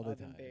 corn some all the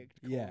time. oven-baked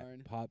Yeah,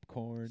 corn.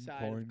 popcorn,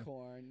 Side of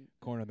corn.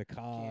 corn on the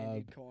cob,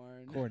 Candied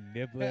corn. corn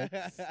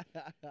niblets,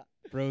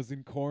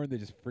 frozen corn. They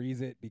just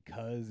freeze it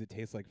because it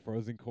tastes like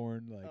frozen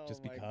corn, like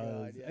just my because.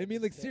 God, yeah, I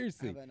mean, just like to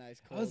seriously, have a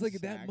nice I was cold like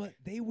snack.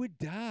 they would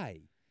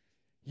die.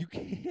 You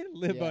can't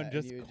live Yeah, on and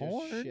just you would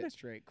corn. Just shit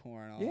straight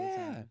corn all the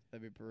time.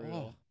 That'd be brutal.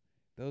 Oh,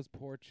 those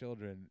poor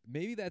children.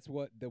 Maybe that's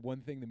what the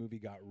one thing the movie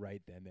got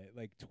right then. That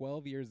like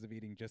 12 years of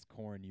eating just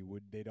corn,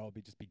 they'd all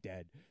just be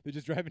dead. They're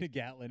just driving to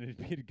Gatlin and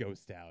it'd be a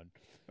ghost town.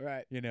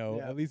 Right. Yeah.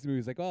 At least the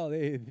movie's like,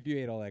 if you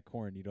ate all that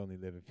corn, you'd only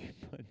live a few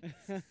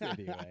months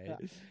anyway.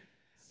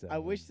 So I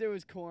wish there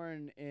was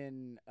corn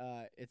in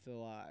It's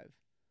Alive.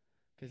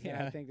 Because then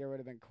I think there would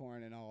have been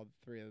corn in all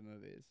three of the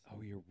movies.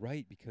 Oh, you're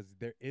right, because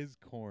there is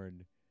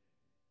corn.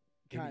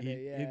 Kind of,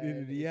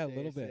 a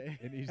little bit.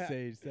 In each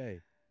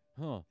say.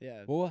 Huh.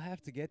 Yeah. Well, we'll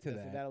have to get to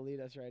that. That'll lead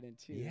us right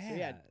into.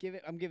 Yeah. So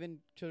I'm giving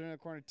Children of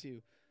the Corn a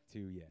 2. 2,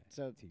 yeah.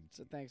 So 2.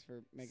 So thanks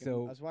for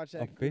making us watch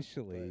that.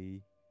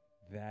 Officially,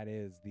 that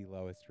is the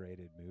lowest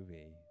rated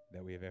movie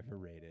that we have ever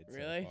rated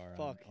really? so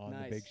far on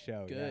nice. the big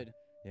show. Good.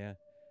 Yeah.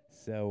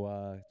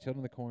 So,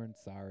 Children of the Corn,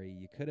 sorry.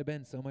 You could have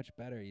been so much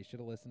better. You should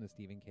have listened to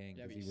Stephen King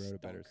because he wrote a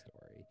better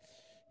story.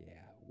 Yeah.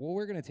 Well,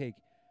 we're going to take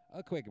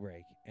a quick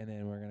break, and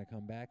then we're going to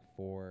come back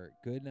for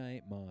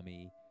Goodnight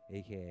Mommy,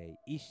 a.k.a.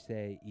 Ish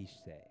Say, Ish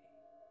Say.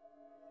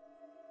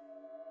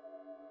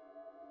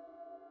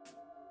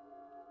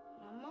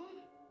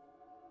 Maman?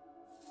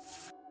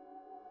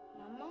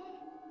 Maman?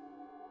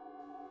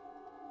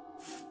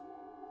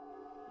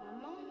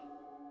 Maman?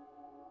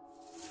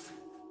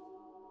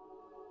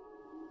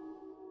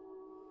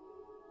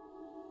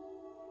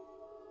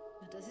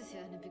 Das ist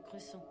ja eine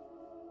Begrüßung.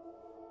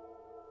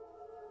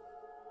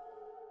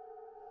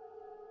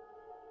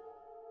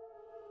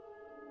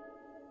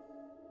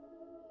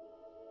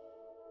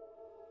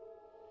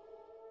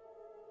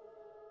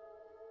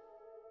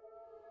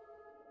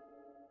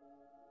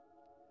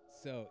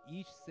 So,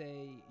 Ish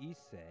Say,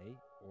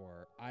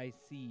 or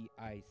IC,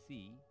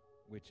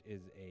 which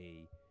is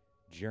a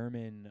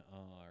German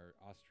or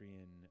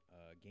Austrian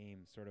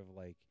game, sort of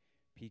like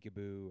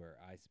Peekaboo or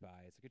I Spy.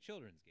 It's like a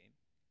children's game.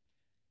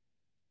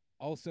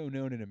 Also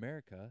known in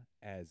America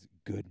as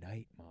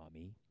Goodnight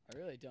Mommy. I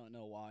really don't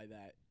know why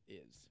that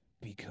is.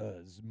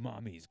 Because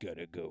Mommy's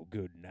gotta go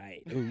good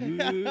night.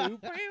 Ooh,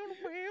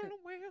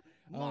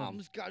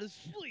 Mom's gotta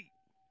sleep.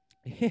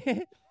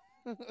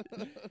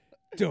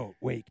 Don't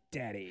wake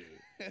Daddy.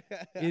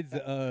 It's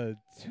a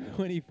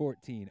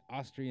 2014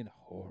 Austrian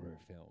horror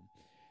film.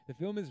 The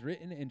film is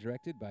written and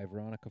directed by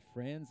Veronica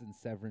Franz and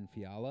Severin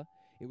Fiala.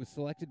 It was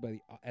selected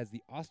as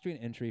the Austrian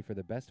entry for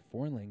the Best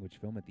Foreign Language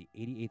Film at the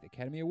 88th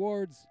Academy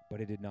Awards, but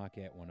it did not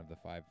get one of the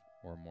 5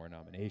 or more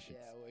nominations.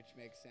 Yeah, which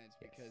makes sense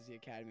because the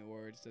Academy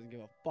Awards doesn't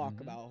give a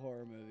fuck about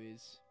horror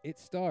movies. It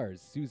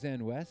stars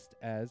Suzanne West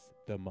as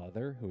the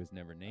mother, who is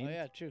never named. Oh,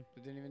 yeah, true.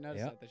 I didn't even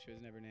notice that she was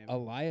never named.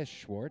 Elias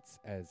Schwartz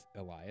as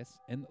Elias,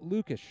 and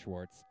Lucas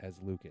Schwartz as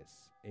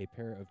Lucas, a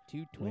pair of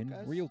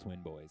real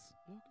twin boys.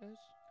 Lucas.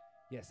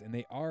 Yes, and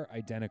they are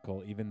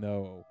identical, even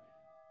though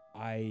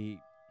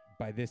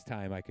by this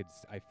time, I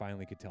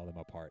finally could tell them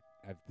apart.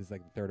 This is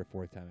like the third or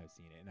fourth time I've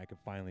seen it, and I could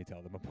finally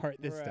tell them apart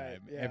this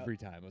time. Yeah. Every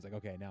time, I was like,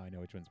 okay, now I know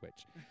which one's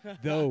which.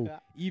 Though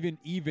even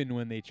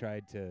when they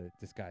tried to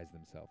disguise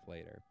themselves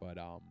later, but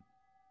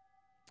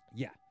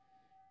yeah.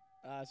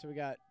 So we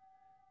got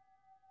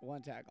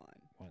one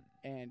tagline,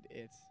 and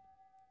it's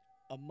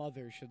a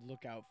mother should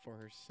look out for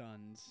her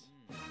sons.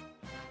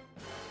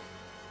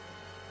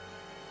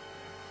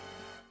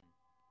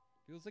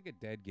 Feels like a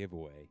dead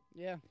giveaway.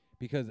 Yeah.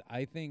 Because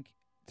I think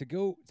to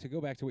go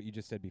back to what you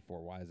just said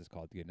before, why is this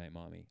called Goodnight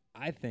Mommy?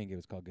 I think it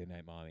was called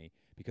Goodnight Mommy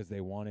because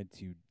they wanted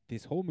to.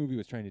 This whole movie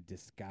was trying to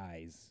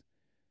disguise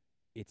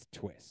its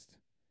twist,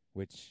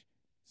 which,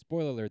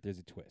 spoiler alert, there's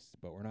a twist,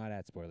 but we're not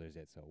at spoilers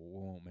yet, so we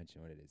won't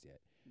mention what it is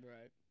yet.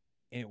 Right.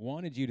 And it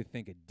wanted you to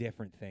think a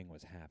different thing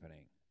was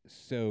happening.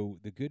 So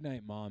the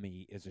Goodnight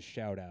Mommy is a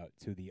shout out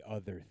to the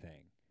other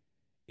thing.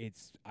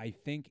 I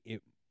think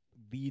it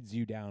leads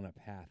you down a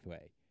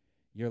pathway.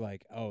 You're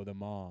like, oh, the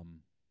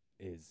mom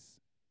is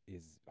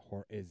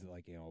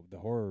like, the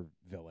horror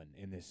villain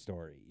in this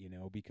story,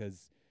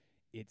 because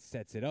it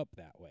sets it up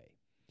that way.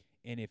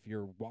 And if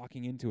you're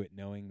walking into it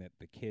knowing that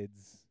the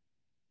kids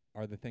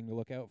are the thing to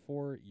look out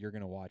for, you're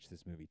going to watch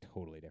this movie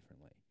totally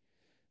differently.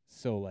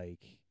 So like,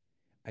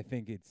 I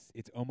think it's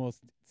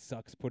almost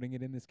sucks putting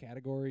it in this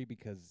category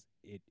because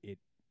it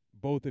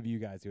both of you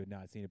guys who had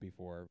not seen it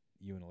before,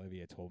 you and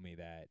Olivia, told me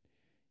that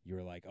you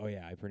were like, oh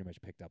yeah, I pretty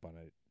much picked up on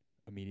it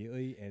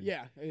immediately. And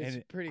yeah,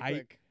 it's pretty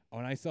quick.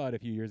 When I saw it a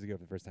few years ago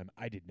for the first time,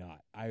 I did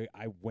not. I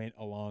went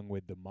along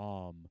with the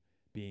mom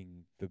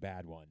being the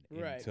bad one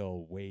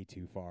until way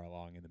too far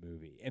along in the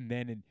movie. And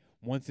then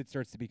once it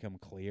starts to become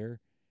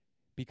clear,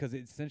 because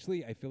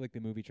essentially I feel like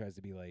the movie tries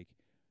to be like,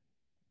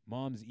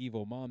 mom's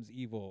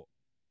evil.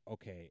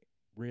 Okay,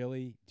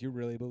 really? Do you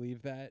really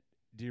believe that?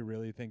 Do you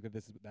really think that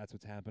that's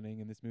what's happening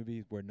in this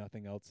movie where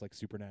nothing else like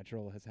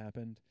supernatural has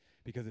happened?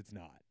 Because it's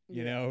not.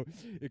 You know?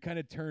 It kind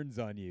of turns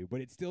on you,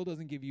 but it still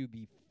doesn't give you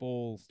the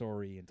full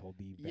story until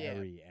the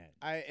very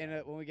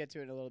end. When we get to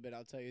it in a little bit,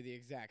 I'll tell you the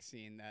exact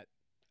scene that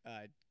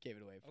gave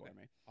it away for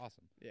me.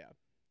 Awesome. Yeah.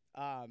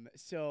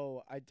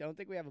 So I don't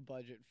think we have a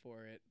budget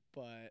for it,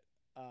 but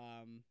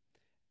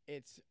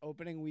it's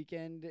opening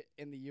weekend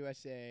in the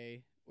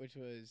USA, which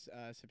was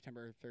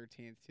September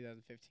 13th,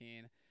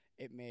 2015.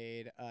 It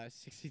made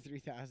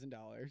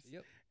 $63,000.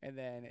 Yep. And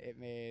then it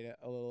made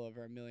a little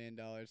over $1 million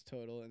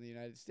total in the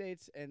United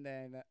States, and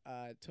then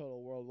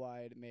total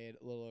worldwide made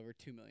a little over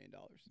 $2 million.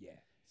 Yeah.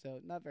 So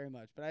not very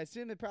much, but I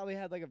assume it probably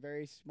had like a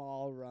very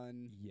small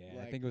run.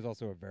 Yeah, I think it was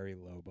also a very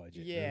low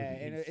budget. Yeah,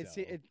 movie, and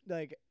it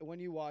like when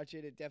you watch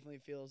it, it definitely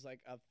feels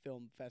like a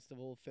film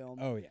festival film.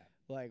 Oh yeah,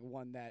 like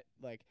one that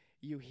like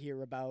you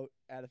hear about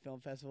at a film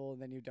festival and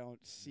then you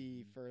don't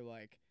see for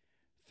like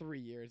 3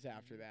 years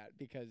after that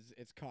because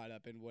it's caught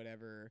up in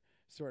whatever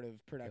sort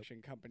of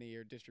production company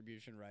or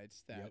distribution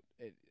rights that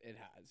it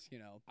has.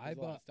 I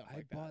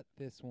bought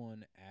this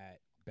one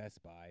at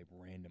Best Buy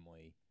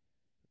randomly.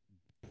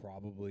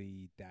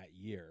 Probably that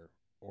year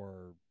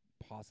or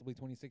possibly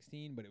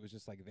 2016, but it was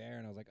just like there,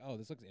 and I was like, oh,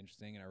 this looks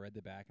interesting, and I read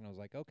the back, and I was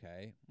like,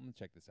 okay, I'm gonna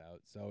check this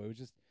out. So it was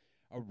just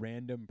a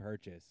random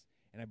purchase,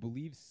 and I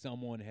believe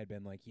someone had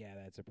been like, yeah,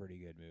 that's a pretty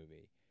good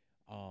movie.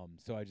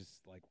 So I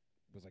just like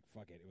was like,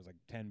 fuck it. It was like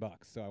 $10,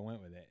 so I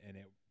went with it, and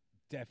it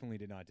definitely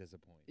did not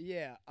disappoint.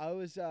 Yeah, I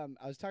was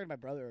talking to my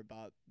brother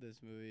about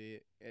this movie.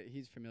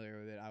 He's familiar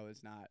with it. I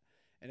was not,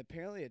 and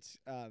apparently it's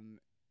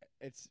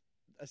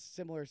a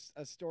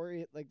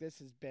story like this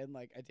has been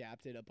like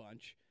adapted a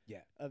bunch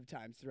of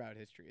times throughout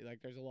history.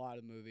 Like there's a lot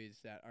of movies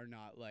that are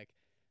not like,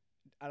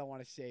 I don't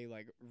want to say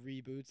like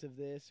reboots of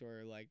this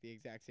or like the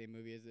exact same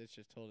movie as this,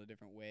 just told a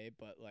different way,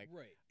 but like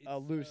a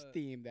loose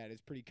theme that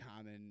is pretty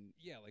common.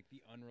 Yeah, like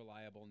the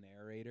unreliable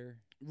narrator.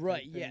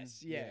 Right.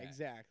 Yes. Yeah,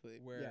 exactly.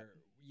 Where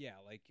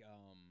like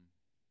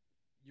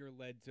you're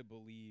led to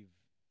believe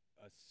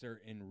a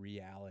certain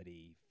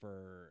reality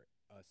for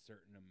a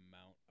certain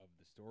amount of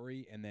the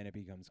story, and then it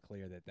becomes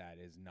clear that that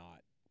is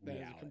not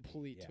reality. That is a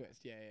complete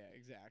twist. Yeah,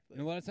 exactly.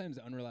 And a lot of times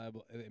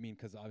unreliable, I mean,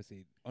 because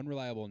obviously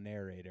unreliable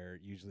narrator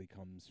usually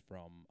comes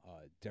from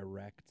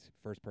direct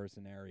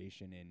first-person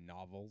narration in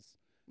novels.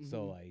 Mm-hmm.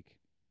 So, like,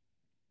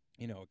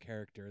 a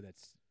character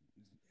that's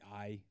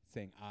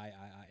saying I,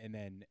 and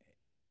then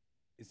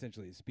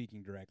essentially is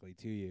speaking directly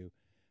to you,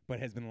 but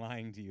has been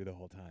lying to you the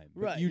whole time.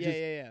 Right,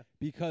 yeah.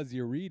 Because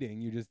you're reading,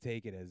 you just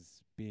take it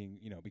as being,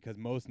 because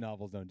most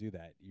novels don't do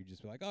that. You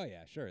just be like, oh,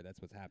 yeah, sure, that's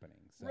what's happening.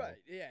 So. Right,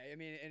 yeah. I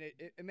mean, and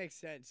it makes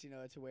sense.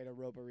 It's a way to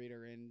rope a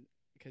reader in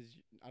because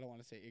I don't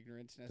want to say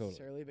ignorance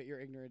necessarily, but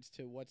your ignorance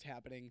to what's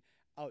happening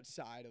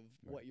outside of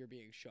what you're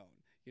being shown.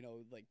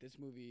 Like this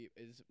movie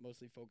is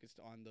mostly focused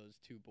on those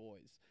two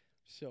boys.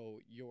 So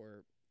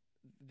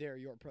they're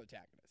your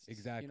protagonists.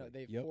 Exactly.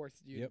 They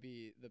forced you to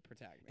be the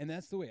protagonist. And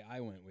that's the way I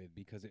went with,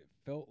 because it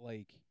felt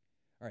like,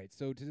 all right,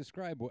 so to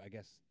describe what I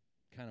guess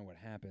kind of what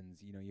happens,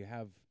 you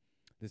have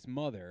this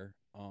mother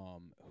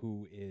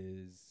who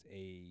is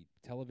a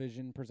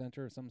television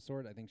presenter of some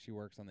sort. I think she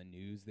works on the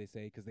news, they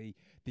say, because they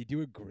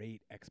do a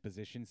great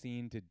exposition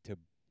scene to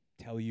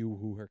tell you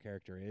who her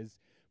character is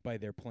by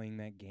they're playing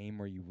that game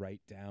where you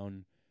write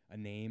down a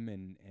name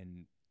and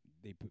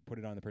they put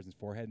it on the person's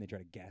forehead and they try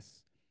to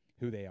guess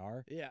who they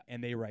are. Yeah.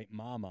 And they write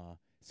mama.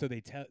 So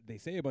they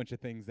say a bunch of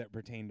things that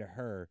pertain to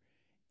her,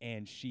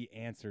 and she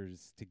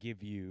answers to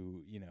give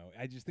you,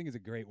 I just think it's a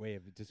great way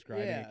of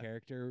describing a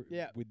character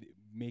with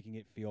making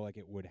it feel like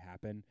it would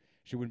happen.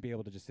 She wouldn't be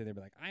able to just sit there and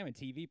be like,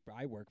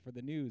 I work for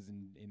the news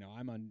and,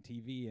 I'm on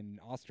TV in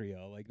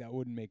Austria. Like that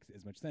wouldn't make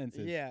as much sense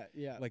as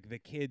like the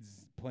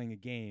kids playing a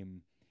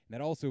game. And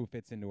that also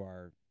fits into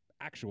our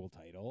actual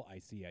title,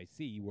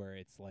 ICIC, where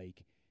it's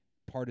like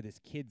part of this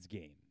kids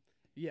game.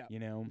 Yeah.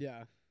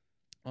 Yeah.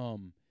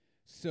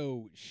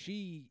 So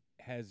she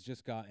has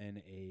just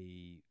gotten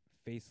a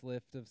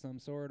facelift of some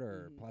sort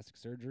or plastic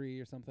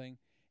surgery or something,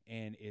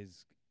 and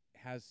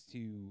has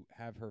to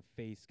have her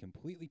face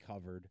completely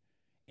covered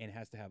and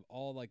has to have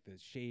all like the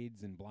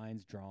shades and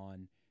blinds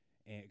drawn,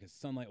 and because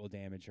sunlight will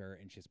damage her,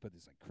 and she has to put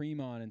this like cream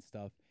on and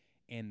stuff.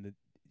 And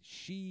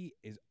she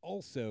is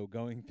also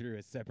going through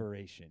a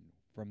separation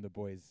from the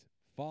boy's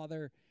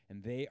father,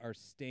 and they are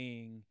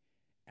staying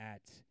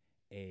at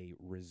a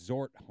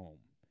resort home.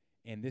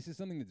 And this is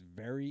something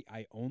that's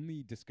I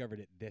only discovered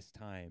it this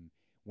time.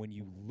 When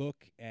you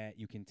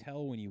can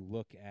tell when you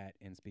look at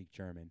and speak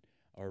German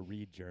or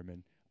read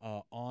German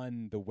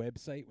on the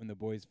website when the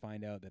boys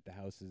find out that the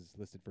house is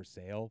listed for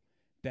sale,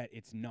 that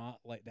it's not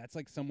like, that's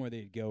like somewhere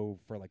they'd go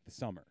for like the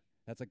summer.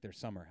 That's like their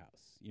summer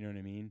house. You know what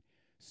I mean?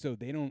 So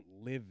they don't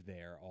live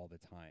there all the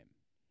time.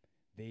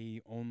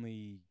 They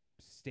only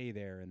stay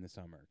there in the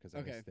summer because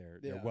I guess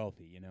they're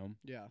wealthy, you know?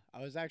 Yeah.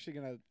 I was actually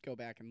going to go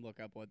back and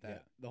look up what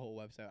the whole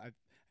website. I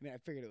mean, I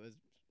figured it was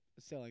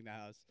selling the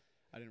house.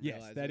 I didn't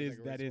realize that it is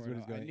was like that is what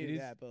it's going. I knew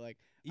that, but like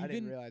I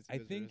didn't realize it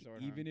was I think a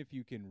resort even home. if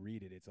you can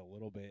read it, it's a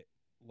little bit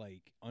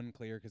like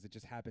unclear because it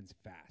just happens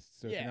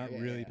fast. So if Yeah, you're not yeah,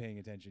 really yeah. paying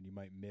attention, you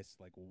might miss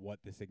like what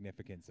the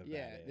significance of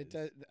that is. It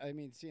does. I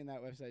mean, seeing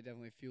that website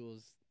definitely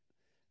fuels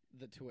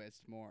the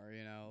twist more.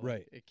 You know,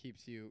 Right. It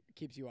keeps you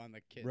on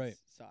the kid's Right.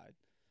 side.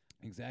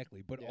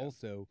 Exactly. But Yeah.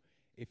 also,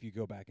 if you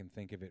go back and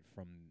think of it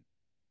from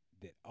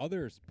the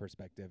other's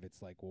perspective,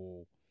 it's like,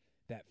 well,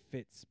 that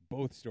fits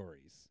both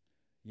stories.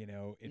 You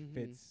know, it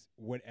fits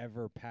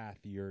whatever path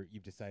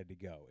you've decided to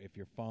go. If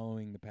you're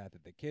following the path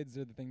that the kids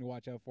are the thing to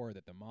watch out for,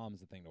 that the mom's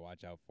the thing to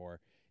watch out for,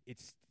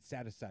 it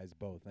satisfies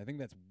both. And I think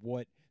that's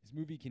what this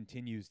movie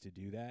continues to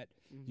do. That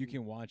you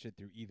can watch it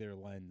through either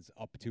lens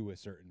up to a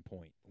certain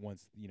point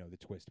once the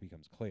twist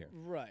becomes clear.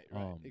 Right.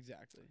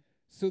 Exactly.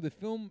 So the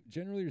film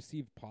generally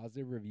received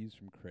positive reviews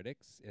from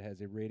critics. It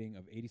has a rating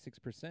of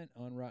 86%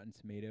 on Rotten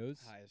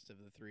Tomatoes. Highest of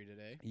the 3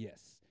 today.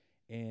 Yes.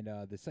 And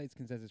the site's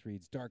consensus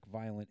reads, dark,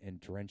 violent, and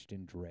drenched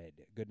in dread.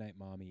 Goodnight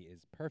Mommy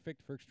is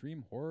perfect for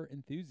extreme horror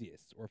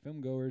enthusiasts or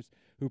filmgoers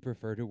who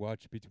prefer to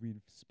watch between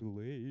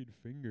splayed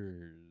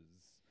fingers.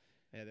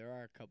 Yeah, there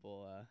are a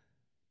couple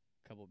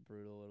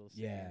brutal little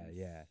scenes.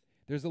 Yeah.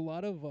 There's a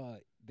lot of,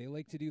 they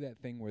like to do that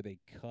thing where they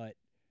cut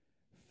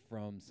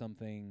from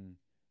something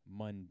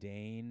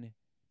mundane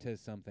to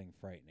something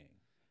frightening.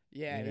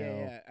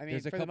 Yeah. I mean,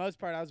 for the most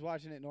part, I was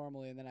watching it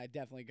normally, and then I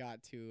definitely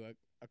got to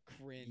a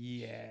cringe.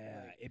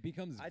 Yeah, like, it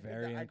becomes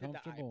very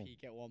uncomfortable. I did the eye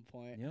peek at one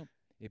point. Yep,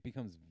 it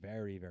becomes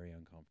very, very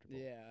uncomfortable.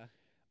 Yeah.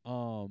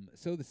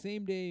 So the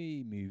same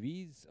day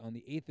movies on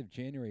the 8th of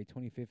January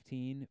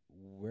 2015,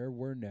 there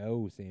were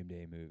no same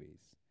day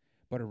movies,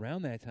 but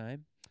around that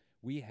time,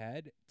 we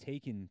had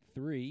Taken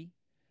 3,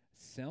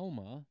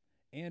 Selma,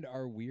 and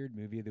our weird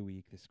movie of the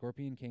week, The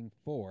Scorpion King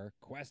 4: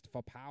 Quest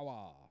for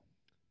Power.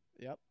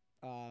 Yep.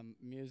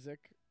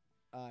 Music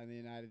in the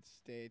United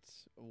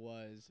States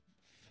was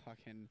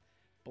fucking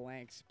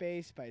Blank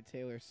Space by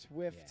Taylor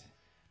Swift.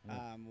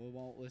 Yeah. We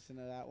won't listen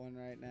to that one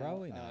right now.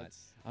 Probably not.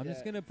 I'm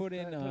just gonna put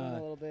in a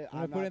little bit.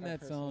 I'm gonna put in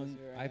that song.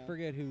 Right I now.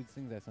 forget who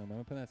sings that song, but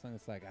I'm gonna put that song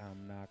that's like,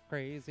 I'm not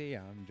crazy,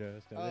 I'm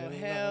just a Oh, little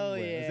hell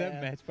unwell. Is that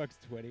yeah. Matchbox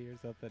 20 or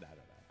something?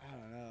 I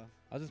don't know.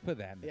 I'll just put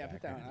that in the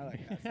put that one. I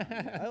background. like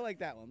that song. I like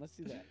that one. Let's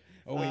do that.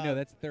 Oh wait, no,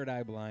 that's Third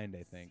Eye Blind,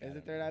 I think. Is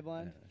it Third Eye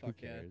Blind? Who Fuck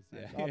cares?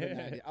 yeah.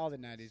 Yeah. All the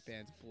 90s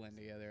bands blend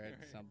together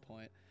at some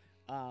point.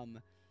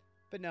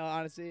 But no,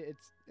 honestly,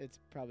 it's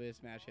probably a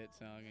smash hit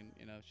song,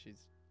 and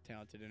she's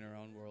talented in her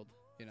own world.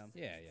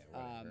 Yeah,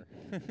 whatever.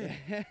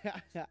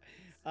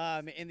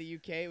 In the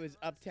UK, it was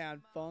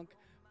Uptown Funk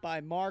by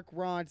Mark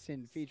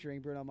Ronson featuring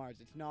Bruno Mars.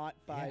 It's not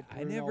by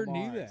Bruno I never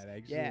knew Mars. that,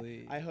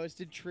 actually. Yeah, I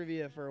hosted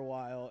trivia for a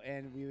while,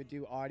 and we would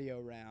do audio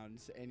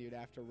rounds, and you'd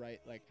have to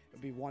write, like, it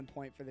would be 1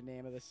 point for the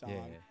name of the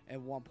song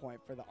and 1 point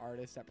for the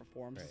artist that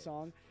performs the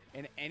song.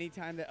 And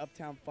anytime that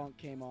Uptown Funk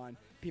came on,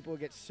 people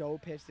would get so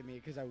pissed at me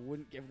because I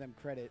wouldn't give them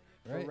credit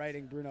for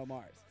writing Bruno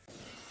Mars.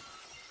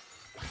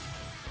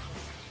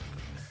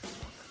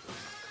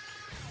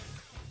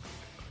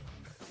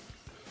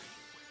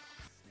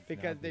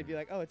 Because they'd be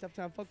like, oh, it's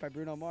Uptown Funk by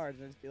Bruno Mars.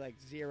 And it'd just be like,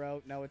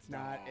 0, no, it's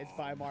not. It's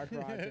by Mark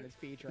Ronson. It's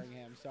featuring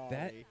him.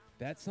 Sorry.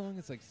 That song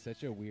is like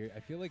such a weird. I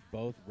feel like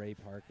both Ray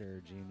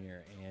Parker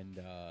Jr. and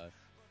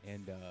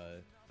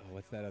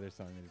what's that other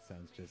song that it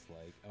sounds just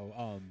like?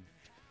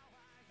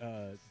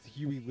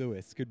 Huey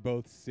Lewis could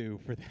both sue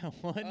for that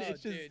one. Oh,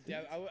 it's just,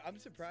 dude, I'm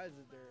surprised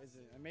that there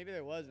isn't. Maybe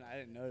there wasn't. I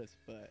didn't notice,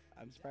 but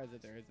I'm surprised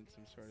that there isn't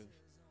some sort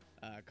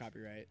of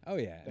copyright. Oh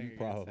yeah, thing against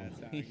probably. that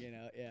song,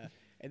 yeah.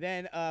 And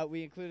then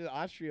we included the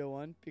Austria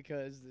one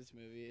because this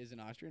movie is an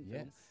Austrian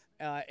film.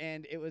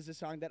 And it was a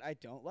song that I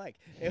don't like.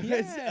 It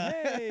was,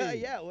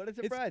 yeah, what a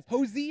surprise. It's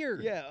Hosier.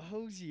 Yeah,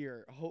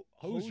 Hosier.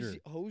 Hosier.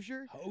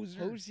 Hosier? Hosier.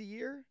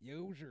 Hosier?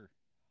 Yoser.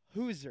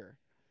 Hooser.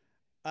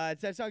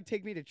 It's that song,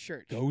 Take Me to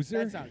Church.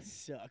 Gozer? That song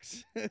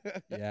sucks.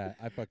 Yeah,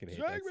 I fucking hate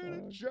that Take Me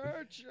song. to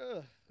Church.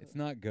 It's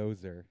not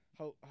Gozer.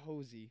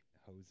 Hosey.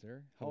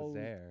 Hoser?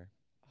 Hoser.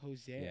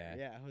 Yeah.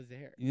 Yeah,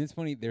 Hoser. You know, it's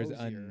funny. There's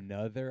Hosier.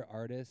 another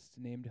artist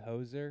named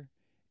Hoser,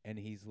 and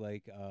he's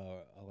like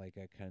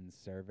a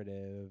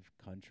conservative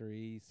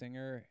country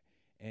singer,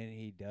 and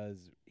he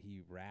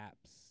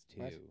raps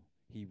too. What?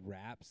 he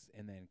raps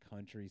and then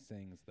country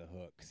sings the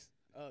hooks.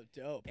 Oh,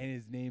 dope. And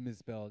his name is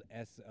spelled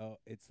S-O.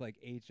 It's like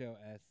Hosier,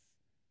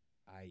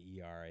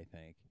 I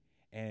think.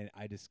 And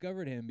I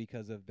discovered him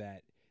because of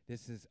that.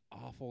 This is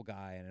awful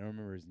guy, and I don't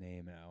remember his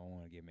name, and I don't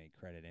want to give him any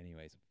credit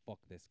anyway, so fuck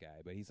this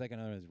guy. But he's like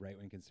another of those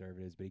right-wing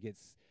conservatives, but he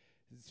gets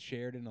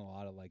shared in a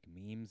lot of like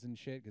memes and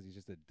shit because he's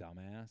just a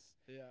dumbass.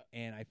 Yeah.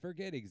 And I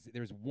forget,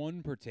 there's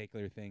one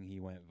particular thing he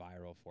went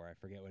viral for. I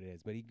forget what it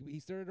is, but he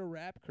started a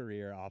rap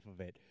career off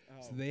of it.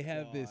 Oh, so they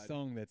have this God.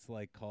 song that's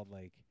like called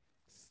like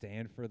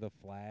Stand for the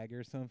Flag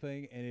or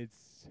something, and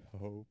it's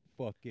so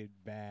fucking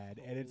bad.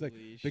 And it's like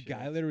Holy the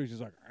guy shit. literally is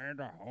just like, and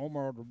a home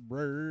of the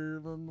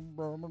brave and the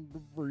bomb of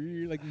the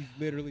free. Like he's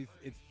literally,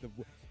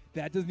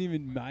 that doesn't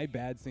even, my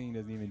bad singing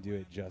doesn't even do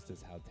it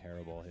justice how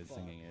terrible his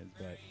singing is.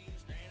 But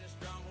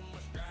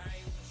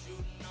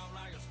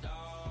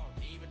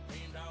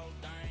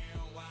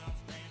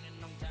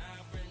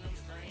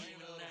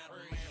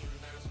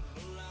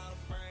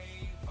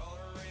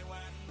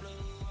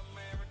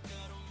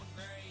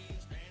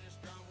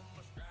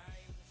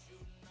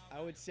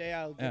I would say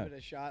I'll give it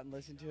a shot and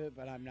listen to it,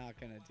 but I'm not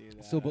gonna do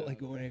that. So, but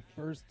like when I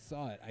first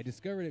saw it, I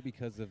discovered it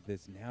because of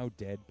this now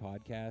dead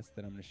podcast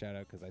that I'm gonna shout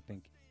out because I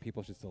think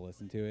people should still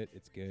listen to it.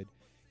 It's good.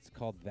 It's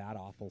called That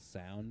Awful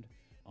Sound.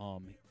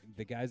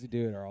 The guys who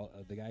do it are all,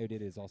 the guy who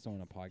did it is also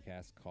on a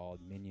podcast called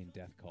Minion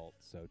Death Cult.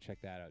 So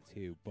check that out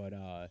too. But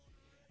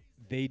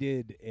they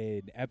did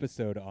an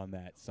episode on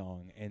that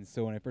song, and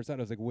so when I first saw it,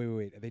 I was like,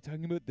 wait, are they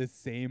talking about the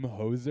same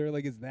Hoser?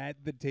 Like, is that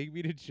the Take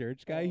Me to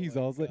Church guy? He's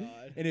also,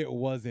 and it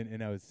wasn't,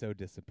 and I was so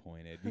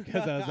disappointed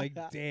because I was like,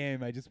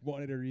 damn, I just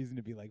wanted a reason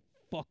to be like,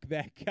 fuck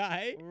that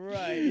guy.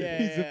 Right, yeah,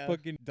 He's yeah. a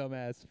fucking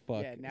dumbass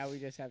fuck. Yeah, now we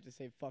just have to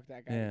say fuck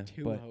that guy Yeah, with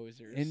two but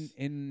hosers.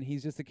 And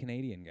he's just a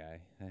Canadian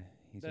guy.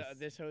 He's just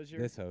This Hoser?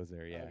 This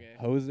Hoser, yeah. Okay.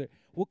 Hoser.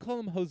 We'll call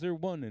him Hoser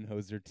 1 and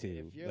Hoser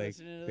 2. If you're like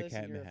listening to the this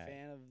Cat and in you're the a Hat.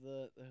 fan of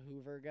the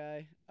Hoover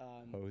guy,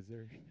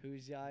 Hoser.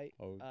 Huzai,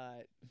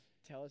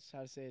 tell us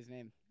how to say his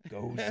name.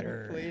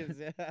 Gozer.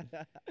 Please.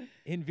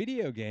 In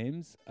video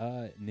games,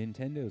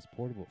 Nintendo's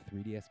portable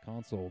 3DS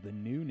console, the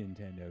new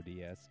Nintendo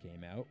DS,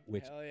 came out,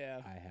 which Hell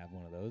yeah. I have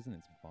one of those, and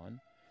it's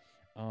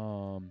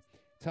fun.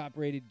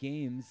 Top-rated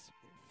games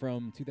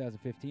from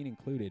 2015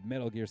 included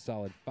Metal Gear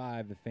Solid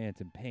 5, The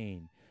Phantom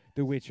Pain,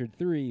 The Witcher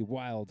 3,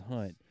 Wild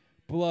Hunt,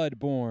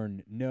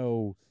 Bloodborne,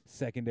 no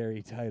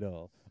secondary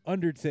title,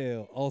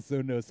 Undertale,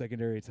 also no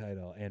secondary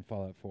title, and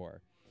Fallout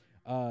 4.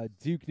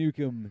 Duke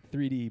Nukem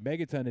 3D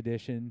Megaton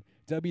Edition,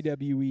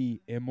 WWE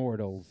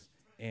Immortals,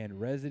 and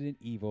Resident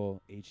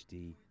Evil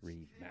HD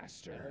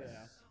Remaster.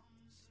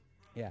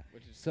 Yeah.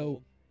 Which is so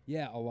cool.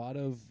 yeah, a lot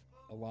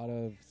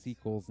of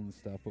sequels and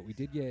stuff, but we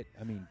did get,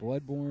 I mean,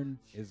 Bloodborne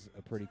is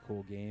a pretty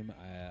cool game.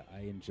 I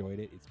enjoyed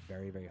it. It's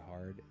very, very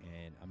hard,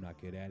 and I'm not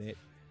good at it.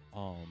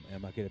 And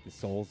I'm not good at the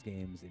Souls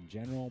games in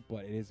general,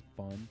 but it is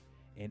fun.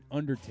 And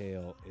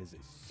Undertale is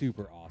a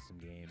super awesome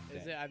game.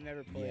 Is it? I've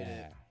never played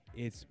it.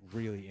 It's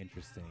really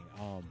interesting.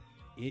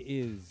 It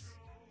is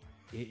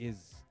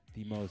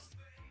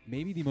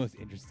maybe the most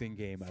interesting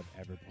game I've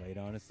ever played,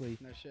 honestly.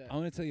 No shit. I'm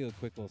going to tell you a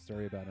quick little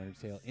story about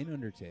Undertale. In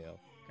Undertale,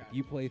 if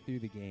you play through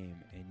the game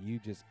and you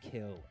just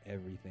kill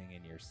everything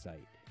in your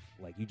sight,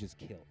 like you just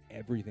kill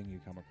everything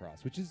you come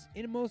across, which is,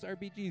 in most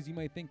RPGs, you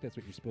might think that's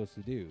what you're supposed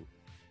to do.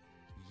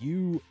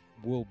 You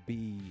will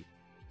be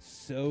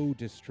so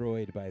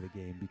destroyed by the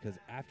game because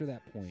after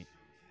that point,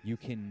 you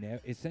can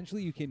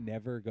essentially you can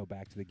never go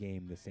back to the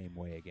game the same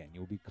way again.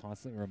 You'll be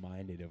constantly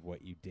reminded of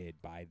what you did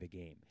by the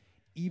game.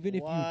 Even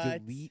if you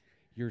delete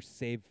your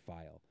save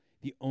file,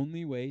 the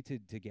only way to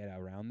get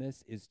around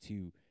this is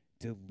to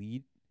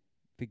delete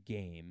the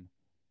game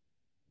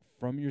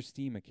from your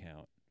Steam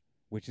account,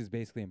 which is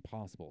basically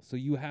impossible. So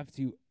you have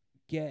to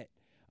get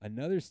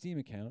another Steam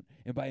account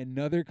and buy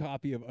another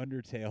copy of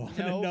Undertale on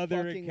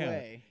another fucking account.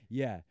 way.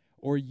 Yeah.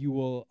 Or you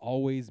will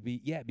always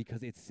be,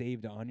 because it's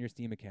saved on your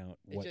Steam account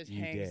what It just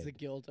you hangs did. the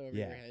guilt over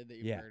your head that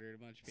you murdered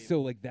a bunch of people.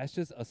 So, like, that's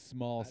just a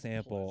small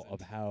sample of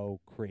how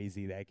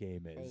crazy that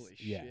game is. Holy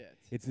yeah. shit.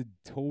 It's a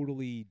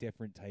totally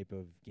different type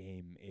of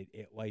game.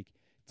 It like,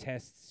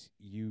 tests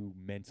you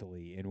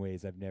mentally in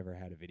ways I've never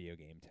had a video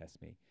game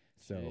test me.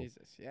 So,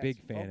 Jesus, yes.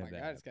 big fan oh of my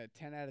that. God, it's got a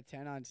 10 out of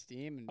 10 on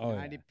Steam and Oh,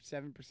 yeah.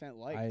 97%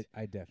 liked.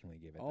 I definitely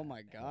give it Oh that.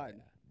 my God.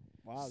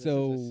 Wow, this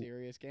So, is a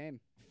serious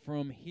game.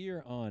 From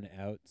here on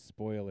out,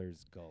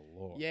 spoilers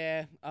galore.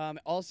 Yeah.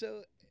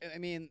 Also, I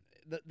mean,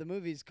 the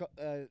movie's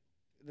the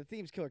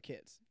theme's Killer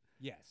Kids.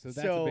 Yeah, so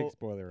that's a big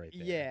spoiler right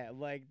there. Yeah,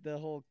 like the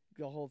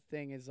whole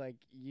thing is like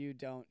you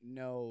don't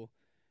know.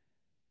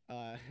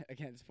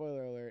 Again,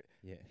 spoiler alert.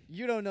 Yeah.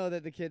 You don't know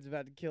that the kid's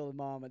about to kill the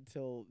mom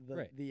until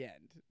the end.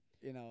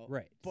 You know.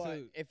 Right. But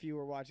So- if you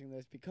were watching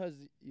this because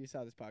you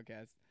saw this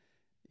podcast,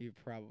 you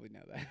probably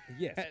know that.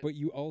 Yes, but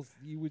you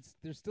would.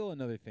 There's still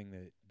another thing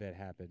that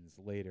happens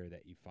later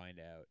that you find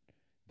out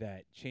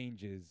that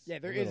changes. Yeah,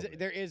 there a is little bit.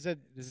 there is a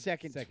There's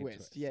second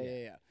twist.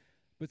 Yeah.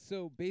 But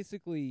so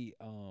basically,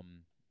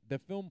 the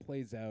film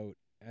plays out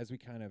as we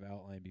kind of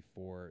outlined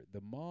before.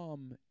 The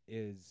mom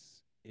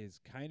is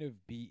kind of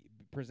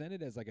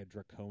presented as like a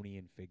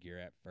draconian figure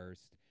at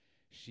first.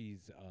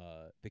 she's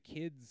the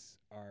kids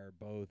are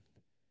both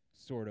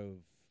sort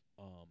of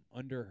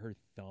under her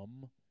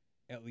thumb,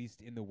 at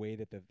least in the way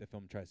that the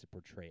film tries to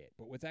portray it.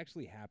 But what's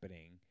actually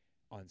happening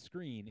on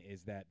screen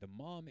is that the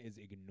mom is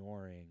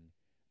ignoring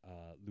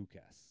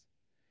Lucas,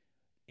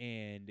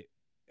 and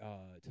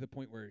to the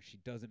point where she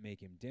doesn't make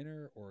him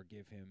dinner or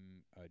give him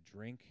a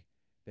drink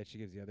that she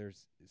gives the other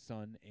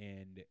son,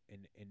 and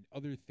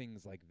other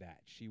things like that.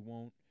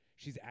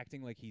 She's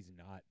acting like he's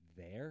not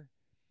there.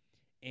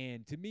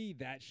 And to me,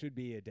 that should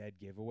be a dead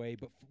giveaway.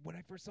 But when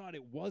I first saw it,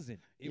 it wasn't.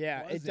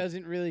 It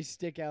doesn't really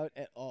stick out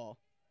at all.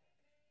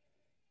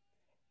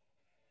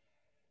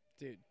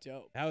 Dude,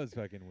 dope. That was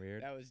fucking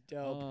weird. That was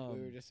dope.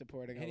 We were just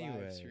supporting a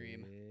live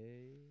stream.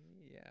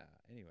 Yeah.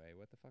 Anyway,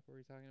 what the fuck were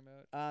we talking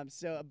about?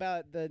 So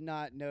about the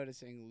not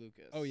noticing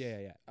Lucas. Oh,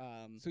 yeah.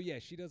 So, yeah,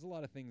 she does a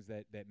lot of things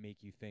that make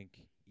you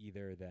think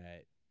either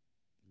that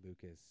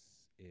Lucas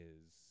is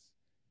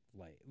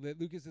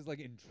like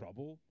in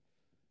trouble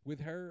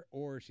with her,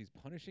 or she's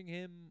punishing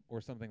him,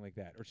 or something like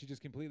that, or she's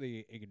just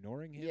completely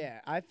ignoring him.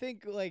 Yeah, I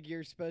think like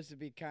you're supposed to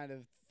be kind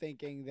of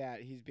thinking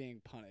that he's being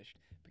punished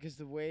because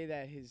the way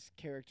that his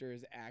character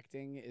is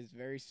acting is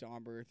very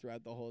somber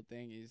throughout the whole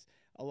thing. He's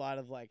a lot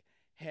of like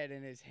head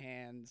in his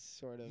hands,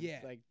 sort of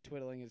like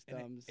twiddling his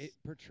thumbs. It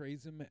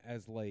portrays him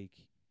as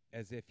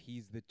if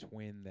he's the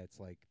twin that's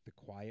like the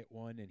quiet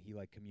one, and he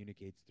like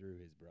communicates through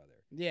his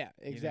brother. Yeah,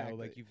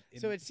 exactly. You know,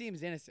 so it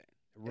seems innocent.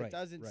 Right, it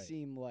doesn't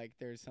seem like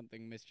there's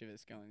something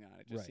mischievous going on.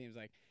 It just seems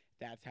like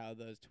that's how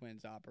those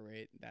twins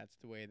operate. That's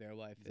the way their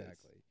life is.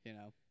 You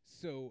know.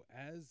 So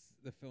as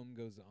the film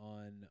goes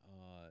on,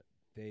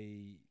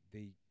 they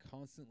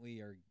constantly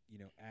are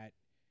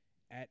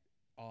at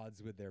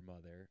odds with their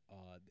mother.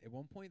 At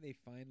one point, they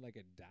find like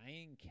a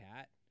dying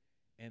cat,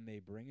 and they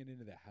bring it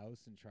into the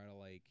house and try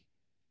to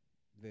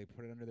they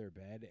put it under their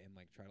bed and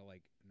try to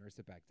nurse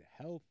it back to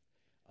health.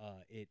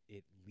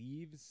 It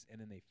leaves, and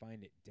then they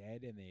find it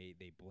dead, and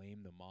they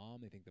blame the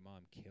mom. They think the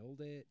mom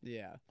killed it.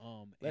 Yeah.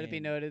 Let it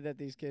be noted that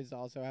these kids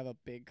also have a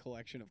big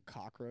collection of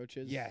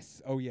cockroaches. Yes.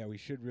 Oh yeah, we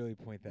should really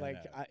point that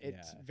out.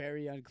 It's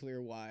very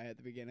unclear why at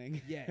the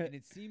beginning. Yeah, and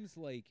it seems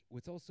like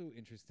what's also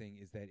interesting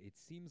is that it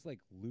seems like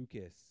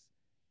Lucas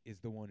is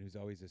the one who's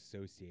always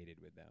associated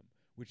with them,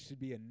 which should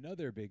be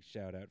another big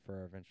shout out for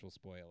our eventual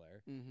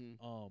spoiler.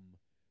 Mm-hmm.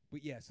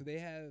 But yeah, so they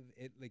have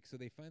it so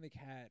they find the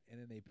cat, and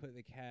then they put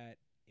the cat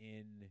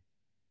in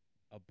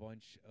a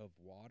bunch of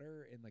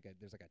water in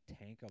there's a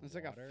tank of it's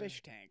water. It's like a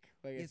fish tank.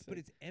 But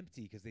it's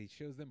empty because they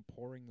shows them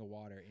pouring the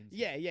water into.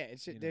 Yeah.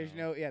 It's there's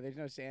no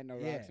sand, no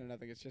rocks, no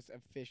nothing. It's just a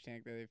fish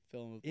tank that they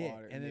fill with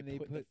water, and then they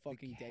put the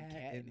fucking the dead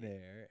cat in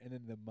there, and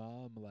then the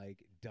mom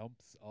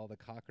dumps all the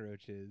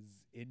cockroaches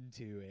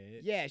into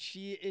it. Yeah,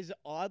 she is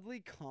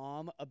oddly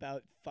calm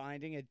about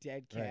finding a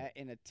dead cat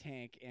in a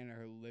tank in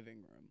her living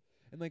room,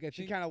 and I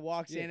she kind of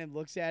walks in and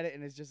looks at it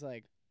and is just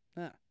like,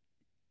 huh.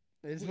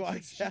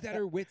 She's at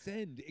her wit's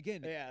end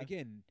again.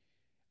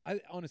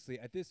 I honestly,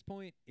 at this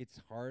point, it's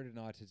hard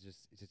not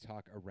to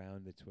talk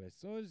around the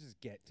twist. So let's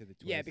just get to the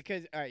twist. Yeah,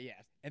 because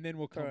and then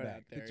we'll come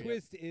back. There, the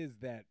twist is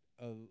that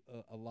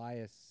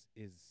Elias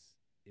is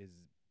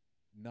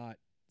not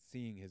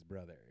seeing his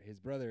brother. His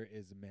brother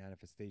is a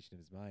manifestation of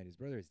his mind. His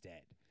brother is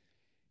dead.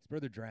 His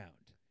brother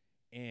drowned,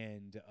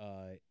 and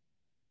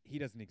he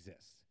doesn't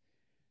exist.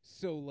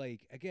 So,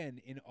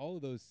 again, in all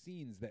of those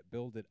scenes that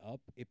build it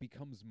up, it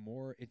becomes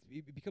more.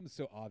 It becomes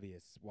so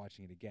obvious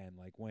watching it again.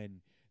 Like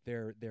when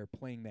they're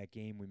playing that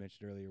game we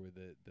mentioned earlier with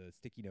the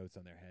sticky notes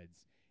on their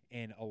heads,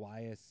 and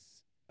Elias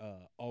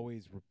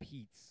always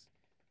repeats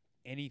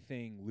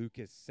anything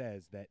Lucas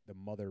says that the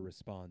mother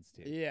responds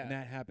to. Yeah, and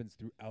that happens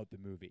throughout the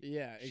movie.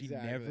 Yeah,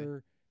 exactly. She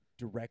never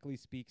directly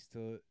speaks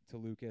to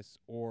Lucas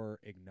or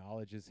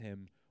acknowledges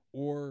him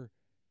or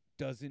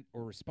doesn't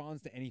or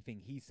responds to anything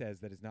he says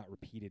that is not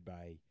repeated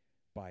by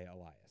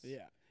Elias.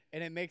 Yeah.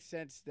 And it makes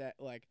sense that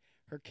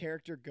her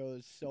character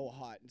goes so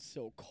hot and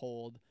so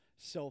cold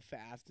so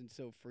fast and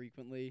so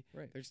frequently.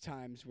 Right. There's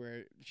times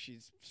where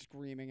she's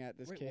screaming at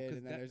this kid,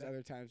 and then there's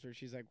other times where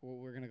she's like, well,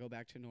 we're going to go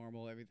back to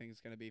normal. Everything's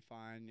going to be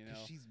fine, you know.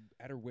 She's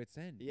at her wit's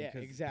end. Yeah,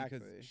 exactly.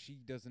 Because she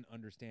doesn't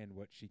understand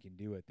what she can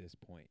do at this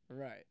point.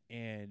 Right.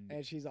 And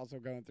she's also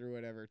going through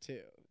whatever, too.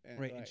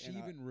 And she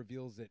even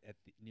reveals it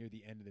near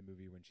the end of the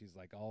movie when she's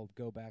like, I'll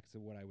go back to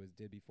what I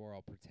did before.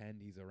 I'll pretend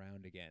he's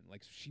around again.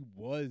 She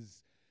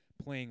was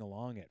playing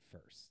along at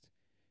first.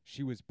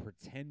 She was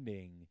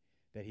pretending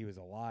that he was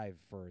alive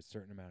for a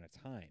certain amount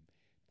of time,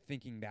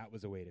 thinking that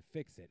was a way to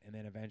fix it. And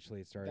then eventually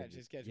it started. That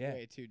just gets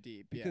way too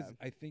deep. Because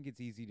I think it's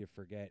easy to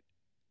forget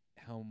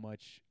how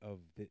much of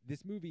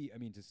this movie, I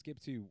mean, to skip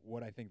to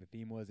what I think the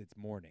theme was, it's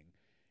mourning.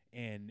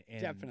 And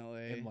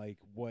definitely. And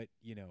what,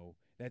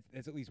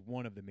 that's at least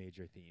one of the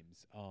major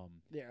themes.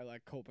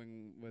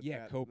 Coping with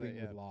coping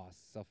with loss,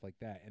 stuff like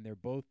that. And they're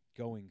both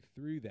going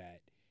through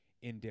that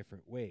in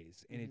different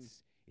ways. And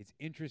it's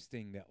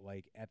interesting that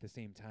at the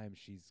same time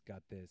she's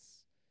got this,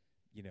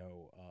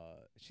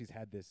 she's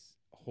had this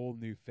whole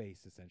new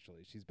face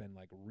essentially. She's been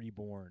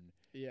reborn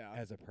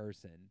as a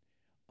person.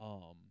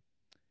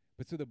 But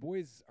But so the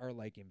boys are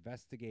like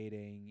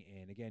investigating,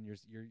 and again,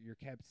 you're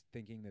kept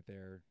thinking that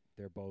they're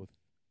both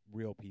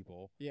real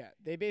people. Yeah,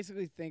 they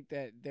basically think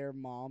that their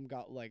mom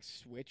got like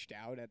switched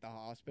out at the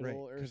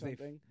hospital or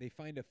something. They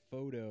find a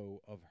photo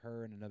of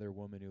her and another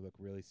woman who look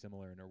really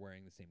similar and are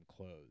wearing the same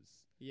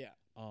clothes. Yeah.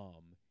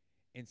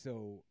 And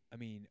so I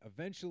mean,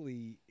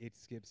 eventually it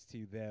skips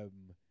to them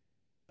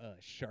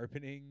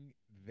sharpening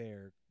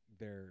their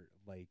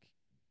like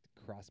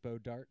crossbow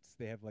darts.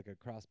 They have like a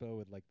crossbow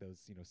with like those,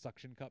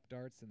 suction cup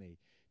darts, and they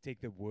take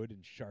the wood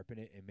and sharpen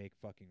it and make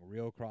fucking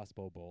real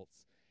crossbow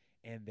bolts.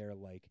 And they're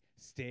like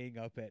staying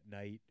up at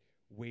night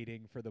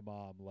waiting for the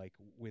mom, like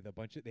with a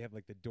bunch of, they have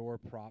like the door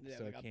propped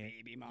so like it a can't.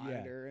 baby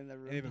monitor in the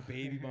room. They have a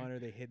baby monitor.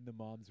 They hid in the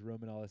mom's room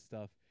and all this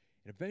stuff.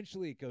 And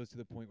eventually it goes to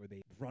the point where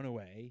they run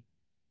away,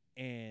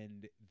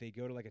 and they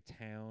go to like a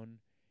town,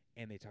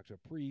 and they talk to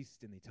a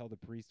priest, and they tell the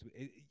priest.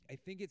 I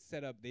think it's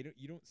set up.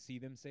 You don't see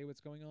them say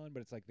what's going on,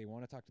 but it's like they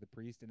want to talk to the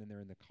priest, and then they're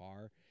in the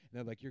car, and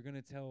they're like, "You're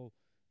gonna tell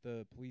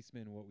the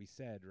policeman what we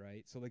said,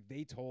 right?" So like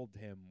they told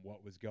him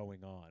what was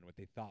going on, what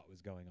they thought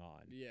was going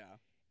on. Yeah.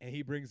 And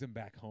he brings him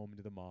back home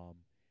to the mom,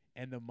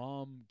 and the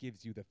mom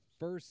gives you the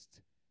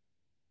first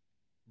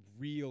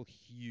real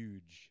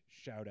huge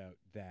shout out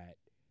that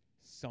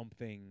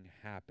something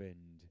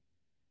happened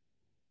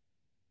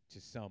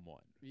to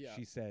someone. Yeah.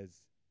 She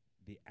says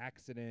the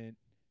accident,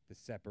 the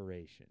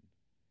separation.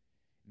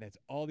 And that's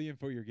all the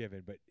info you're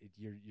given, but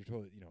you're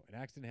told that, an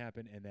accident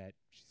happened and that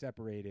she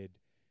separated.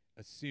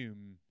 I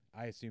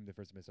assume the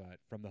first time I saw it,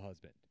 from the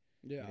husband.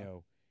 Yeah.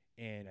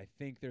 And I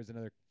think there's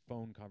another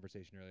phone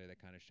conversation earlier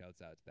that kind of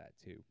shouts out to that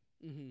too.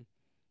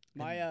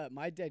 Mm-hmm.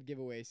 My dead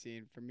giveaway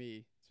scene for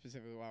me,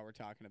 specifically while we're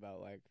talking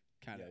about like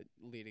kind of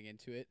leading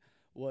into it,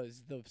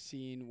 was the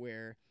scene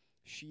where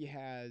she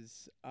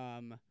has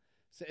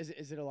so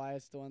is it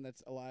Elias the one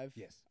that's alive?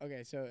 Yes.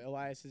 Okay, so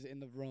Elias is in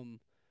the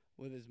room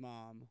with his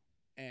mom,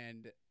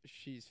 and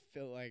she's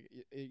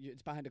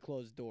it's behind a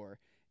closed door,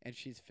 and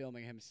she's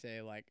filming him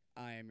say like,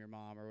 "I am your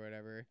mom" or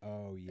whatever.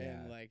 Oh yeah.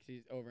 And like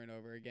she's over and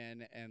over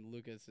again, and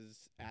Lucas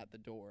is at the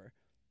door,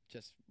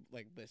 just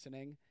like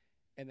listening,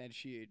 and then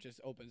she just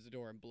opens the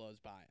door and blows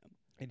by him.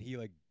 And he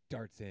like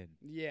darts in.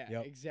 Yeah,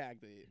 Yep.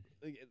 exactly.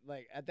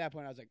 Like at that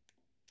point, I was like,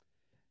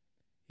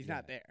 he's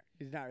not there.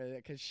 He's not really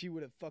there, because she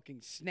would have fucking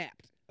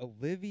snapped.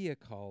 Olivia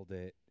called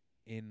it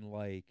in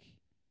like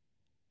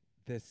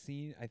the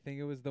scene. I think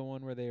it was the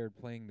one where they were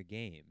playing the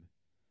game.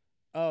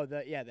 Oh,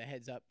 the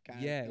heads up kind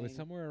of Yeah, thing. it was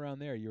somewhere around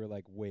there. You were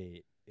like,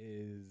 wait,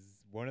 is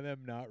one of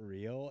them not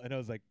real? And I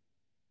was like,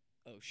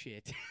 oh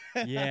shit.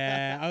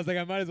 Yeah, I was like,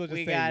 I might as well just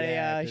we say got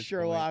yeah at a this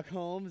Sherlock point.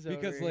 Holmes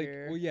Because over like,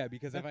 here. well, yeah,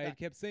 because if I had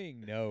kept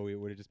saying no, it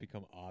would have just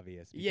become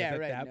obvious. Because Yeah, at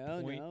right. That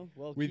No, point, no.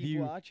 Well, with keep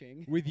you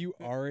watching. with you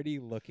already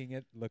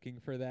looking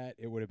for that,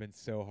 it would have been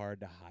so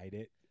hard to hide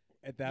it.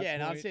 At that point,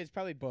 and I'd say it's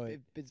probably but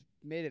it's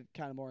made it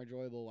kind of more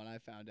enjoyable when I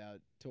found out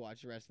to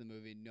watch the rest of the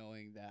movie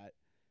knowing that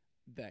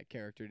that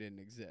character didn't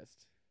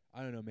exist.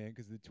 I don't know, man,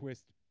 because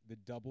the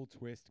double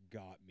twist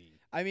got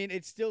me. I mean,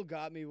 it still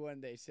got me when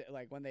they say,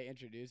 like, when they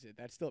introduce it.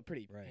 That's still a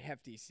pretty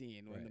hefty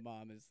scene when the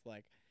mom is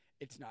like,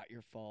 "It's not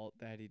your fault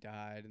that he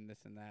died," and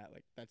this and that.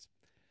 Like, that's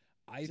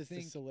just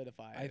to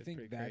solidify it. I It's think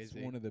pretty that's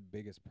crazy. one of the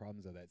biggest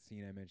problems of that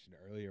scene I mentioned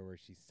earlier, where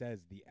she says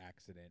the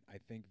accident. I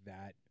think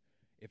that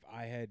if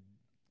I had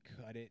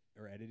cut it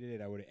or edited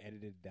it, I would have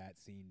edited that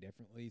scene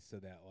differently, so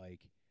that like,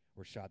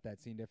 or shot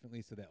that scene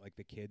differently, so that like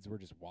the kids were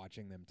just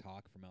watching them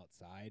talk from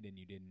outside, and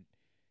you didn't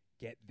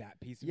get that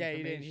piece of you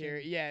information. didn't hear.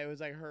 Yeah, it was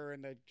like her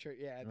and the church.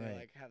 Yeah, and they Right.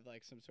 like have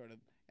like some sort of.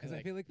 Because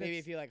like, I feel like maybe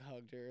that's, if you like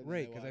hugged her, and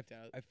right? Because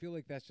I feel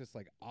like that's just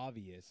like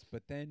obvious,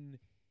 but then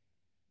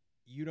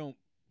you don't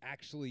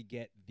actually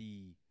get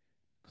the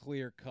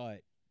clear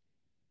cut.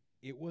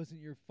 It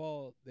wasn't your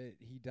fault that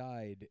he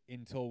died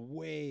until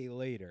way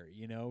later,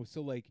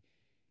 So like,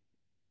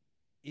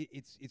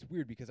 it's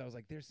weird because I was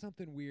like, there's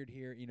something weird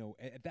here,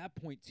 At that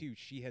point too,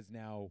 she has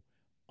now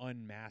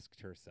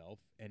unmasked herself,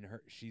 and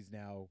she's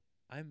now.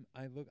 I'm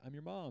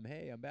your mom.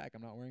 Hey, I'm back.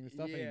 I'm not wearing this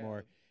stuff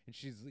anymore. And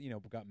she's,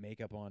 got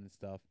makeup on and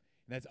stuff.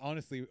 And that's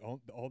honestly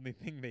the only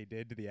thing they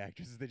did to the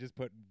actress is they just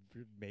put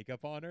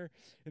makeup on her.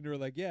 And they were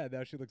like, yeah,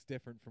 now she looks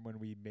different from when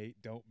we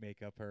don't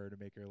make up her to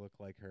make her look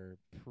like her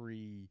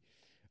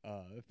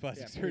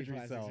plastic surgery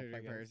self.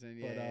 person.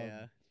 But,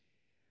 Yeah.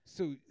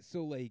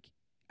 So like,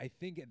 I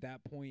think at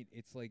that point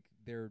it's like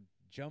they're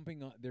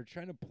jumping on. They're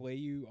trying to play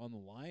you on the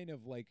line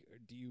of like,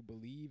 do you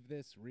believe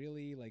this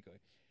really? Like.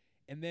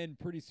 And then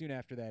pretty soon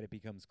after that, it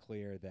becomes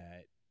clear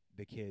that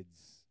the kids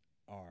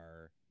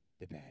are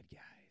the bad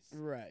guys.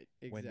 Right,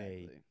 exactly. When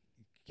they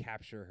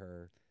capture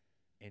her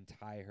and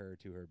tie her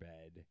to her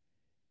bed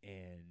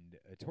and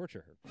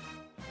torture her.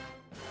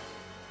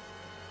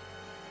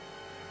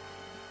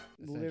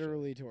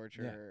 Literally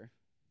torture Yeah. her.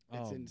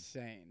 It's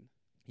insane.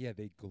 Yeah,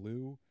 they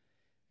glue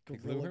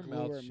her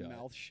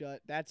mouth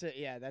shut. That's it.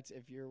 Yeah, that's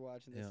if you're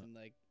watching this Yeah. and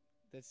like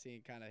this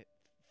scene kind of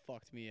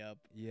fucked me up.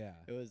 Yeah.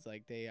 It was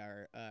like they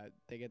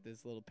get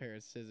this little pair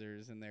of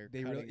scissors and they're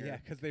They cutting her.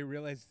 because they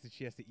realize that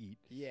she has to eat.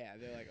 Yeah,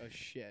 they're like, oh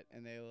shit,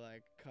 and they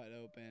like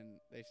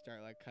they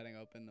start like cutting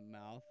open the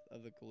mouth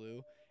of the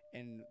glue,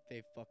 and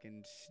they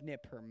fucking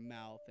snip her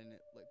mouth, and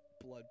it like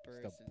blood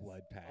bursts. Just a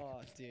blood pack.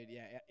 Oh, dude,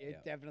 yeah,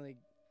 it definitely.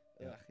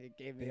 Yeah. Ugh, it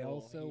gave me They a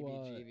little also,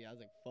 heebie-jeebie. I was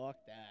like,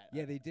 fuck that.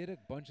 Yeah, they did a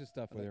bunch of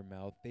stuff with her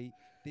mouth. They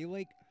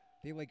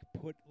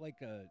put like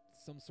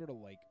some sort of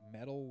like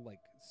metal like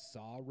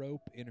saw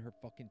rope in her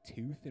fucking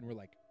tooth and were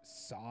like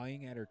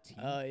sawing at her teeth.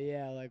 Oh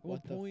yeah, like At one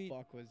what the point,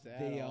 fuck was that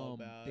they all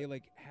about? they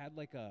like had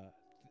like a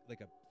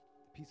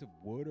piece of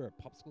wood or a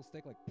popsicle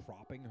stick like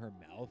propping her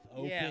mouth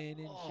open and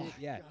shit.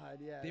 Yeah. God,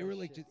 yeah. They that were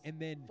like shit's just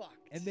and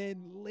fucked.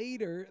 then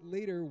later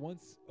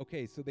once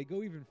so they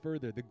go even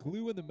further. The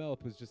glue in the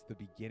mouth was just the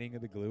beginning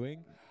of the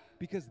gluing,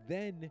 because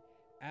then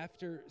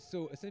after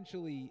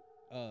essentially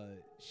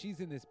she's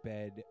in this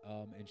bed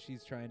and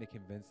she's trying to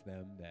convince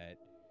them that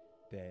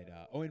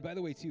oh, and by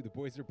the way too, the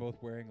boys are both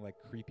wearing like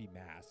creepy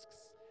masks,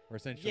 or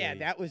essentially Yeah,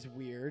 that was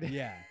weird.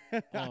 yeah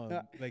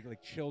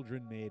like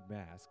children made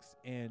masks,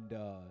 and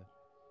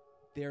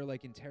they're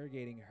like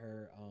interrogating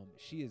her.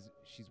 She's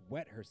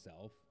wet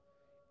herself,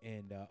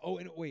 and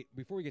and wait,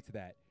 before we get to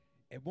that,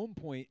 at one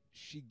point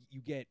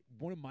you get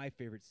one of my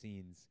favorite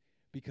scenes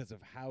because of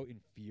how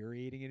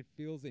infuriating it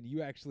feels, and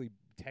you actually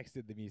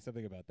texted me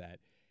something about that.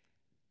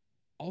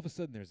 All of a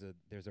sudden,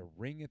 there's a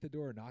ring at the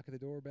door, a knock at the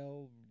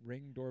doorbell,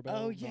 doorbell.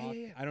 Oh yeah, knock.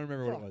 yeah. I don't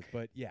remember what it was,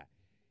 but yeah,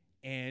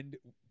 and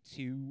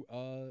two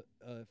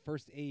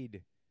first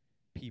aid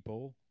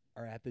people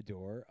are at the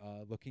door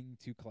looking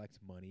to collect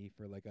money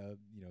for like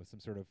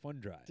some sort of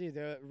fund drive. Dude,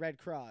 they're Red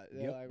Cross.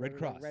 They're Yep, like Red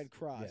Cross. Red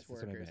Cross Yes, that's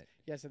what I workers. meant.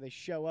 Yeah, so they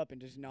show up and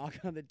just knock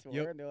on the door,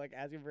 Yep. and they're like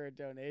asking for a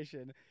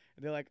donation.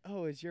 And they're like,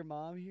 "Oh, is your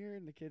mom here?"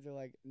 And the kids are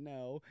like,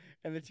 "No."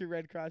 And the two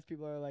Red Cross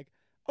people are like,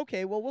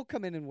 "Okay, well, we'll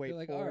come in and wait They're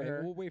like, for all right,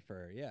 her." we'll wait for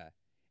her. Yeah,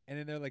 and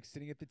then they're like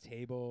sitting at the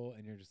table,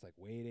 and you're just like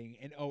waiting.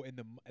 And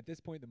at this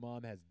point, the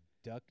mom has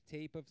duct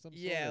tape of some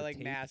sort. Yeah, or like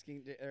tape.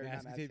 masking or not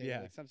Masking masking tape,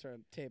 yeah. like some sort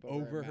of tape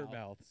over her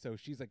mouth. So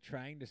she's like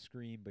trying to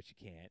scream, but she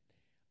can't.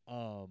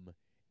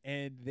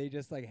 And they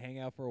just like hang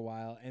out for a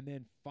while, and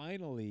then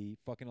finally,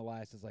 fucking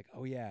Elias is like,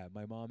 "Oh yeah,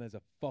 my mom has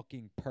a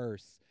fucking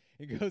purse,"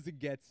 and goes and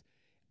gets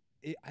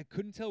it. I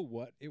couldn't tell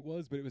what it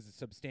was, but it was a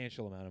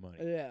substantial amount of money.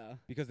 Yeah.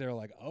 Because they were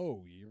like,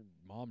 "Oh, your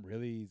mom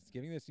really is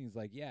giving this?" And he's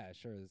like, "Yeah,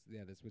 sure.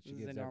 That's what she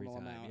This is gets the every normal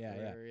time." amount, Yeah,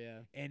 whatever, yeah.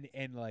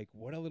 And like,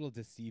 what a little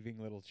deceiving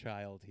little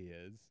child he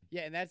is.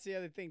 Yeah, and that's the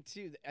other thing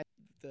too.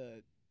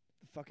 The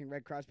fucking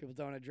Red Cross people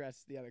don't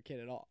address the other kid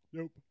at all.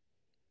 Nope.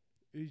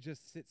 He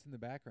just sits in the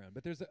background.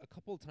 But there's a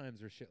couple of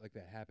times where shit like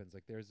that happens.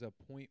 Like there's a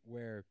point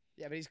where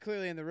Yeah, but he's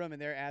clearly in the room,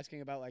 and they're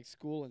asking about like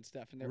school and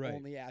stuff, and they're Right.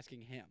 only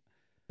asking him.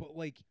 But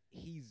like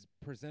he's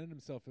presented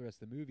himself for the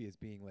rest of the movie as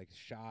being like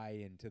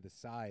shy and to the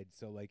side,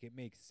 so like it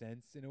makes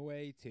sense in a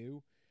way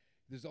too.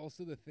 There's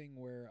also the thing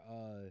where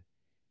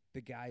the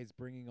guy's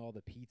bringing all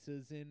the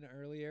pizzas in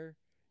earlier,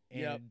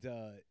 and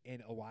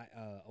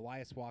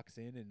Elias walks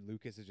in and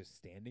Lucas is just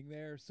standing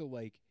there. So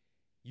like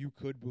you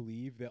could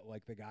believe that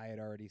like the guy had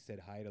already said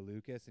hi to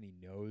Lucas and he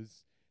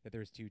knows that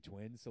there's two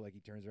twins. So like he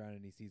turns around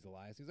and he sees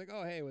Elias. He's like,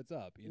 "Oh hey, what's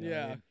up?" You know.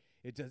 Yeah.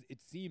 And it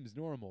seems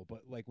normal,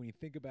 but like when you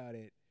think about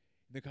it,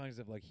 in the context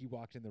of like he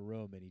walked in the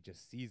room and he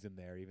just sees him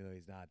there even though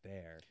he's not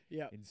there.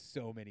 Yeah. In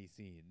so many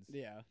scenes.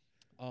 Yeah.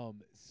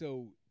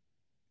 So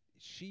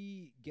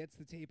she gets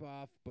the tape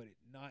off, but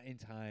not in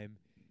time.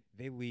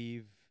 They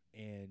leave,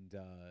 and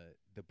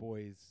the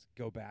boys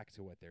go back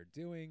to what they're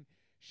doing.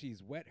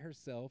 She's wet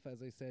herself,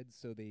 as I said,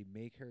 so they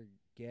make her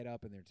get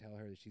up and they tell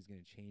her that she's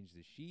going to change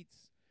the sheets.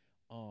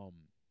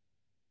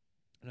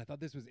 And I thought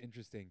this was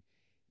interesting.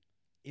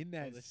 In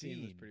that the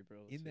scene was pretty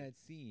brutal, in too. that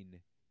scene,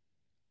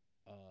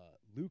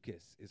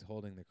 Lucas is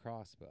holding the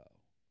crossbow,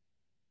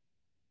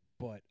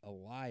 but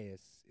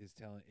Elias is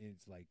telling.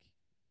 It's like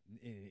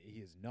he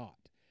is not.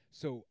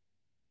 So,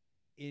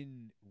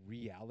 in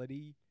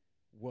reality,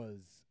 was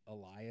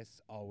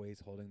Elias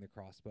always holding the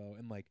crossbow?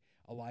 And like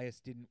Elias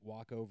didn't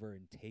walk over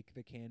and take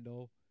the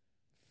candle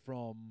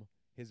from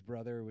his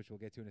brother, which we'll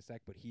get to in a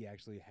sec, but he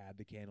actually had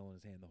the candle in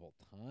his hand the whole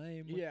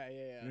time. Yeah. You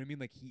know what I mean?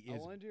 Like I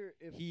wonder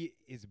if he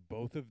is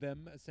both of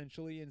them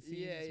essentially in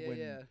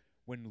scenes.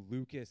 When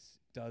Lucas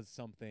does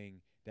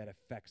something that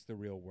affects the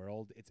real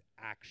world, it's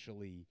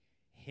actually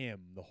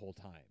him the whole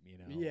time, you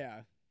know?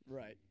 Yeah,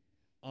 right.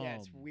 Yeah,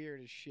 it's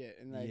weird as shit.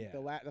 And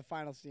like the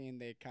final scene,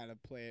 they kind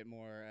of play it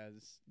more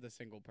as the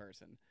single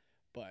person.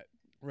 But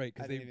right,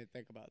 I didn't even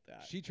think about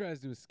that. She tries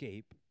to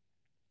escape,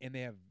 and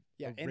they have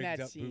Yeah, a in rigged that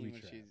up scene booby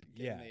when trap. she's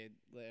Yeah.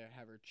 they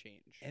have her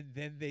change. And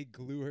then they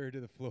glue her to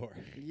the floor.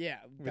 Yeah,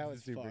 with that the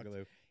was super fucked.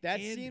 glue. That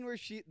And- scene where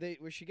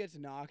she gets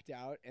knocked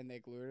out and they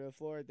glue her to the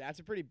floor, that's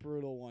a pretty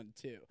brutal one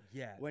too.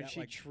 Yeah, When that, she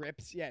like-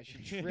 trips,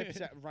 she trips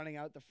running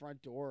out the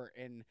front door,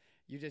 and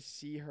you just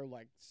see her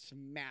like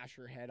smash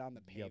her head on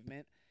the Yep.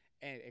 pavement,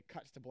 and it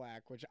cuts to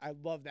black, which I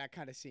love that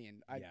kind of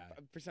scene.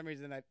 For some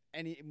reason,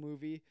 any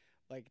movie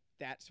like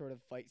that sort of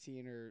fight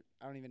scene, or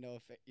I don't even know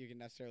if you can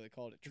necessarily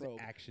call it a trope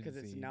because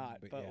it's not.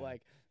 But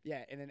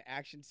in an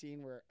action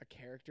scene where a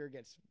character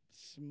gets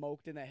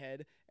smoked in the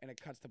head and it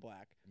cuts to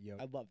black. Yep.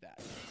 I love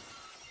that.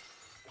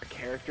 A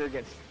character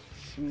gets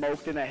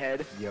smoked in the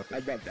head. Yep. I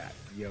love that.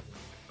 Yep.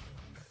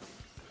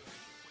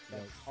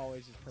 That's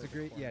always just perfect. It's a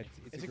great, for yeah. me.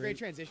 It's a great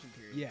transition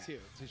period too.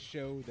 To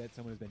show that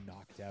someone has been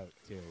knocked out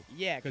too.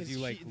 Yeah, because you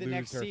like the lose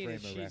next her scene frame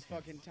is of she's reference.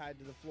 fucking tied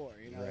to the floor.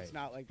 You know, Right. it's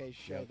not like they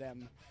show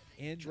them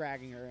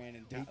dragging her in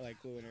and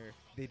like gluing her.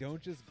 They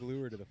don't just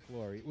glue her to the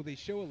floor. Well, they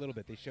show a little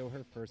bit. They show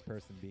her first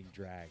person being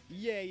dragged.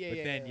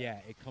 But then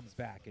it comes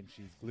back and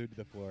she's glued to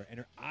the floor and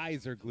her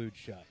eyes are glued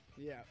shut.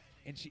 Yeah.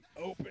 And she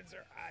opens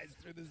her eyes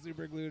through the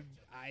super glued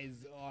eyes.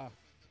 Oh.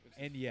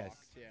 And yes,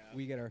 yeah.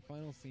 we get our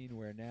final scene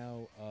where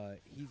now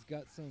he's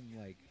got some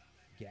like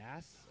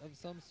gas of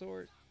some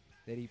sort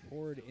that he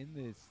poured in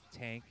this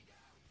tank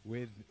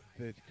with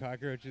the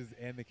cockroaches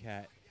and the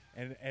cat.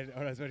 And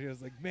when I was watching, I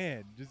was like,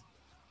 man, just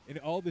in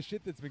all the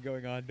shit that's been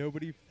going on,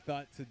 nobody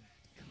thought to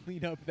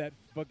clean up that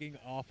fucking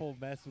awful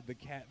mess with the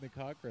cat and the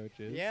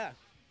cockroaches. Yeah.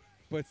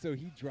 But so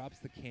he drops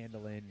the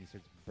candle in, and he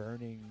starts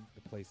burning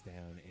the place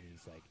down, and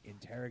he's like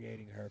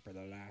interrogating her for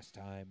the last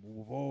time.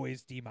 Woe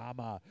is the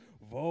mama,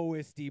 woe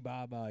is the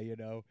mama, you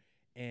know?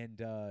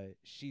 And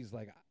she's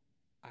like,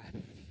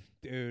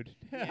 dude,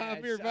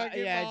 I'm your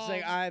fucking mom. It's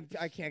like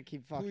I can't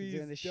keep fucking Please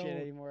doing this shit don't.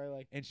 anymore.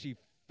 Like, and she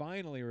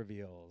finally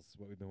reveals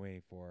what we've been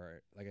waiting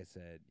for. Like I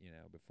said,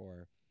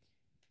 before,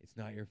 it's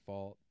not your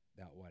fault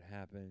that what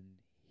happened.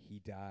 He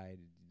died.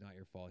 Not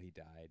your fault. He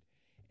died.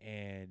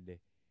 And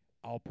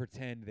I'll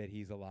pretend that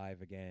he's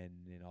alive again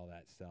and all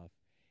that stuff.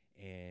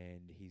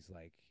 And he's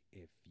like,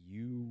 if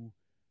you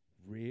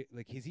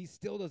he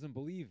still doesn't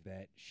believe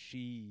that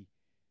she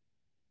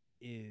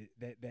is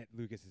that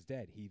Lucas is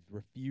dead. He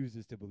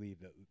refuses to believe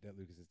that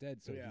Lucas is dead.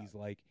 So he's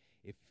like,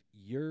 if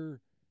you're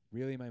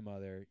really my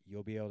mother,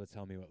 you'll be able to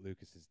tell me what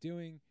Lucas is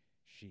doing.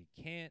 She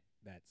can't.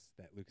 That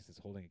Lucas is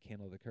holding a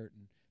candle to the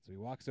curtain. So he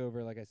walks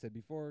over, like I said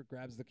before,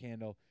 grabs the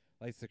candle,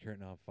 lights the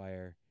curtain on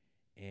fire,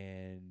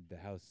 and the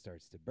house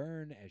starts to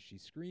burn as she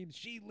screams.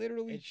 She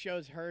literally... It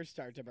shows her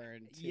start to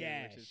burn, too,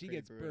 which is she pretty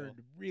gets brutal.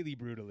 burned really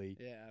brutally.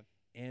 Yeah.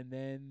 And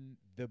then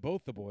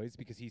both the boys,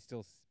 because he's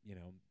still,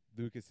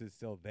 Lucas is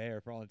still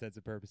there for all intents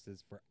and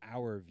purposes for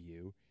our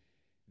view,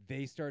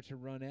 they start to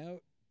run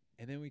out,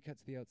 and then we cut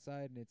to the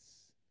outside, and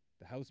it's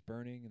the house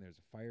burning, and there's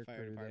a fire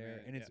crew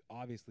there, and it's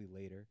obviously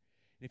later.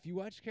 And if you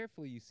watch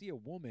carefully, you see a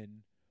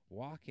woman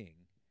walking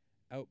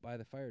out by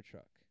the fire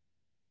truck.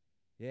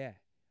 Yeah.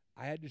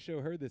 I had to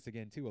show her this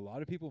again, too. A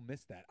lot of people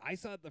missed that. I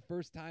saw it the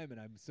first time, and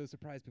I'm so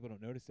surprised people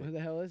don't notice it. Who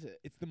the hell is it?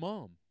 It's the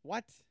mom.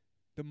 What?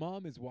 The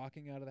mom is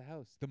walking out of the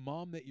house. The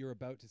mom that you're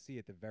about to see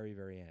at the very,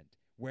 very end.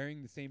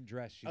 Wearing the same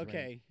dress she's wearing.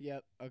 Okay,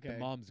 yep, okay. The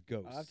mom's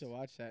ghost. I'll have to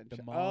watch that.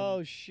 The mom.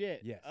 Oh,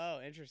 shit. Yes. Oh,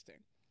 interesting.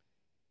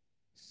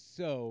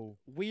 So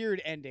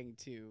weird ending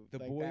too. The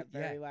that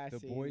very last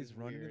scene boys is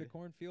run into weird. the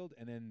cornfield,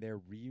 and then they're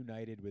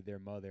reunited with their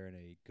mother in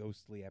a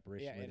ghostly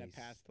apparition. Yeah, where in a they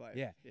past life.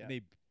 Yeah, Yeah. and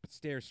they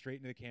stare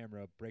straight into the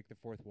camera, break the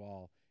fourth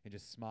wall, and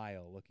just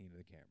smile, looking into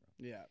the camera.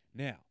 Yeah.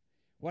 Now,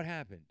 what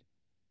happened?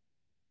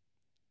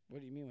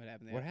 What do you mean? What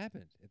happened there? What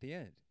happened at the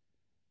end?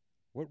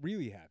 What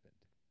really happened?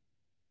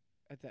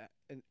 At the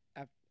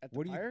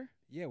What fire?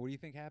 What do you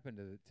think happened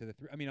to the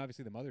three? I mean,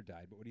 obviously the mother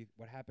died, but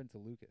what happened to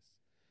Lucas?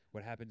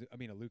 What happened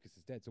to, Lucas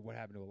is dead, so what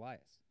happened to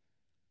Elias?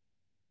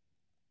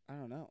 I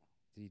don't know.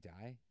 Did he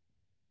die?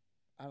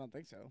 I don't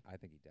think so. I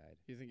think he died.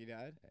 You think he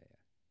died?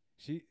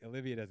 Yeah.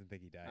 Olivia doesn't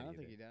think he died I don't either.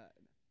 think he died.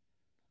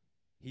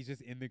 He's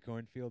just in the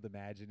cornfield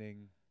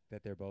imagining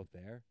that they're both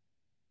there.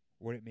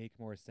 Would it make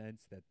more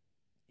sense that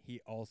he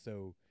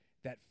also,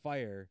 that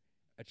fire,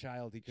 a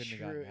child he couldn't have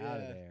gotten out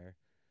of there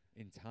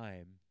in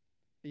time?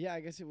 Yeah, I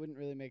guess it wouldn't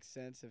really make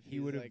sense if He he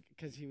was would've- like,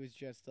 because he was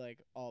just like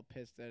all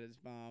pissed at his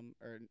mom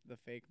or the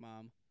fake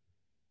mom.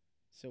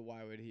 So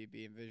why would he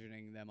be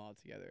envisioning them all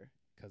together?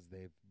 Because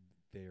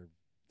they're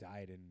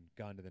died and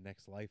gone to the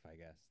next life, I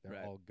guess. They're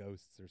Right. all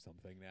ghosts or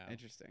something now.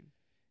 Interesting.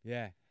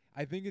 Yeah.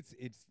 I think it's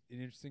an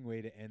interesting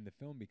way to end the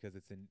film because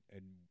it's an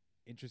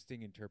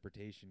interesting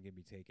interpretation can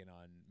be taken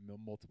on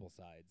multiple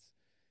sides.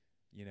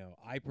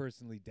 I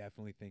personally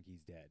definitely think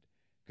he's dead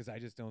because I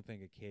just don't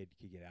think a kid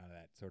could get out of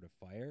that sort of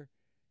fire.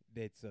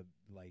 That's a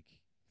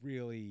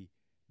really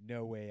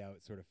no way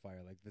out sort of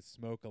fire. Like the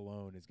smoke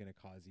alone is going to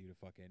cause you to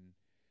fucking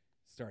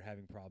start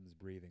having problems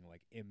breathing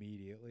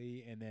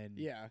immediately, and then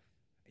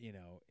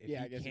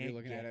if I guess if you're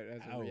looking at it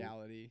as out, a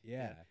reality.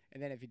 yeah.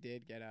 And then if he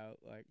did get out,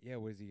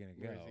 where's he gonna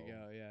go? Where's he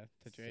go? Yeah,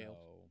 to jail.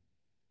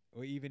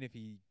 Or even if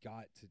he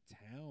got to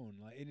town,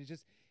 and it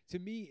just, to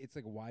me, it's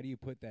like, why do you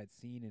put that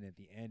scene in at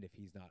the end if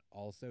he's not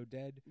also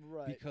dead?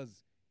 Right.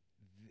 Because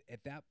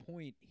at that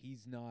point,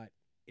 he's not.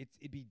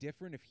 It'd be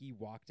different if he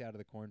walked out of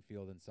the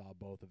cornfield and saw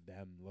both of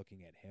them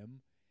looking at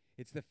him.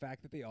 It's the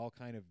fact that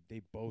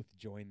they both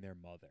joined their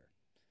mother.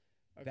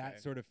 Okay.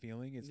 That sort of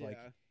feeling is like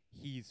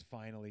he's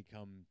finally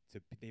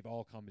they've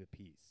all come to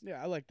peace.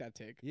 Yeah, I like that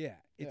take. Yeah.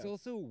 It's Yeah.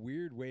 also a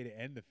weird way to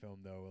end the film,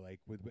 though, like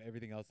with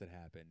everything else that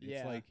happened. Yeah.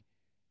 It's like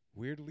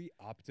weirdly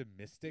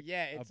optimistic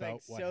Yeah, it's about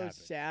like what so happened.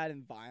 sad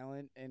and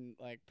violent and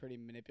like pretty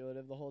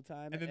manipulative the whole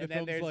time. And then the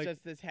film's there's like,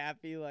 just this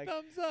happy like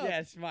thumbs up.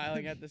 yeah,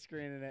 smiling at the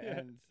screen and it Yeah.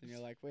 ends. And you're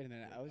like, wait a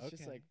minute, I was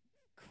just Okay. like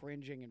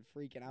cringing and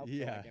freaking out for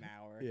Yeah. like an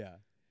hour. Yeah.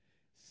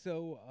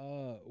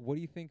 So, what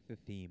do you think the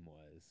theme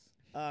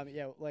was?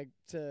 Yeah, like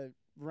to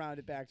round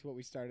it back to what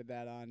we started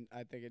that on,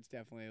 I think it's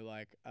definitely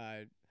like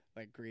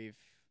grief,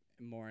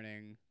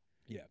 mourning,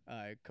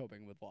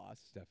 coping with loss.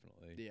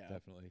 Definitely. Yeah.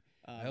 Definitely.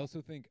 I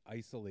also think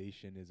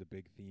isolation is a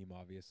big theme,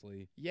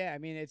 obviously. Yeah, I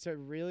mean it's a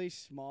really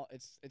small.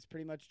 It's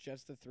pretty much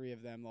just the three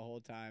of them the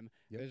whole time.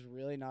 Yep. There's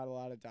really not a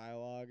lot of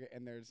dialogue,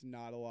 and there's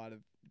not a lot of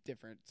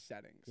different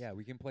settings. Yeah,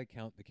 we can play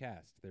count the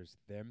cast. There's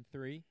them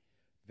three.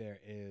 There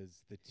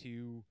is the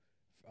two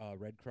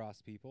Red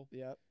Cross people.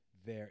 Yep.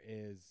 There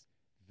is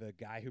the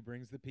guy who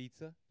brings the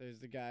pizza. There's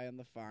the guy on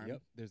the farm.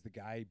 Yep. There's the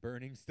guy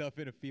burning stuff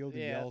in a field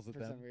and Yeah, yells at for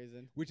them. some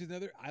reason. Which is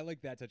another. I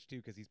like that touch too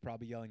because he's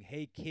probably yelling,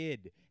 "Hey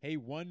kid, hey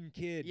one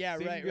kid, Yeah,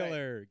 right,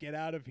 singular, get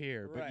out of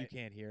here!" But you Right.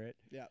 can't hear it.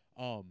 Yeah.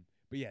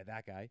 But yeah,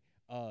 that guy.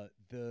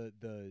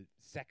 The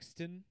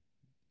sexton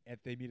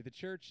they meet at the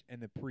church,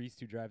 and the priest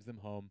who drives them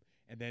home,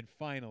 and then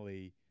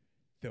finally,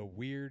 the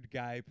weird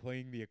guy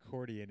playing the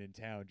accordion in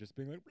town, just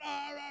being like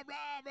blah blah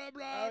blah blah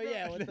blah. Oh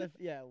yeah, blah. what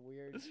the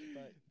weird.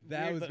 But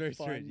That weird was but very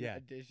fun strange. Yeah,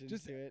 addition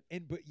just to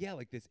it. But yeah,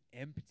 like this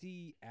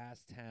empty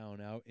ass town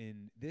out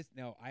in this.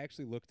 Now I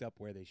actually looked up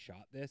where they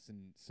shot this,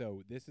 and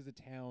so this is a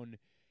town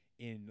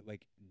in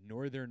like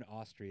northern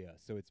Austria,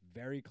 so it's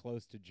very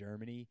close to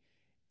Germany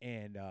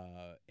and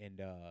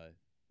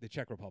the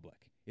Czech Republic.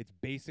 It's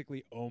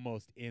basically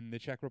almost in the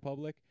Czech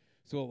Republic,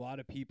 so a lot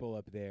of people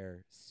up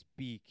there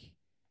speak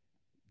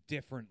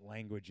different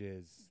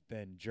languages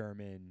than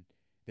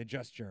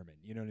just German.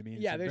 You know what I mean?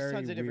 Yeah, It's a there's very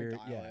tons of different weird-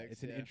 dialects, Yeah,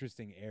 it's an yeah.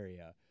 interesting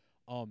area.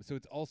 So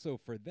it's also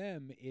for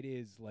them, it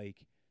is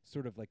like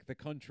sort of like the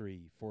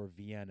country for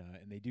Vienna,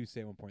 and they do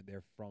say at one point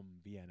they're from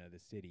Vienna, the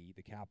city,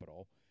 the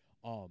capital.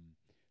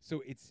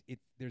 So it's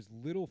there's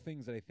little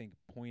things that I think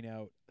point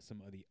out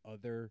some of the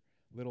other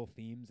little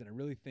themes, and I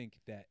really think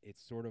that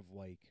it's sort of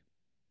like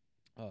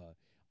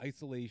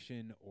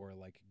isolation or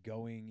like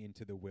going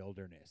into the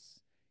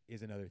wilderness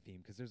is another theme,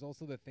 because there's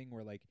also the thing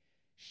where like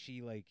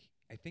she like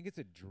I think it's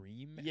a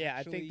dream. Yeah,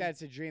 actually. I think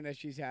that's a dream that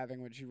she's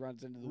having when she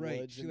runs into the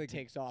Right, woods she, and like,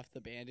 takes off the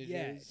bandages.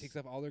 Yeah, takes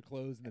off all her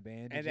clothes and the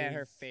bandages, and then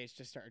her face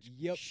just starts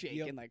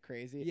shaking like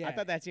crazy. Yeah. I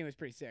thought that scene was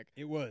pretty sick.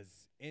 It was.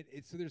 And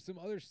so there's some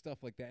other stuff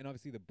like that. And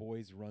obviously the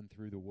boys run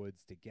through the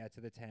woods to get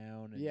to the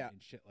town and, Yeah.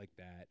 and shit like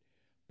that.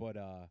 But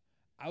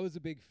I was a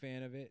big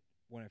fan of it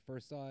when I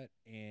first saw it.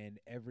 And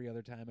every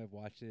other time I've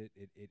watched it,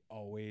 it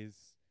always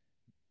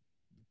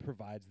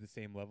provides the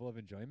same level of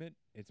enjoyment.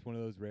 It's one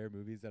of those rare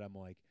movies that I'm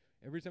like,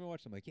 every time I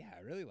watch it, I'm like, yeah,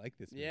 I really like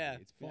this movie. Yeah,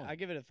 It's fun. I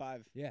give it a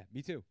 5. Yeah,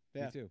 me too.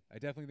 Yeah. Me too. I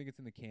definitely think it's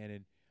in the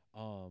canon.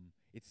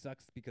 It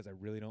sucks because I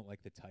really don't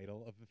like the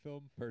title of the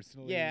film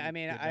personally. Yeah, I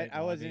mean, Goodnight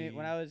I wasn't Mommy.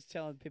 when I was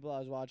telling people I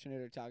was watching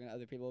it or talking to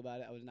other people about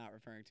it, I was not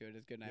referring to it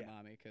as Goodnight Yeah.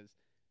 Mommy because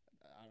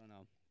I don't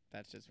know,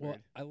 that's just Well,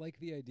 weird. I like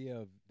the idea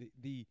of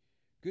the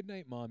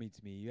Goodnight Mommy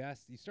to me.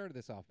 You started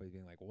this off by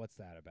being like, well, what's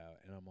that about?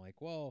 And I'm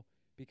like, well,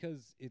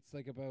 because it's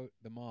like about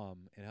the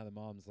mom and how the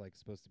mom's like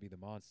supposed to be the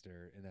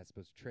monster and that's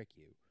supposed to trick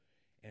you.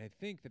 And I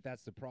think that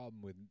that's the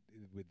problem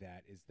with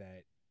that is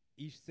that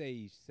Each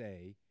Say,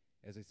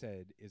 as I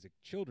said, is a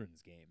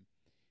children's game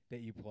that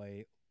you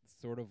play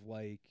sort of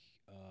like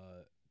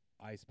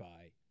I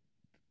Spy,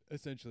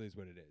 essentially is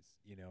what it is.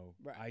 You know,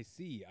 Right. I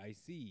see,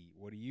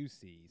 what do you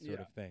see sort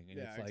Yeah. of thing. And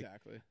Yeah, it's like,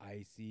 exactly.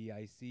 I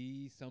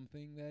see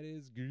something that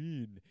is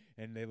green,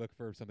 and they look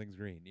for something's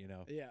green, you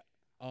know? Yeah.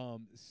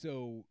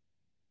 So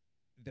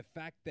the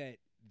fact that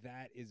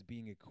is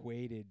being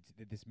equated,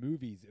 that this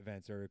movie's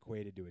events are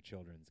equated to a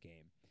children's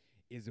game,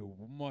 is a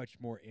much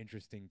more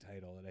interesting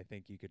title that I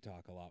think you could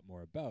talk a lot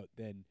more about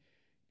than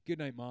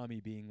Goodnight Mommy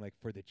being like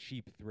for the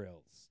cheap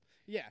thrills.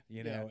 Yeah,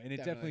 You know, yeah, and it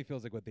definitely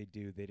feels like what they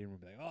do. They didn't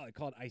be like, oh, they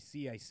call it I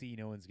see.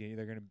 No one's getting.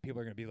 People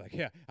are gonna be like,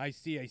 yeah, I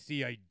see.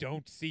 I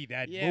don't see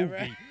that Yeah, movie.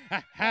 right.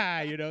 Ha ha.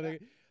 You know,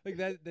 like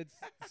that. That's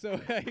so.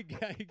 I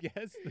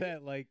guess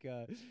that like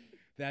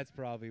that's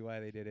probably why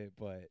they did it.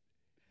 But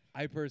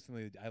I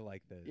personally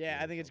like the. Yeah,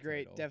 the I think it's original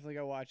great. title. Definitely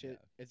go watch it.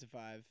 It's a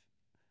 5.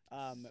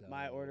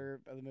 My So-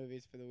 order of the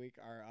movies for the week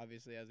are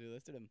obviously as we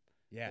listed them.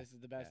 Yeah, This is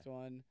the best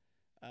one.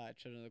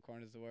 Children of the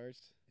Corn is the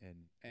worst.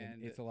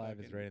 And It's Alive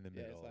is right in the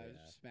Yeah, middle. It's Alive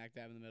yeah. is smack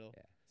dab in the middle.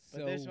 Yeah.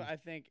 But this So- one, I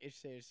think, Ish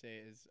Say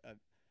is a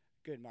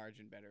good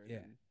margin better Yeah.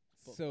 than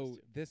both So those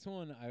two. this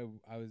one,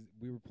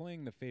 we were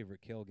playing the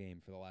favorite kill game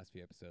for the last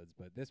few episodes,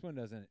 but this one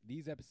doesn't.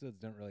 These episodes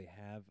don't really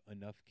have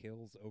enough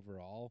kills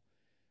overall.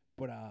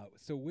 But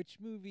so which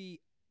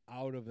movie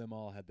out of them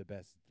all had the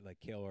best like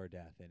kill or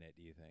death in it?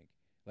 Do you think?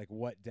 Like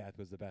what death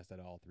was the best out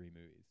of all 3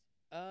 movies?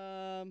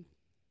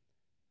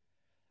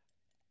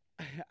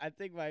 I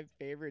think my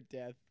favorite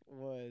death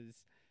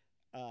was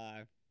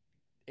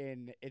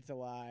in It's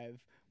Alive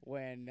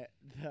when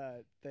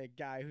the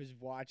guy who's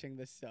watching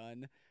the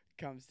son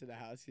comes to the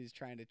house. He's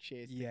trying to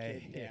chase the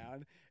kid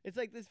down. It's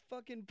like this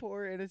fucking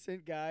poor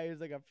innocent guy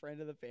who's like a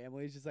friend of the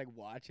family. He's just like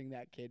watching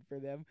that kid for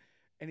them.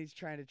 And he's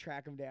trying to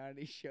track him down, and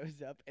he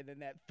shows up, and then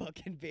that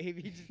fucking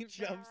baby just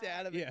jumps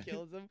at him and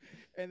kills him.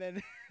 And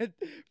then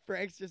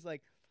Frank's just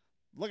like,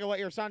 look at what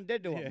your son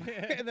did to him.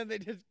 And then they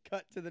just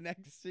cut to the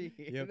next scene.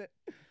 Yep.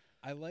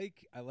 I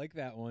like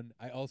that one.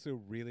 I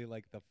also really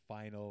like the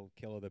final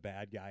kill of the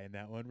bad guy in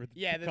that one where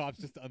the cops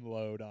just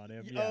unload on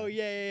him. Oh,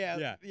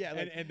 yeah.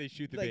 And they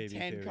shoot the like baby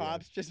 10 too,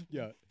 cops just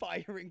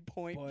firing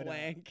point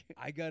blank.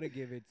 I got to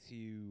give it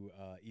to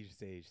Each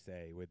Sage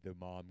Say with the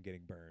mom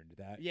getting burned.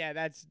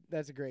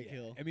 That's a great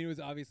kill. I mean, it was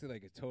obviously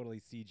like a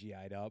totally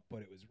CGI'd up, but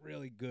it was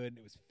really good, and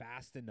it was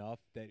fast enough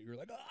that you were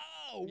like,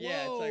 oh, whoa.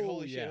 Yeah, it's like,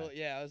 holy shit.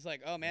 Yeah, I was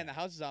like, oh, man, the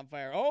house is on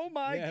fire. Oh,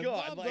 my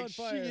God. Mom's like, on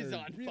fire. she's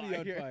on really fire.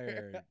 on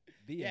fire.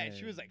 The and end.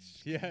 she was like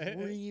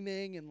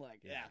screaming and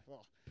like,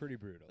 pretty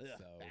brutal.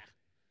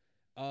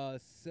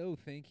 So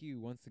thank you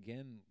once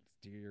again,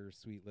 dear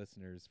sweet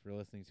listeners, for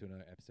listening to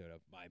another episode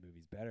of My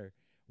Movie's Better.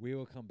 We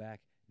will come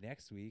back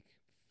next week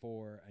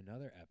for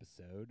another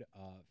episode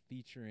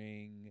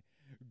featuring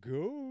Ghost.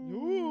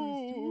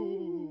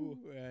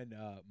 And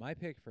my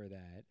pick for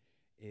that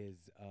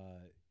is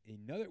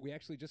another. We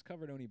actually just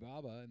covered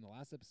Onibaba in the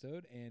last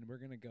episode, and we're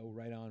gonna go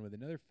right on with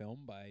another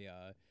film by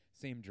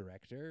same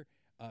director.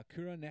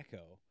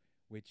 Kuroneko,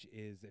 which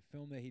is a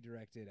film that he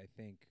directed, I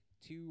think,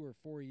 2 or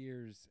 4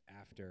 years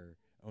after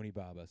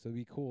Onibaba. So it'd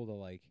be cool to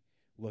like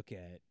look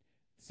at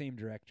same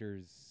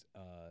director's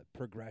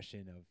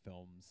progression of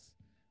films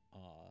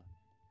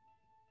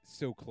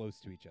so close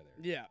to each other.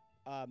 Yeah.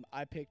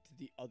 I picked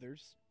The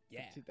Others.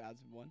 Yeah.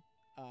 2001.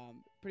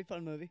 Pretty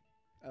fun movie.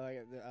 I like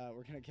it.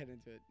 We're gonna get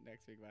into it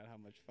next week about how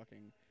much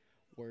fucking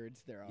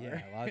words there are.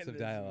 Yeah, lots of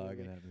dialogue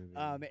in that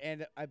movie.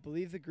 And I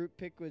believe the group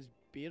pick was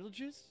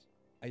Beetlejuice.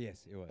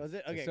 Yes, it was. Was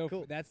it? Okay, so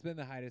cool. That's been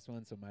the highest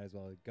one, so might as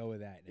well go with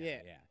that now.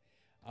 Yeah.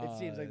 It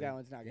seems like that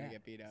one's not going to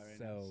get beat out right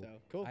now. So,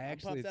 cool. I'm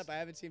pumped up. I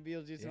haven't seen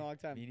Beetlejuice in a long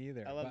time. Me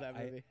neither. I love that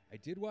movie. I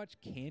did watch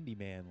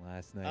Candyman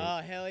last night.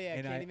 Oh, hell yeah.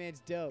 And Candyman's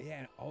dope.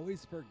 Yeah, and I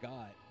always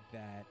forgot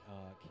that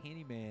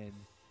Candyman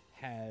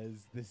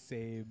has the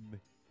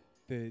same...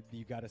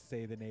 you got to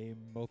say the name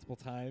multiple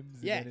times.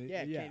 Yeah.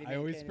 Candyman, I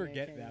always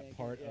forget that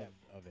part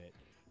of it.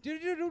 Dude,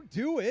 don't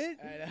do it.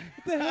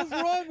 What the hell's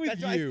wrong with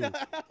you?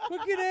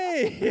 Look at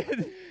A.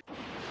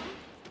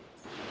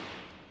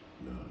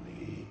 No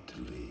need to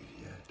leave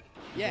yet.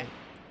 Yeah.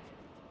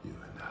 You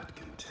are not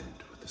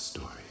content with the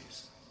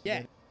stories.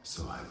 Yeah.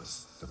 So I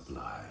was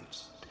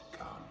obliged to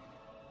come.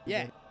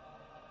 Yeah.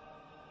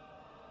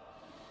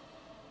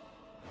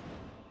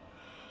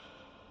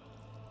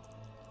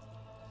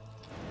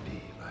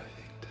 Be my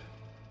victim.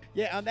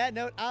 Yeah, on that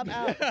note, I'm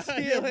out.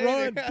 See you later.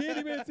 Run.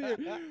 Candyman's here.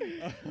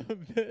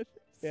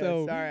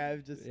 So sorry,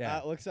 I've just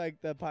it looks like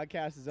the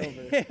podcast is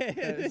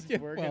over.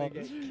 We're gonna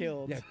get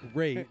killed. Yeah,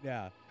 great.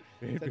 Yeah.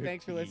 So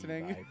thanks for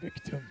listening. Be my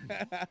victim.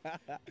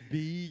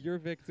 Be your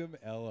victim.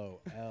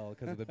 LOL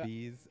because of the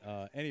bees.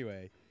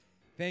 Anyway,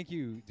 thank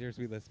you, dear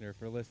sweet listener,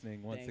 for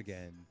listening once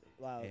again.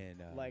 Wow.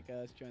 And like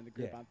us, join the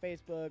group on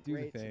Facebook,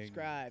 rate,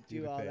 subscribe,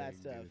 do all that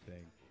stuff. Do the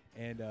thing.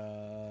 And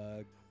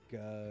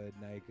good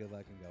night, good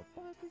luck, and go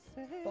fuck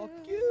yourself.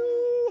 Fuck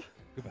you.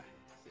 Goodbye.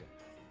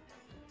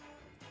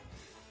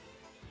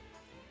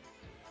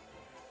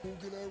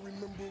 Can I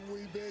remember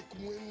way back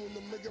when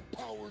the mega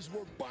powers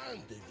were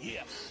bonded?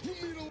 Yeah. You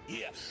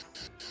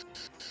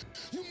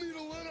made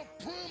a lot of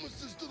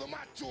promises to the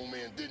Macho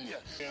Man, didn't you?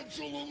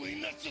 Absolutely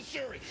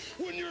necessary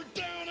when you're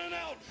down and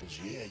out.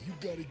 Yeah, you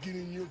gotta get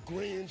in your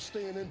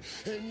grandstanding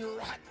and your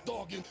hot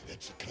dogging.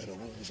 That's the kind of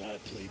rules I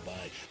play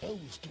by. I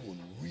was doing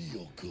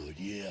real good,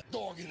 yeah.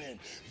 Dogging in.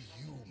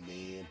 You,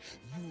 man,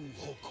 you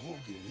Hulk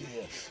Hogan,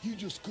 yeah. You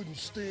just couldn't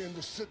stand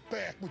to sit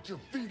back with your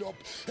feet up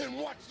and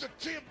watch the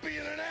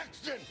champion in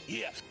action.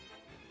 Yeah.